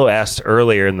 Kylo asked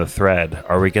earlier in the thread,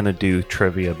 are we going to do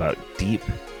trivia about deep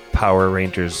Power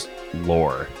Rangers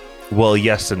lore? Well,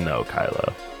 yes and no,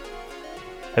 Kylo.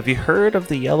 Have you heard of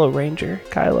the Yellow Ranger,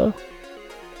 Kylo?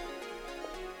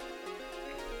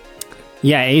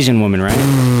 Yeah, Asian woman,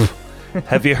 right?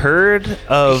 Have you heard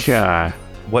of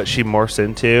what she morphs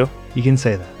into? You can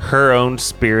say that. Her own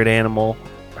spirit animal,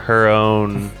 her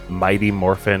own mighty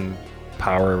Morphin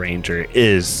Power Ranger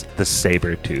is the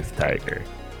saber-toothed tiger.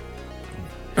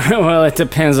 Well, it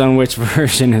depends on which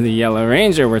version of the Yellow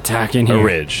Ranger we're talking here.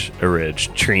 Ridge,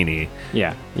 Trini.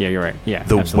 Yeah, you're right. Yeah,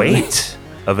 the absolutely. weight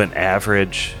of an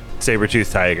average saber-toothed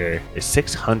tiger is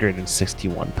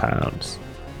 661 pounds.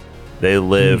 They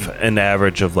live an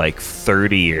average of like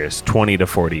 30 years, 20 to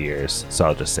 40 years. So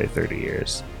I'll just say 30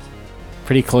 years.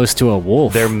 Pretty close to a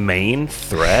wolf. Their main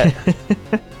threat,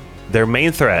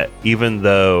 even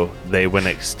though they went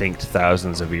extinct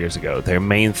thousands of years ago, their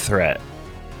main threat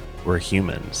were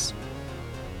humans.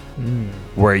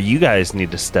 Where you guys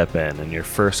need to step in your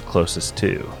first closest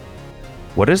 2.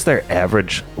 What is their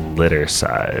average litter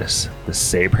size? The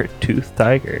saber-toothed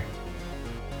tiger.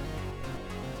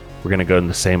 We're going to go in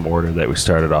the same order that we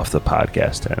started off the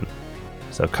podcast in.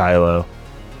 So, Kylo.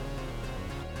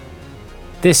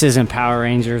 This isn't Power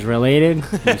Rangers related,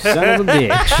 you son of a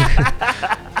bitch.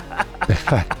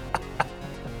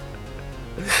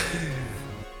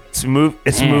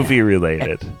 It's movie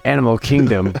related. Animal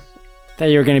Kingdom. Thought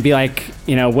you were going to be like,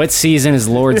 what season is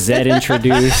Lord Zed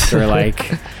introduced? Or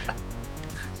like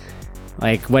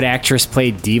what actress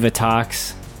played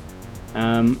Divatox?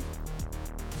 Of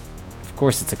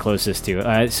course it's the closest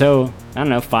to. So, I don't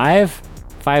know, 5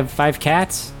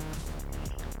 cats?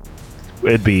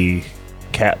 It'd be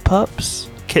cat pups?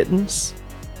 Kittens?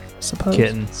 I suppose.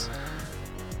 Kittens.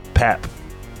 Pap.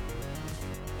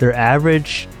 Their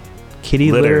average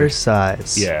kitty litter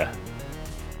size. Yeah.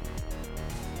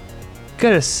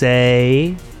 Gotta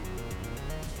say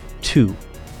 2.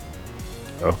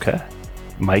 Okay.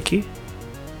 Mikey?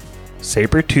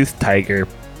 saber-toothed tiger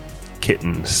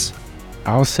kittens.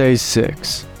 I'll say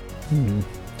 6.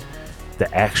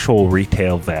 The actual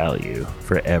retail value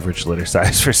for average litter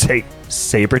size for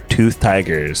saber-toothed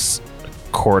tigers,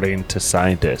 according to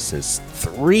scientists, is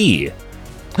 3.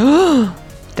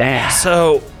 Damn.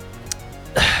 So,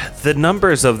 the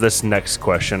numbers of this next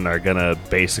question are going to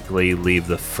basically leave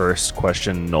the first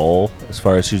question null as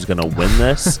far as who's going to win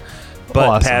this. But,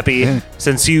 Awesome. Pappy,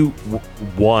 since you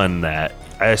won that,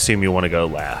 I assume you want to go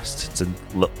last. It's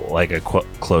like a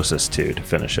closest to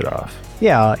finish it off.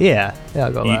 Yeah,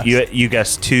 I'll go last. You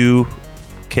guessed 2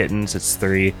 kittens, it's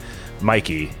 3.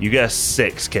 Mikey, you guessed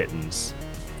 6 kittens.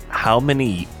 How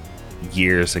many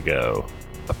years ago,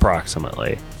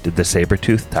 approximately, did the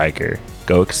saber-toothed tiger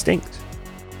go extinct?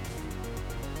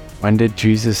 When did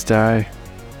Jesus die?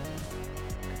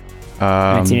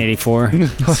 1984.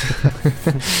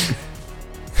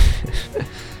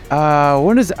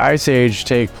 When does Ice Age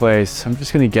take place? I'm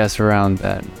just gonna guess around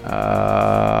then.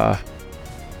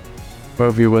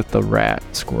 Movie with the rat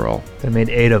squirrel. They made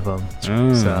 8 of them.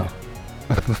 So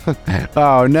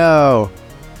Oh no.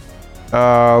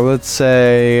 Let's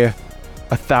say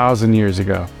 1,000 years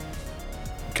ago.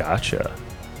 Gotcha.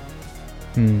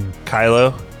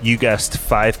 Kylo, you guessed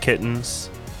 5 kittens.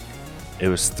 It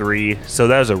was 3, so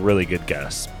that was a really good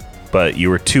guess. But you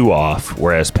were 2 off,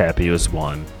 whereas Pappy was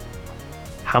 1.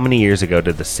 How many years ago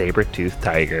did the saber-toothed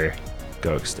tiger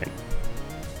go extinct?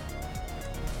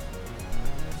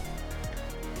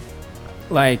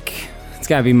 Like, it's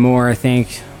gotta be more, I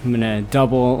think. I'm gonna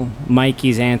double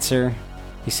Mikey's answer.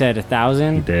 He said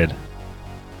 1,000? He did.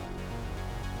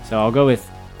 So I'll go with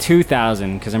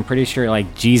 2,000, because I'm pretty sure,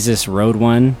 like, Jesus rode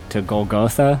one to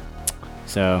Golgotha.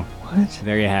 So,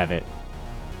 there you have it.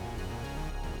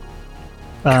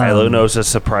 Kylo knows a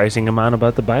surprising amount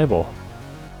about the Bible.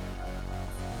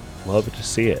 Love to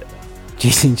see it.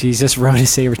 Jesus rode a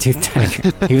saber-toothed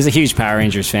tiger. He was a huge Power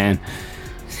Rangers fan.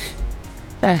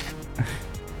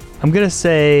 I'm going to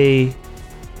say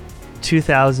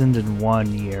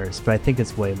 2001 years, but I think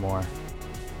it's way more.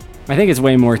 I think it's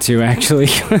way more, too, actually.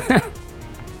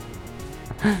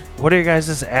 What are your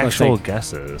guys' actual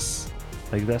guesses?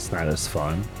 Like, that's not as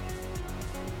fun.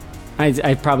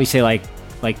 I'd probably say, like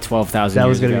 12,000 That years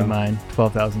was going to ago. be mine.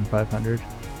 12,500.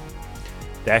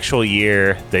 The actual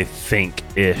year they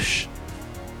think-ish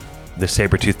the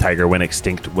saber-toothed tiger went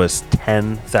extinct was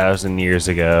 10,000 years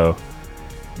ago.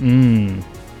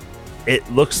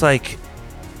 It looks like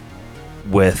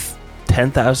with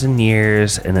 10,000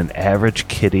 years and an average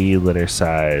kitty litter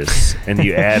size, and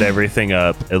you add everything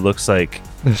up, it looks like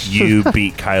you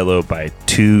beat Kylo by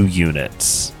 2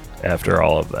 units after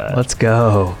all of that. Let's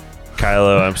go.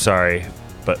 Kylo, I'm sorry,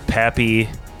 but Pappy,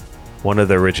 one of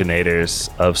the originators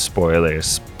of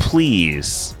spoilers,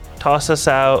 please toss us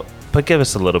out, but give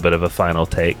us a little bit of a final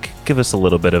take. Give us a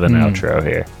little bit of an outro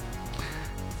here.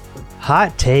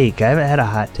 Hot take. I haven't had a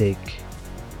hot take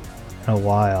in a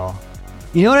while.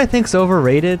 You know what I think's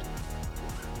overrated?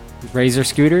 Razor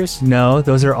scooters? No,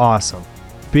 those are awesome.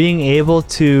 Being able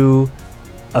to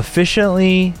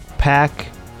efficiently pack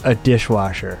a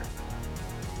dishwasher.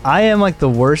 I am like the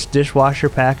worst dishwasher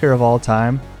packer of all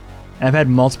time. And I've had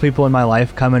multiple people in my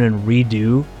life come in and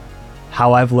redo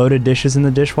how I've loaded dishes in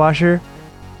the dishwasher.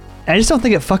 And I just don't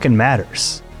think it fucking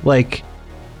matters. Like,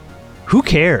 who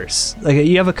cares? Like,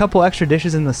 you have a couple extra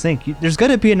dishes in the sink. There's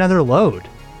going to be another load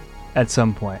at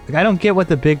some point. Like, I don't get what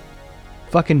the big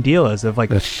fucking deal is of like,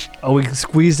 oh, we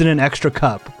squeezed in an extra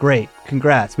cup. Great.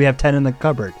 Congrats. We have 10 in the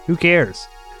cupboard. Who cares?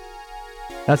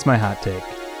 That's my hot take.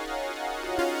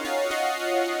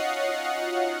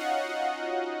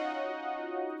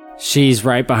 She's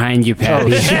right behind you,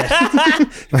 Pappy.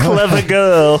 Clever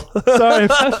girl. Sorry.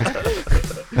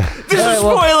 This is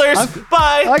spoilers.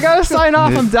 Bye. I gotta sign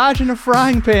off. I'm dodging a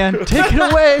frying pan. Take it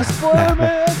away, spoiler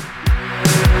man.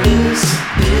 This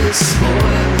is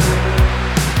spoiler.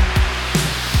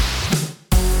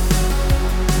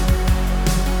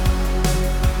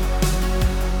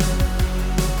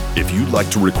 If you'd like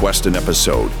to request an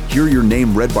episode, hear your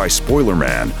name read by Spoiler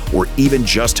Man, or even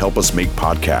just help us make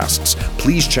podcasts,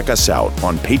 please check us out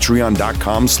on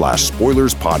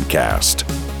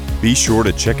patreon.com/spoilerspodcast. Be sure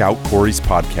to check out Korey's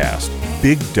podcast,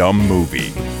 Big Dumb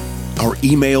Movie. Our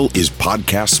email is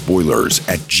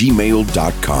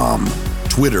podcastspoilers@gmail.com.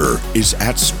 Twitter is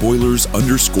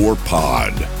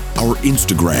 @spoilers_pod. Our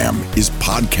Instagram is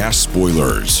podcast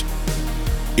spoilers.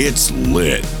 It's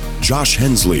lit. Josh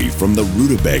Hensley from the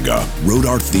Rutabaga wrote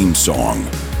our theme song.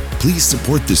 Please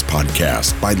support this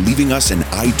podcast by leaving us an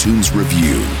iTunes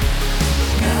review.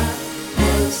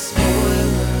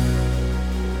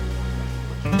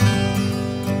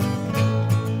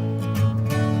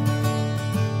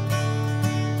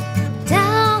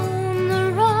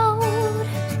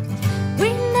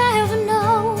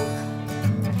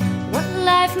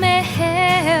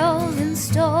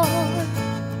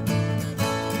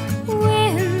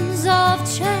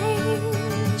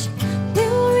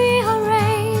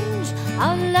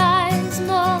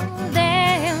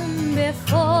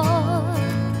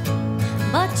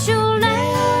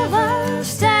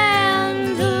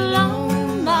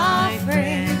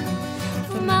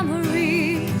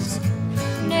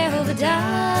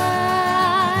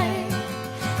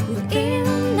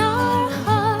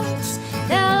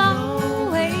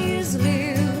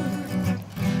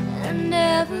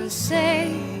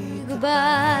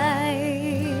 by.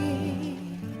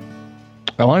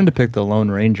 I wanted to pick the Lone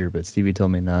Ranger, but Stevie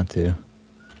told me not to.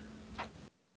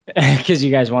 Because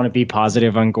you guys want to be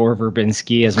positive on Gore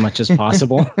Verbinski as much as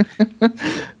possible.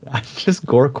 Just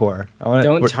Gorecore.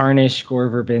 Don't tarnish Gore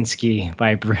Verbinski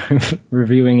by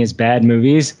reviewing his bad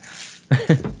movies.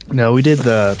 No, we did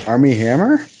the Army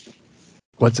Hammer?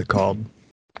 What's it called?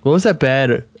 What was that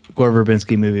bad Gore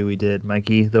Verbinski movie we did,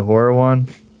 Mikey? The horror one?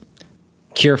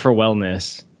 Cure for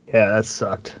Wellness. Yeah, that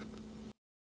sucked.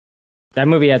 That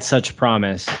movie had such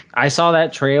promise. I saw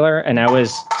that trailer and I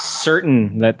was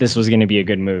certain that this was going to be a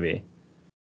good movie.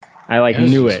 I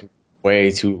knew it.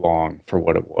 Way too long for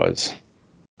what it was.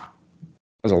 It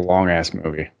was a long ass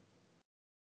movie.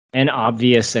 And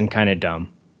obvious and kind of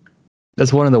dumb.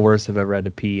 That's one of the worst I've ever had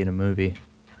to pee in a movie.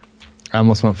 I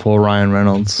almost went full Ryan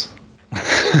Reynolds.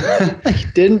 He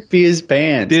didn't pee his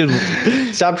pants. Dude,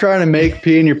 stop trying to make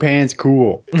peeing your pants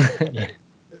cool.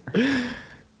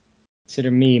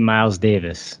 Consider me Miles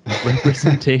Davis.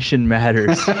 Representation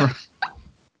matters.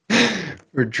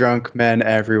 For drunk men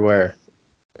everywhere.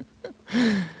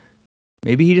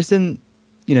 Maybe he just didn't,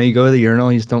 you go to the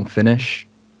urinal, you just don't finish.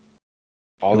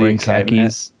 All the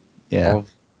khakis. Yeah.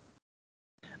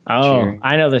 Oh,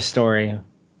 I know this story.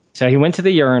 So he went to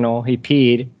the urinal, he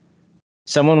peed.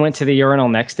 Someone went to the urinal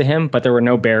next to him, but there were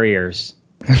no barriers.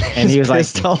 And he was like,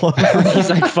 he's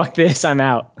like, fuck this, I'm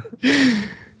out.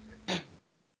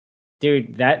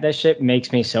 Dude, that shit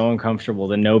makes me so uncomfortable.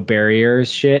 The no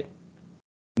barriers shit.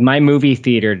 My movie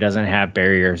theater doesn't have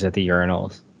barriers at the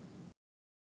urinals.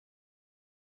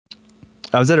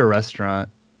 I was at a restaurant,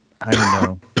 I don't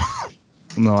know,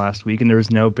 in the last week, and there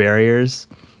was no barriers.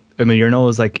 And the urinal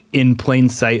was in plain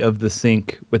sight of the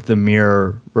sink with the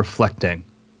mirror reflecting.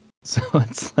 So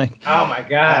it's oh my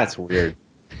God. That's weird.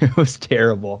 It was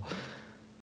terrible.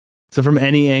 So from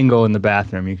any angle in the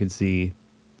bathroom, you could see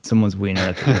someone's wiener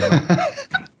at the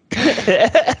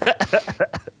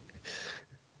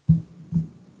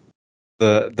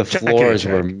urinal. The floors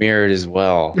were mirrored as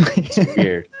well. It's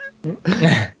weird.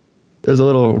 There's a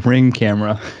little ring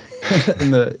camera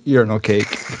in the urinal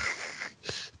cake.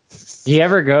 Do you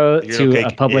ever go to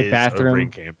a public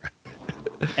bathroom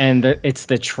and it's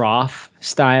the trough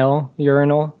style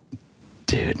urinal?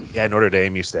 Dude. Yeah, Notre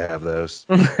Dame used to have those.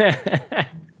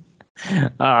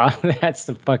 Oh, that's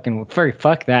the fucking...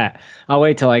 Fuck that. I'll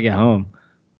wait till I get home.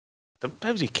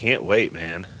 Sometimes you can't wait,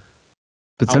 man.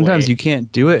 But sometimes you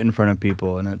can't do it in front of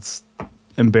people, and it's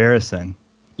embarrassing.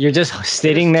 You're just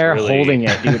sitting there holding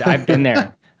it, dude. I've been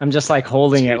there. I'm just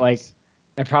holding it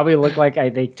I probably look like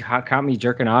they caught me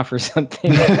jerking off or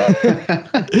something.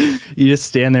 You just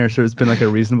stand there, so it's been a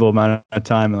reasonable amount of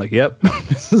time, and yep,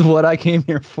 this is what I came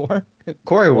here for.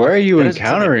 Corey, where are you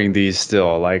encountering these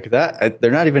still? That they're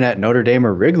not even at Notre Dame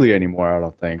or Wrigley anymore, I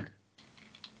don't think.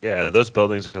 Yeah, those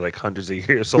buildings are hundreds of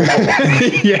years old.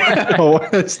 Yeah,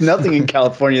 it's nothing in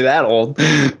California that old.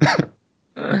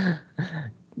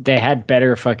 They had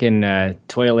better fucking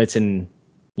toilets and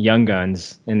Young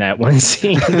Guns in that one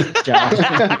scene.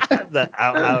 The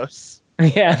outhouse.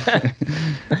 Yeah.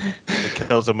 He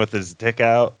kills him with his dick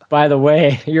out. By the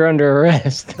way, you're under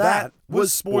arrest. That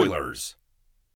was spoilers.